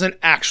doesn't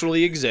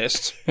actually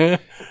exist.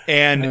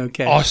 And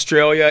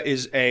Australia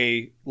is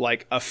a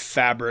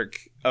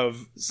fabric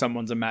of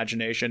someone's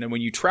imagination. And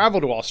when you travel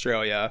to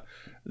Australia,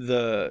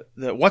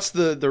 what's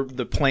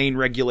the plane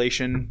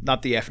regulation?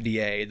 Not the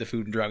FDA, the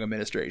Food and Drug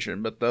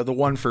Administration, but the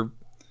one for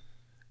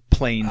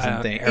planes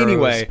and things.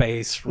 Anyway,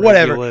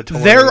 whatever.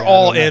 They're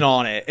all in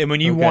on it. And when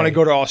you want to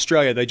go to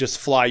Australia, they just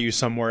fly you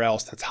somewhere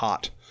else that's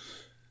hot.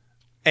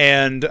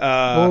 And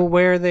well,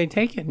 where are they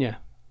taking you?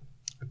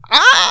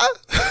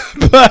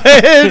 But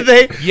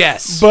they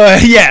yes.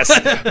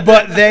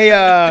 But they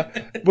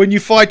when you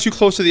fly too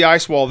close to the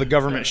ice wall, the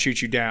government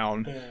shoots you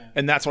down.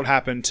 And that's what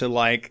happened to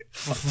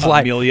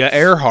Amelia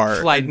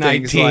Earhart, Flight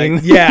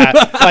 19,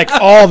 like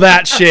all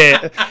that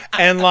shit,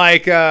 and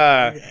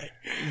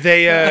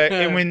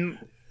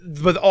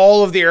but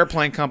all of the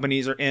airplane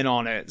companies are in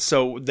on it,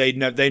 so they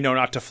know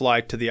not to fly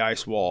to the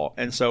ice wall,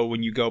 and so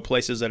when you go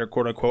places that are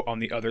quote unquote on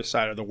the other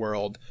side of the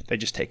world, they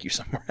just take you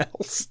somewhere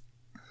else.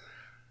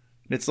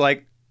 It's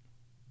like,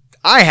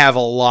 I have a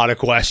lot of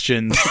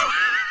questions.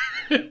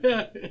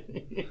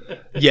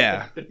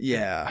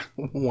 Yeah.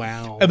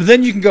 Wow. But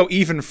then you can go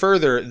even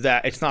further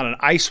that it's not an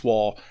ice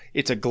wall,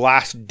 it's a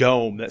glass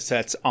dome that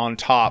sits on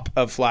top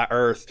of flat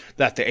Earth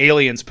that the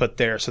aliens put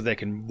there so they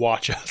can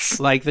watch us.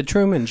 Like the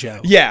Truman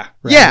Show. Yeah.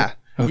 Right? Yeah.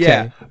 Okay.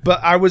 Yeah.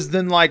 But I was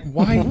then like,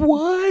 why?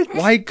 What?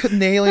 Why couldn't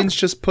the aliens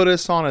just put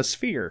us on a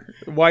sphere?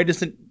 Why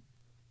doesn't...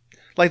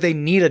 they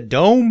need a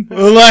dome?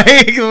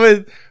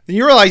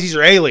 You realize these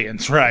are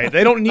aliens, right?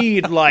 They don't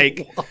need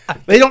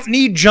they don't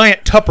need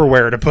giant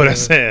Tupperware to put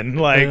us in.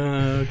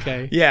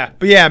 Okay. Yeah,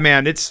 but yeah,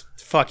 man, it's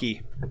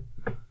fucky.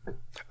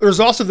 There's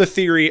also the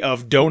theory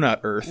of donut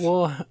Earth.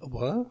 Well,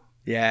 what?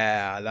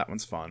 Yeah, that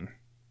one's fun.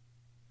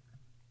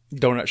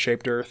 Donut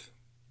shaped Earth.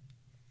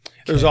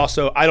 There's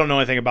also, I don't know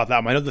anything about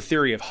that one. I know the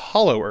theory of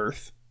hollow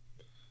Earth.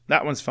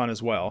 That one's fun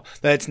as well.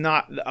 That it's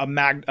not a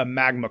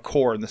magma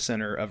core in the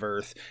center of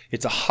Earth.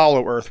 It's a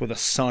hollow Earth with a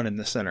sun in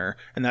the center,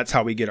 and that's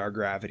how we get our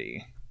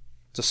gravity.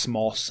 It's a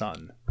small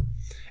sun,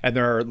 and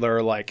there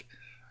are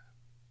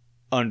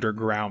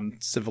underground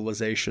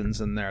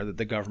civilizations in there that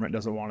the government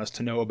doesn't want us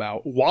to know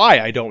about. Why?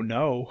 I don't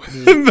know.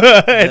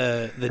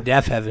 The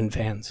Death Heaven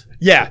fans.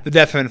 Yeah, the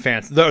Death Heaven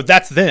fans.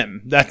 That's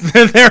them. They're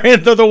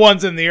the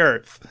ones in the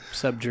Earth.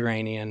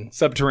 Subterranean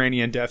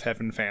Death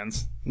Heaven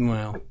fans.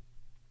 Well.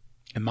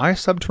 Am I a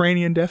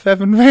subterranean Death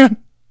Heaven fan?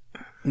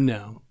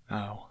 No.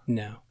 Oh.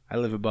 No. I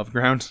live above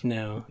ground?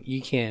 No.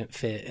 You can't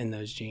fit in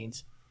those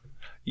jeans.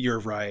 You're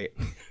right.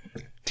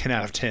 10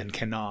 out of 10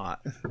 cannot.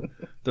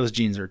 Those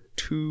jeans are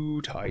too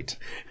tight.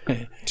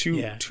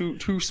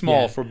 Too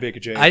small for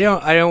Big J. I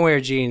don't wear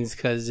jeans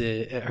because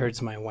it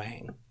hurts my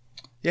wang.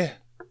 Yeah,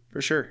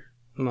 for sure.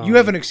 You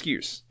have an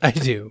excuse. I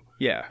do.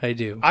 Yeah. I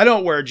do. I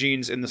don't wear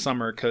jeans in the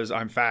summer because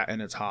I'm fat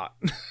and it's hot.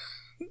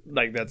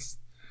 That's...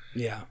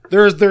 Yeah.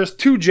 There's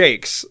two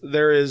Jakes.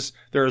 There is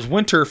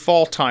winter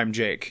fall time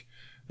Jake,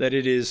 that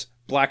it is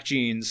black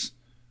jeans,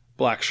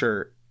 black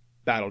shirt,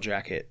 battle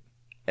jacket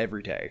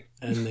every day.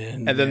 And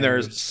then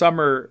there's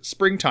summer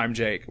springtime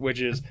Jake,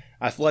 which is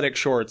athletic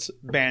shorts,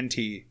 band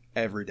tee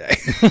every day.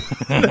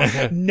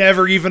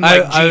 Never even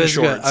jean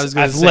shorts.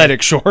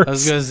 Athletic shorts. I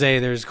was gonna say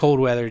there's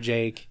cold weather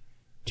Jake,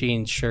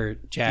 jeans,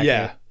 shirt, jacket.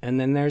 Yeah. And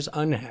then there's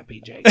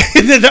unhappy Jake.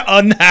 The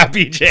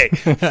unhappy Jake.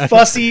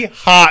 Fussy,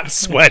 hot,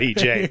 sweaty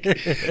Jake.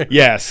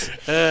 Yes.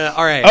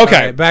 All right. Okay. All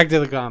right, back to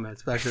the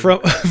comments.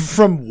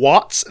 From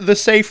Watts the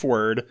safe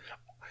word.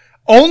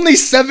 Only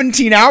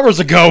 17 hours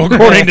ago,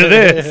 according to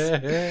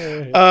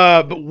this.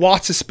 But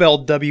Watts is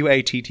spelled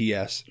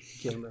W-A-T-T-S.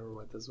 Can't remember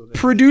what this was.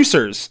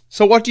 Producers.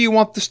 So what do you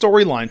want the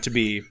storyline to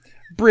be?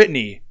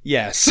 Brittany.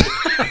 Yes.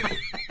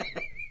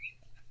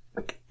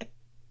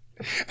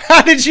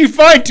 How did you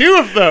find two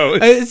of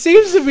those? It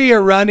seems to be a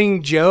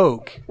running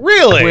joke.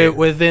 Really?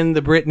 Within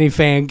the Britney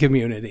fan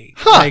community.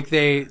 Huh.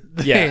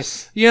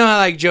 Yes. You know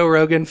how Joe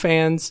Rogan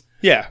fans?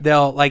 Yeah.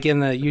 They'll,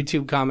 in the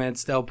YouTube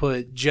comments, they'll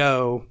put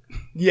Joe.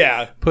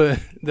 Yeah.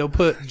 They'll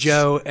put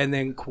Joe and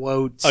then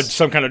quotes.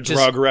 Some kind of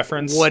drug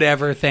reference.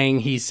 Whatever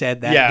thing he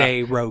said that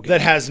day, Rogan.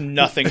 That has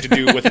nothing to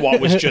do with what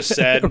was just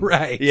said.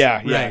 Right.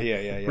 Yeah.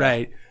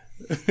 Right.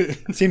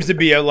 Seems to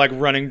be a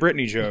running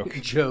Britney joke.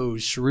 Joe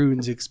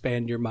Shroons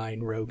expand your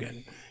mind,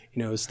 Rogan.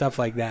 stuff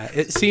like that.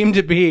 It seemed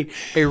to be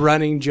a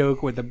running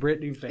joke with the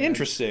Britney fans.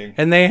 Interesting.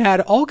 And they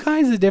had all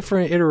kinds of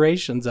different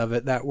iterations of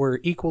it that were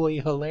equally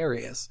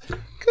hilarious.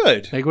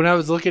 Good. Like when I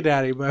was looking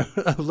at him,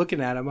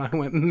 I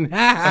went,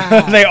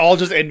 nah. They all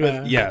just end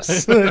with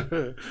yes.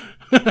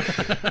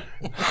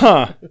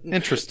 Huh.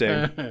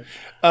 Interesting.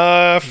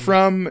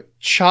 From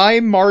Chai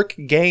Mark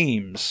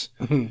Games.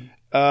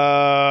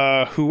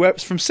 Who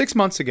from 6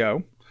 months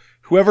ago.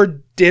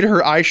 Whoever did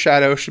her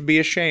eyeshadow should be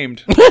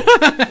ashamed.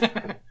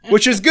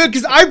 Which is good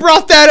because I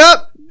brought that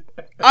up.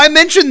 I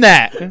mentioned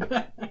that.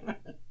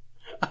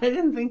 I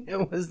didn't think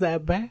it was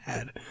that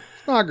bad.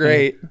 It's not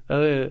great.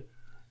 Oh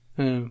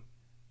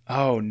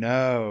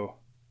no.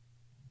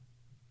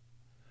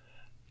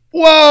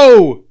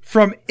 Whoa!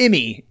 From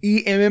Emmy,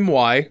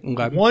 E-M-M-Y.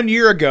 Okay. 1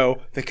 year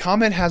ago, the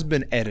comment has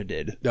been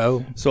edited.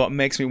 Oh. So it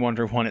makes me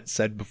wonder what it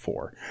said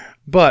before.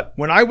 But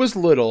when I was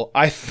little,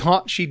 I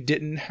thought she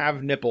didn't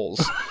have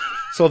nipples.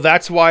 So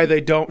that's why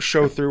they don't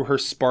show through her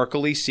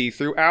sparkly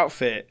see-through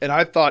outfit. And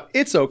I thought,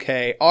 it's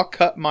okay. I'll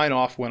cut mine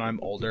off when I'm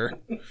older.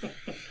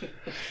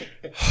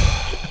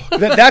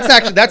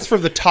 That's for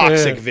the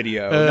toxic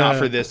video, not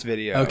for this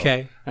video.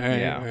 Okay. All right.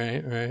 Yeah. All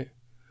right.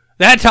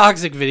 That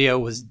toxic video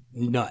was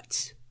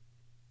nuts.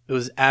 It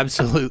was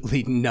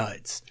absolutely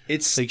nuts.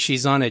 It's like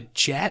she's on a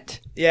jet.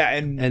 Yeah,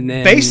 and then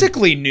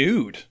basically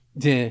nude.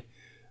 Yeah.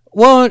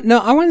 Well, no,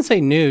 I wouldn't say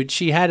nude.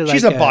 She had like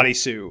she's a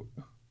bodysuit.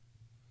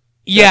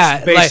 Yeah,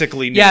 that's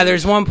basically nude. Yeah.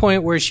 There's one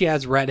point where she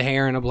has red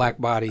hair and a black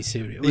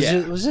bodysuit.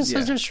 It was just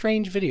such a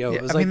strange video. Yeah,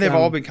 It was they've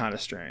all been kind of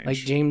strange, like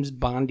James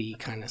Bondy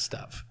kind of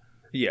stuff.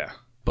 Yeah,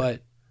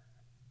 but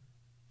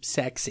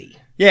sexy.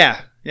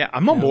 Yeah.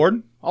 I'm on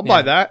board. I'll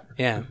buy that.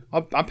 Yeah,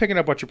 I'm picking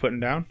up what you're putting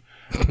down.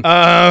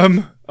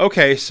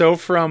 Okay, so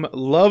from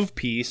Love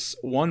Piece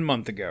 1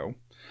 month ago.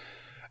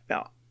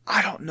 Now,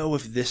 I don't know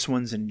if this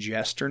one's in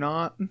jest or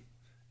not,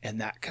 and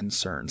that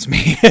concerns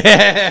me.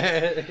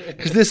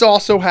 Because this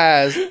also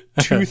has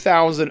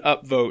 2,000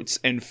 upvotes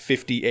and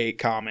 58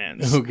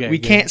 comments. Okay, we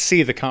can't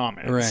see the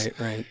comments.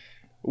 Right.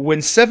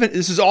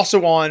 This is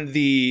also on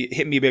the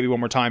Hit Me Baby One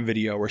More Time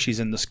video where she's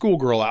in the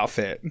schoolgirl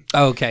outfit.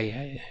 Okay,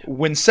 yeah.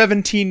 When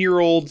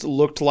 17-year-olds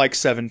looked like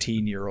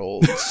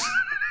 17-year-olds.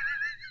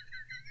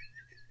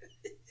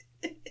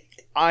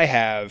 I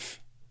have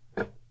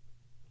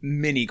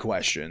many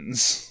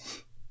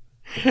questions.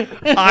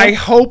 I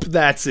hope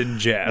that's in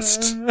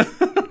jest.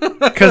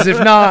 Because if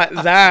not,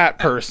 that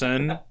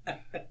person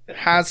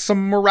has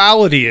some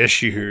morality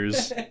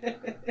issues.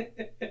 I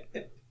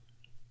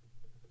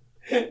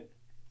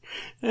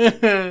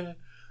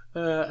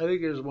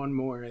think there's one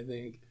more, I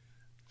think.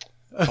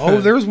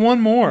 Oh, there's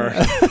one more.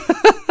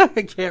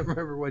 I can't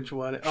remember which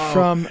one.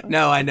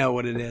 No, I know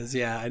what it is.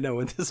 Yeah, I know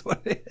what this one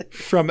is.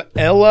 From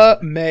Ella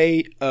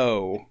May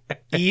O.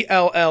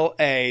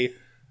 E-L-L-A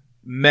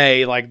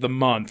May, like the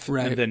month.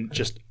 Right. And then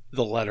just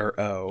the letter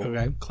O.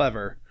 Okay.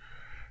 Clever.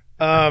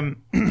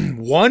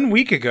 1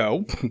 week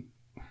ago,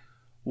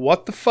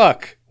 what the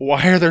fuck?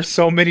 Why are there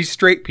so many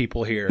straight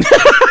people here?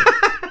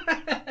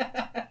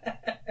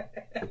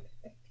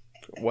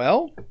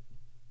 Well,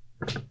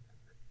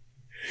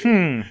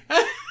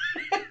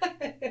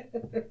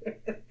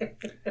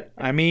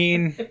 I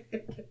mean,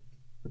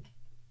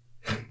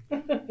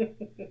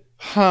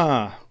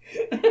 huh.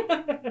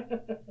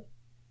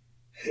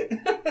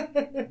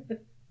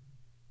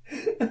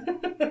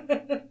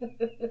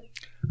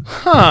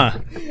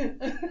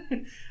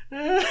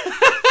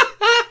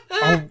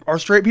 Are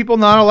straight people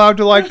not allowed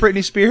to like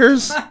Britney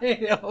Spears?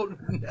 I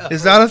don't know.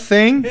 Is that a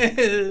thing?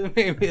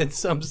 Maybe it's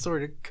some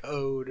sort of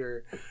code,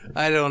 or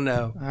I don't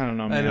know. I don't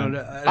know, man. I don't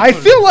know. I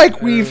feel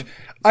like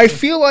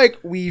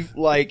we've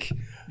like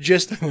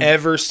just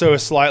ever so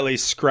slightly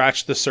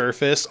scratched the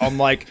surface on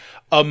like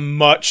a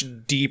much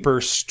deeper,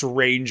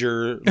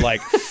 stranger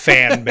like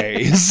fan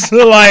base.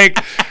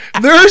 Like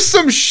there's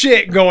some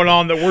shit going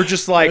on that we're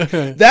just like,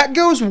 that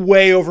goes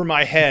way over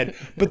my head.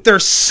 But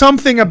there's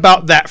something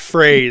about that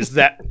phrase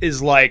that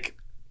is like,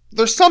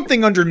 there's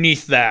something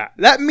underneath that.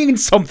 That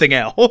means something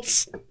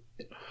else.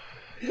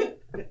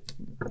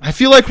 I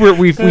feel like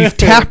we've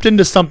tapped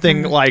into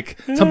something like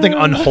something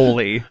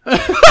unholy.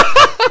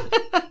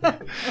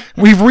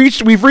 We've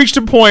reached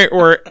a point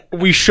where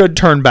we should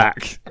turn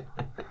back.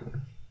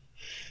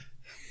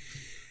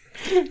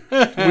 We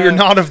are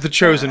not of the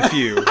chosen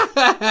few.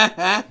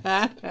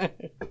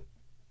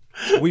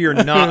 We are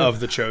not of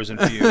the chosen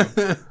few.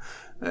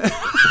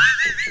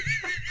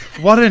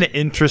 What an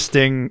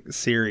interesting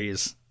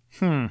series.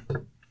 How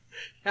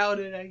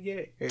did I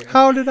get here?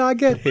 How did I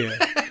get here?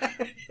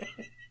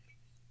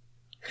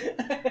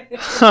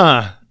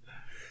 Huh.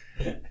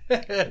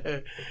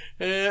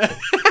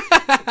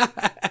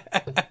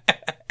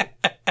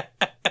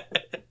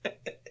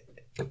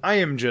 I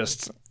am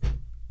just...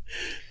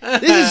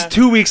 This is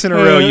 2 weeks in a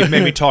row you've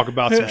made me talk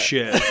about some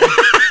shit.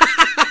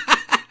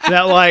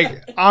 That,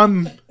 like,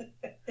 the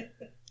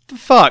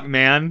fuck,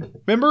 can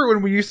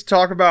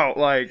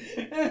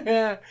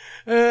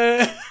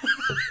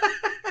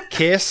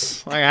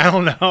Kiss. Like, I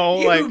don't know.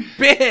 Like, You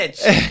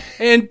bitch.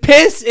 And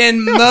piss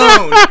and moan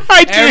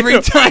I do. every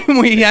time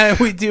we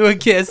do a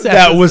Kiss episode.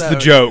 that was the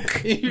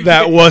joke.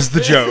 That was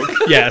the joke.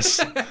 Yes.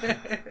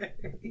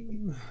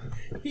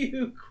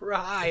 You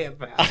cry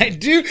about I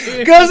do,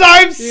 because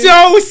I'm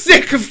so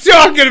sick of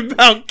talking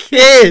about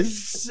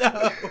Kiss.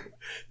 so.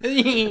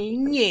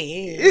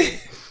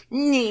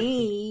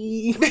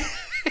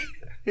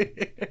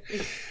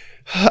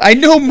 I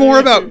know more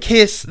about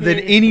Kiss than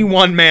any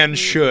one man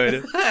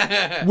should,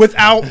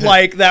 without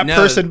like that No.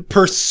 person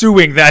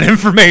pursuing that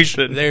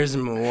information. There's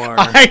more.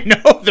 I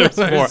know there's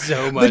more.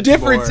 so much The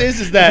difference more.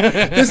 is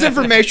that this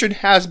information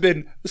has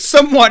been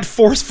somewhat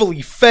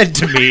forcefully fed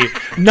to me,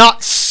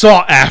 not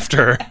sought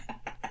after.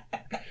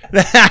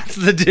 That's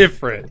the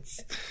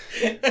difference.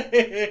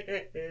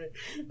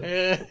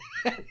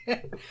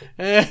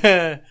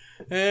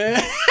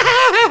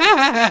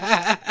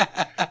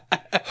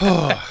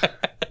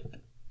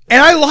 And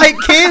I like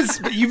Kiss,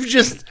 but you've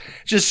just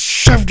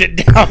shoved it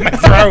down my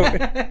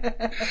throat.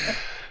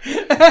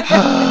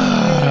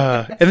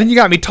 And then you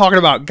got me talking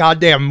about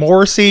goddamn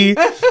Morrissey,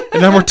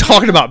 and then we're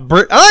talking about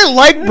I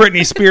like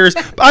Britney Spears,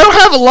 but I don't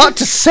have a lot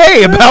to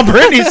say about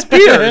Britney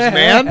Spears,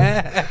 man.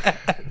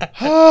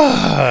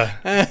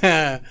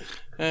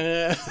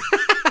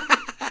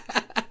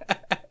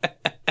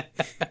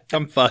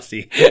 I'm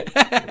fussy.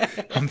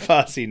 I'm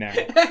fussy now.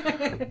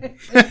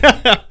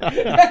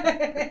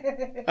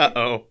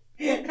 Uh-oh.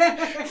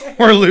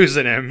 We're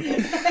losing him.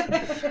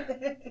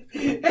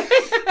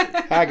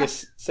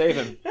 Haggis, save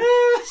him.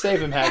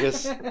 Save him,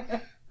 Haggis.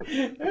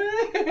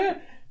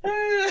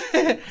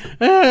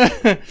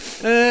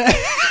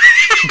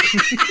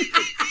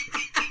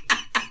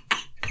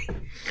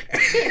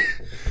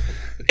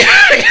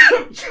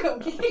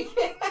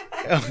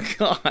 Oh,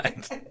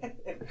 God.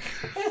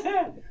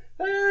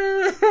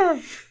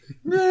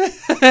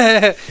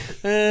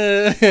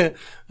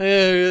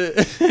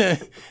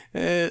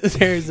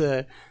 There's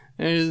a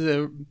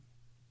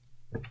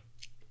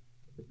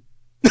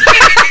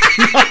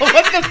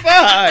What the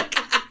fuck?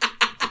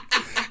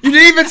 You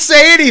didn't even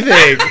say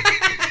anything.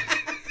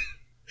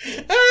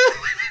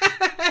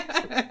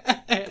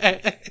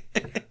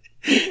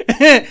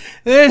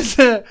 there's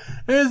a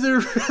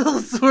real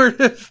sort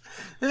of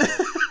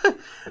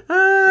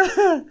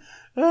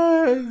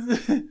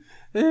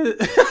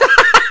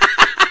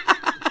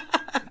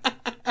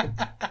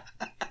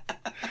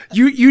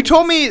You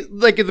told me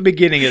like at the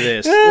beginning of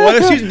this. Well,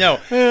 excuse me, no.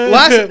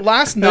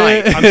 Last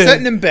night I'm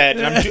sitting in bed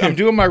and I'm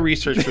doing my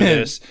research for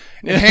this.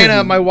 And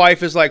Hannah, my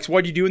wife, is like, "So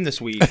what are you doing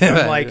this week?" And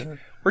I'm like,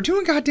 "We're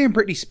doing goddamn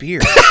Britney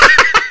Spears."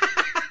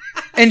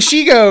 And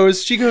she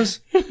goes,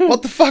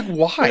 "What the fuck?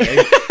 Why?"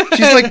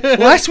 She's like,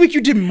 "Last week you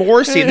did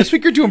Morrissey, and this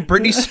week you're doing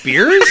Britney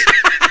Spears."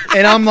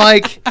 And I'm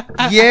like,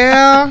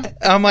 "Yeah."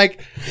 I'm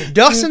like,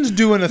 "Dustin's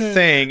doing a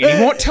thing, and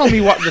he won't tell me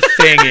what the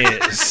thing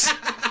is."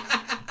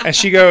 And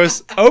she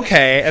goes,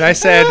 "Okay." And I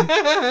said,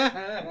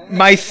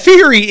 my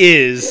theory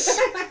is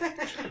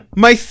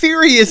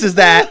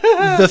that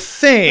the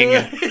thing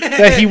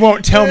that he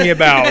won't tell me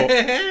about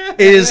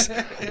is,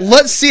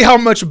 let's see how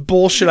much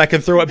bullshit I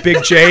can throw at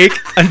Big Jake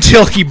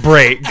until he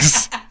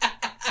breaks.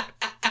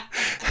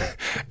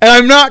 And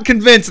I'm not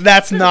convinced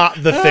that's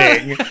not the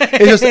thing.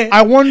 It's just,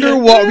 I wonder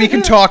what we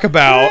can talk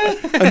about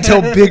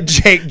until Big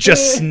Jake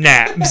just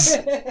snaps.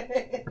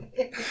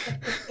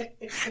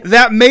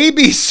 That may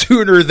be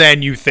sooner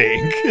than you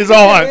think, is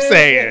all I'm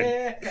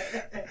saying.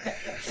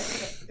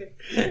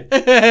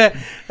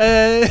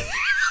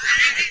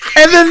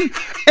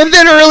 And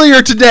then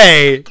earlier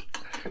today,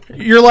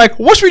 you're like,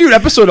 what should we do an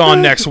episode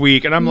on next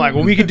week? And I'm like,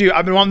 well,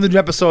 I've been wanting to do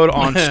an episode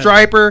on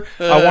Stryper.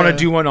 I want to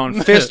do one on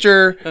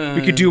Fister.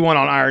 We could do one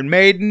on Iron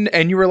Maiden.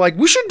 And you were like,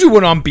 we should do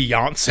one on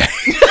Beyonce.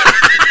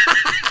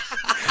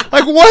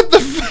 Like, what the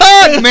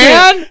fuck,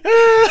 man?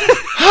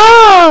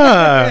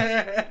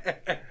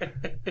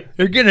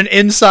 You're getting an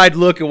inside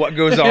look at what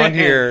goes on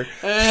here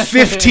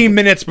 15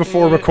 minutes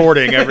before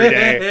recording every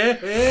day.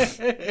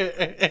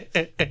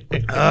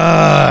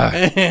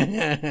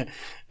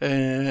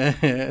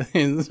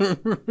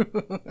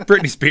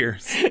 Britney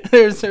Spears.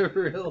 There's a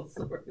real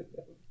sort of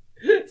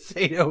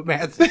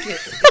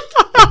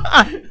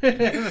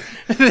sadomasochism.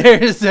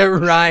 There's a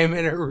rhyme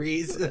and a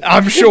reason.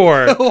 I'm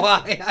sure.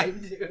 Why I'm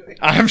doing it.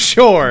 I'm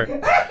sure.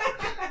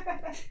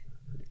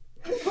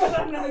 But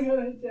I'm not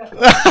gonna tell.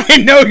 I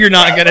know you're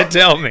not gonna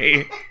tell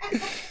me.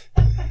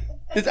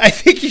 I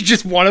think you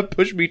just want to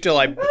push me till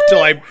I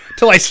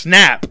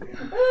snap.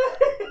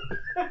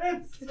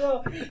 I'm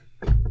still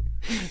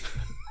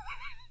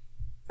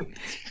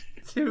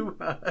too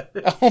much.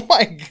 Oh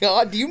my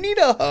god, do you need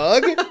a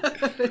hug?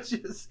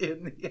 Just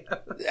in the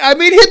episode. I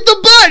mean, hit the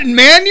button,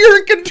 man. You're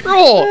in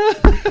control.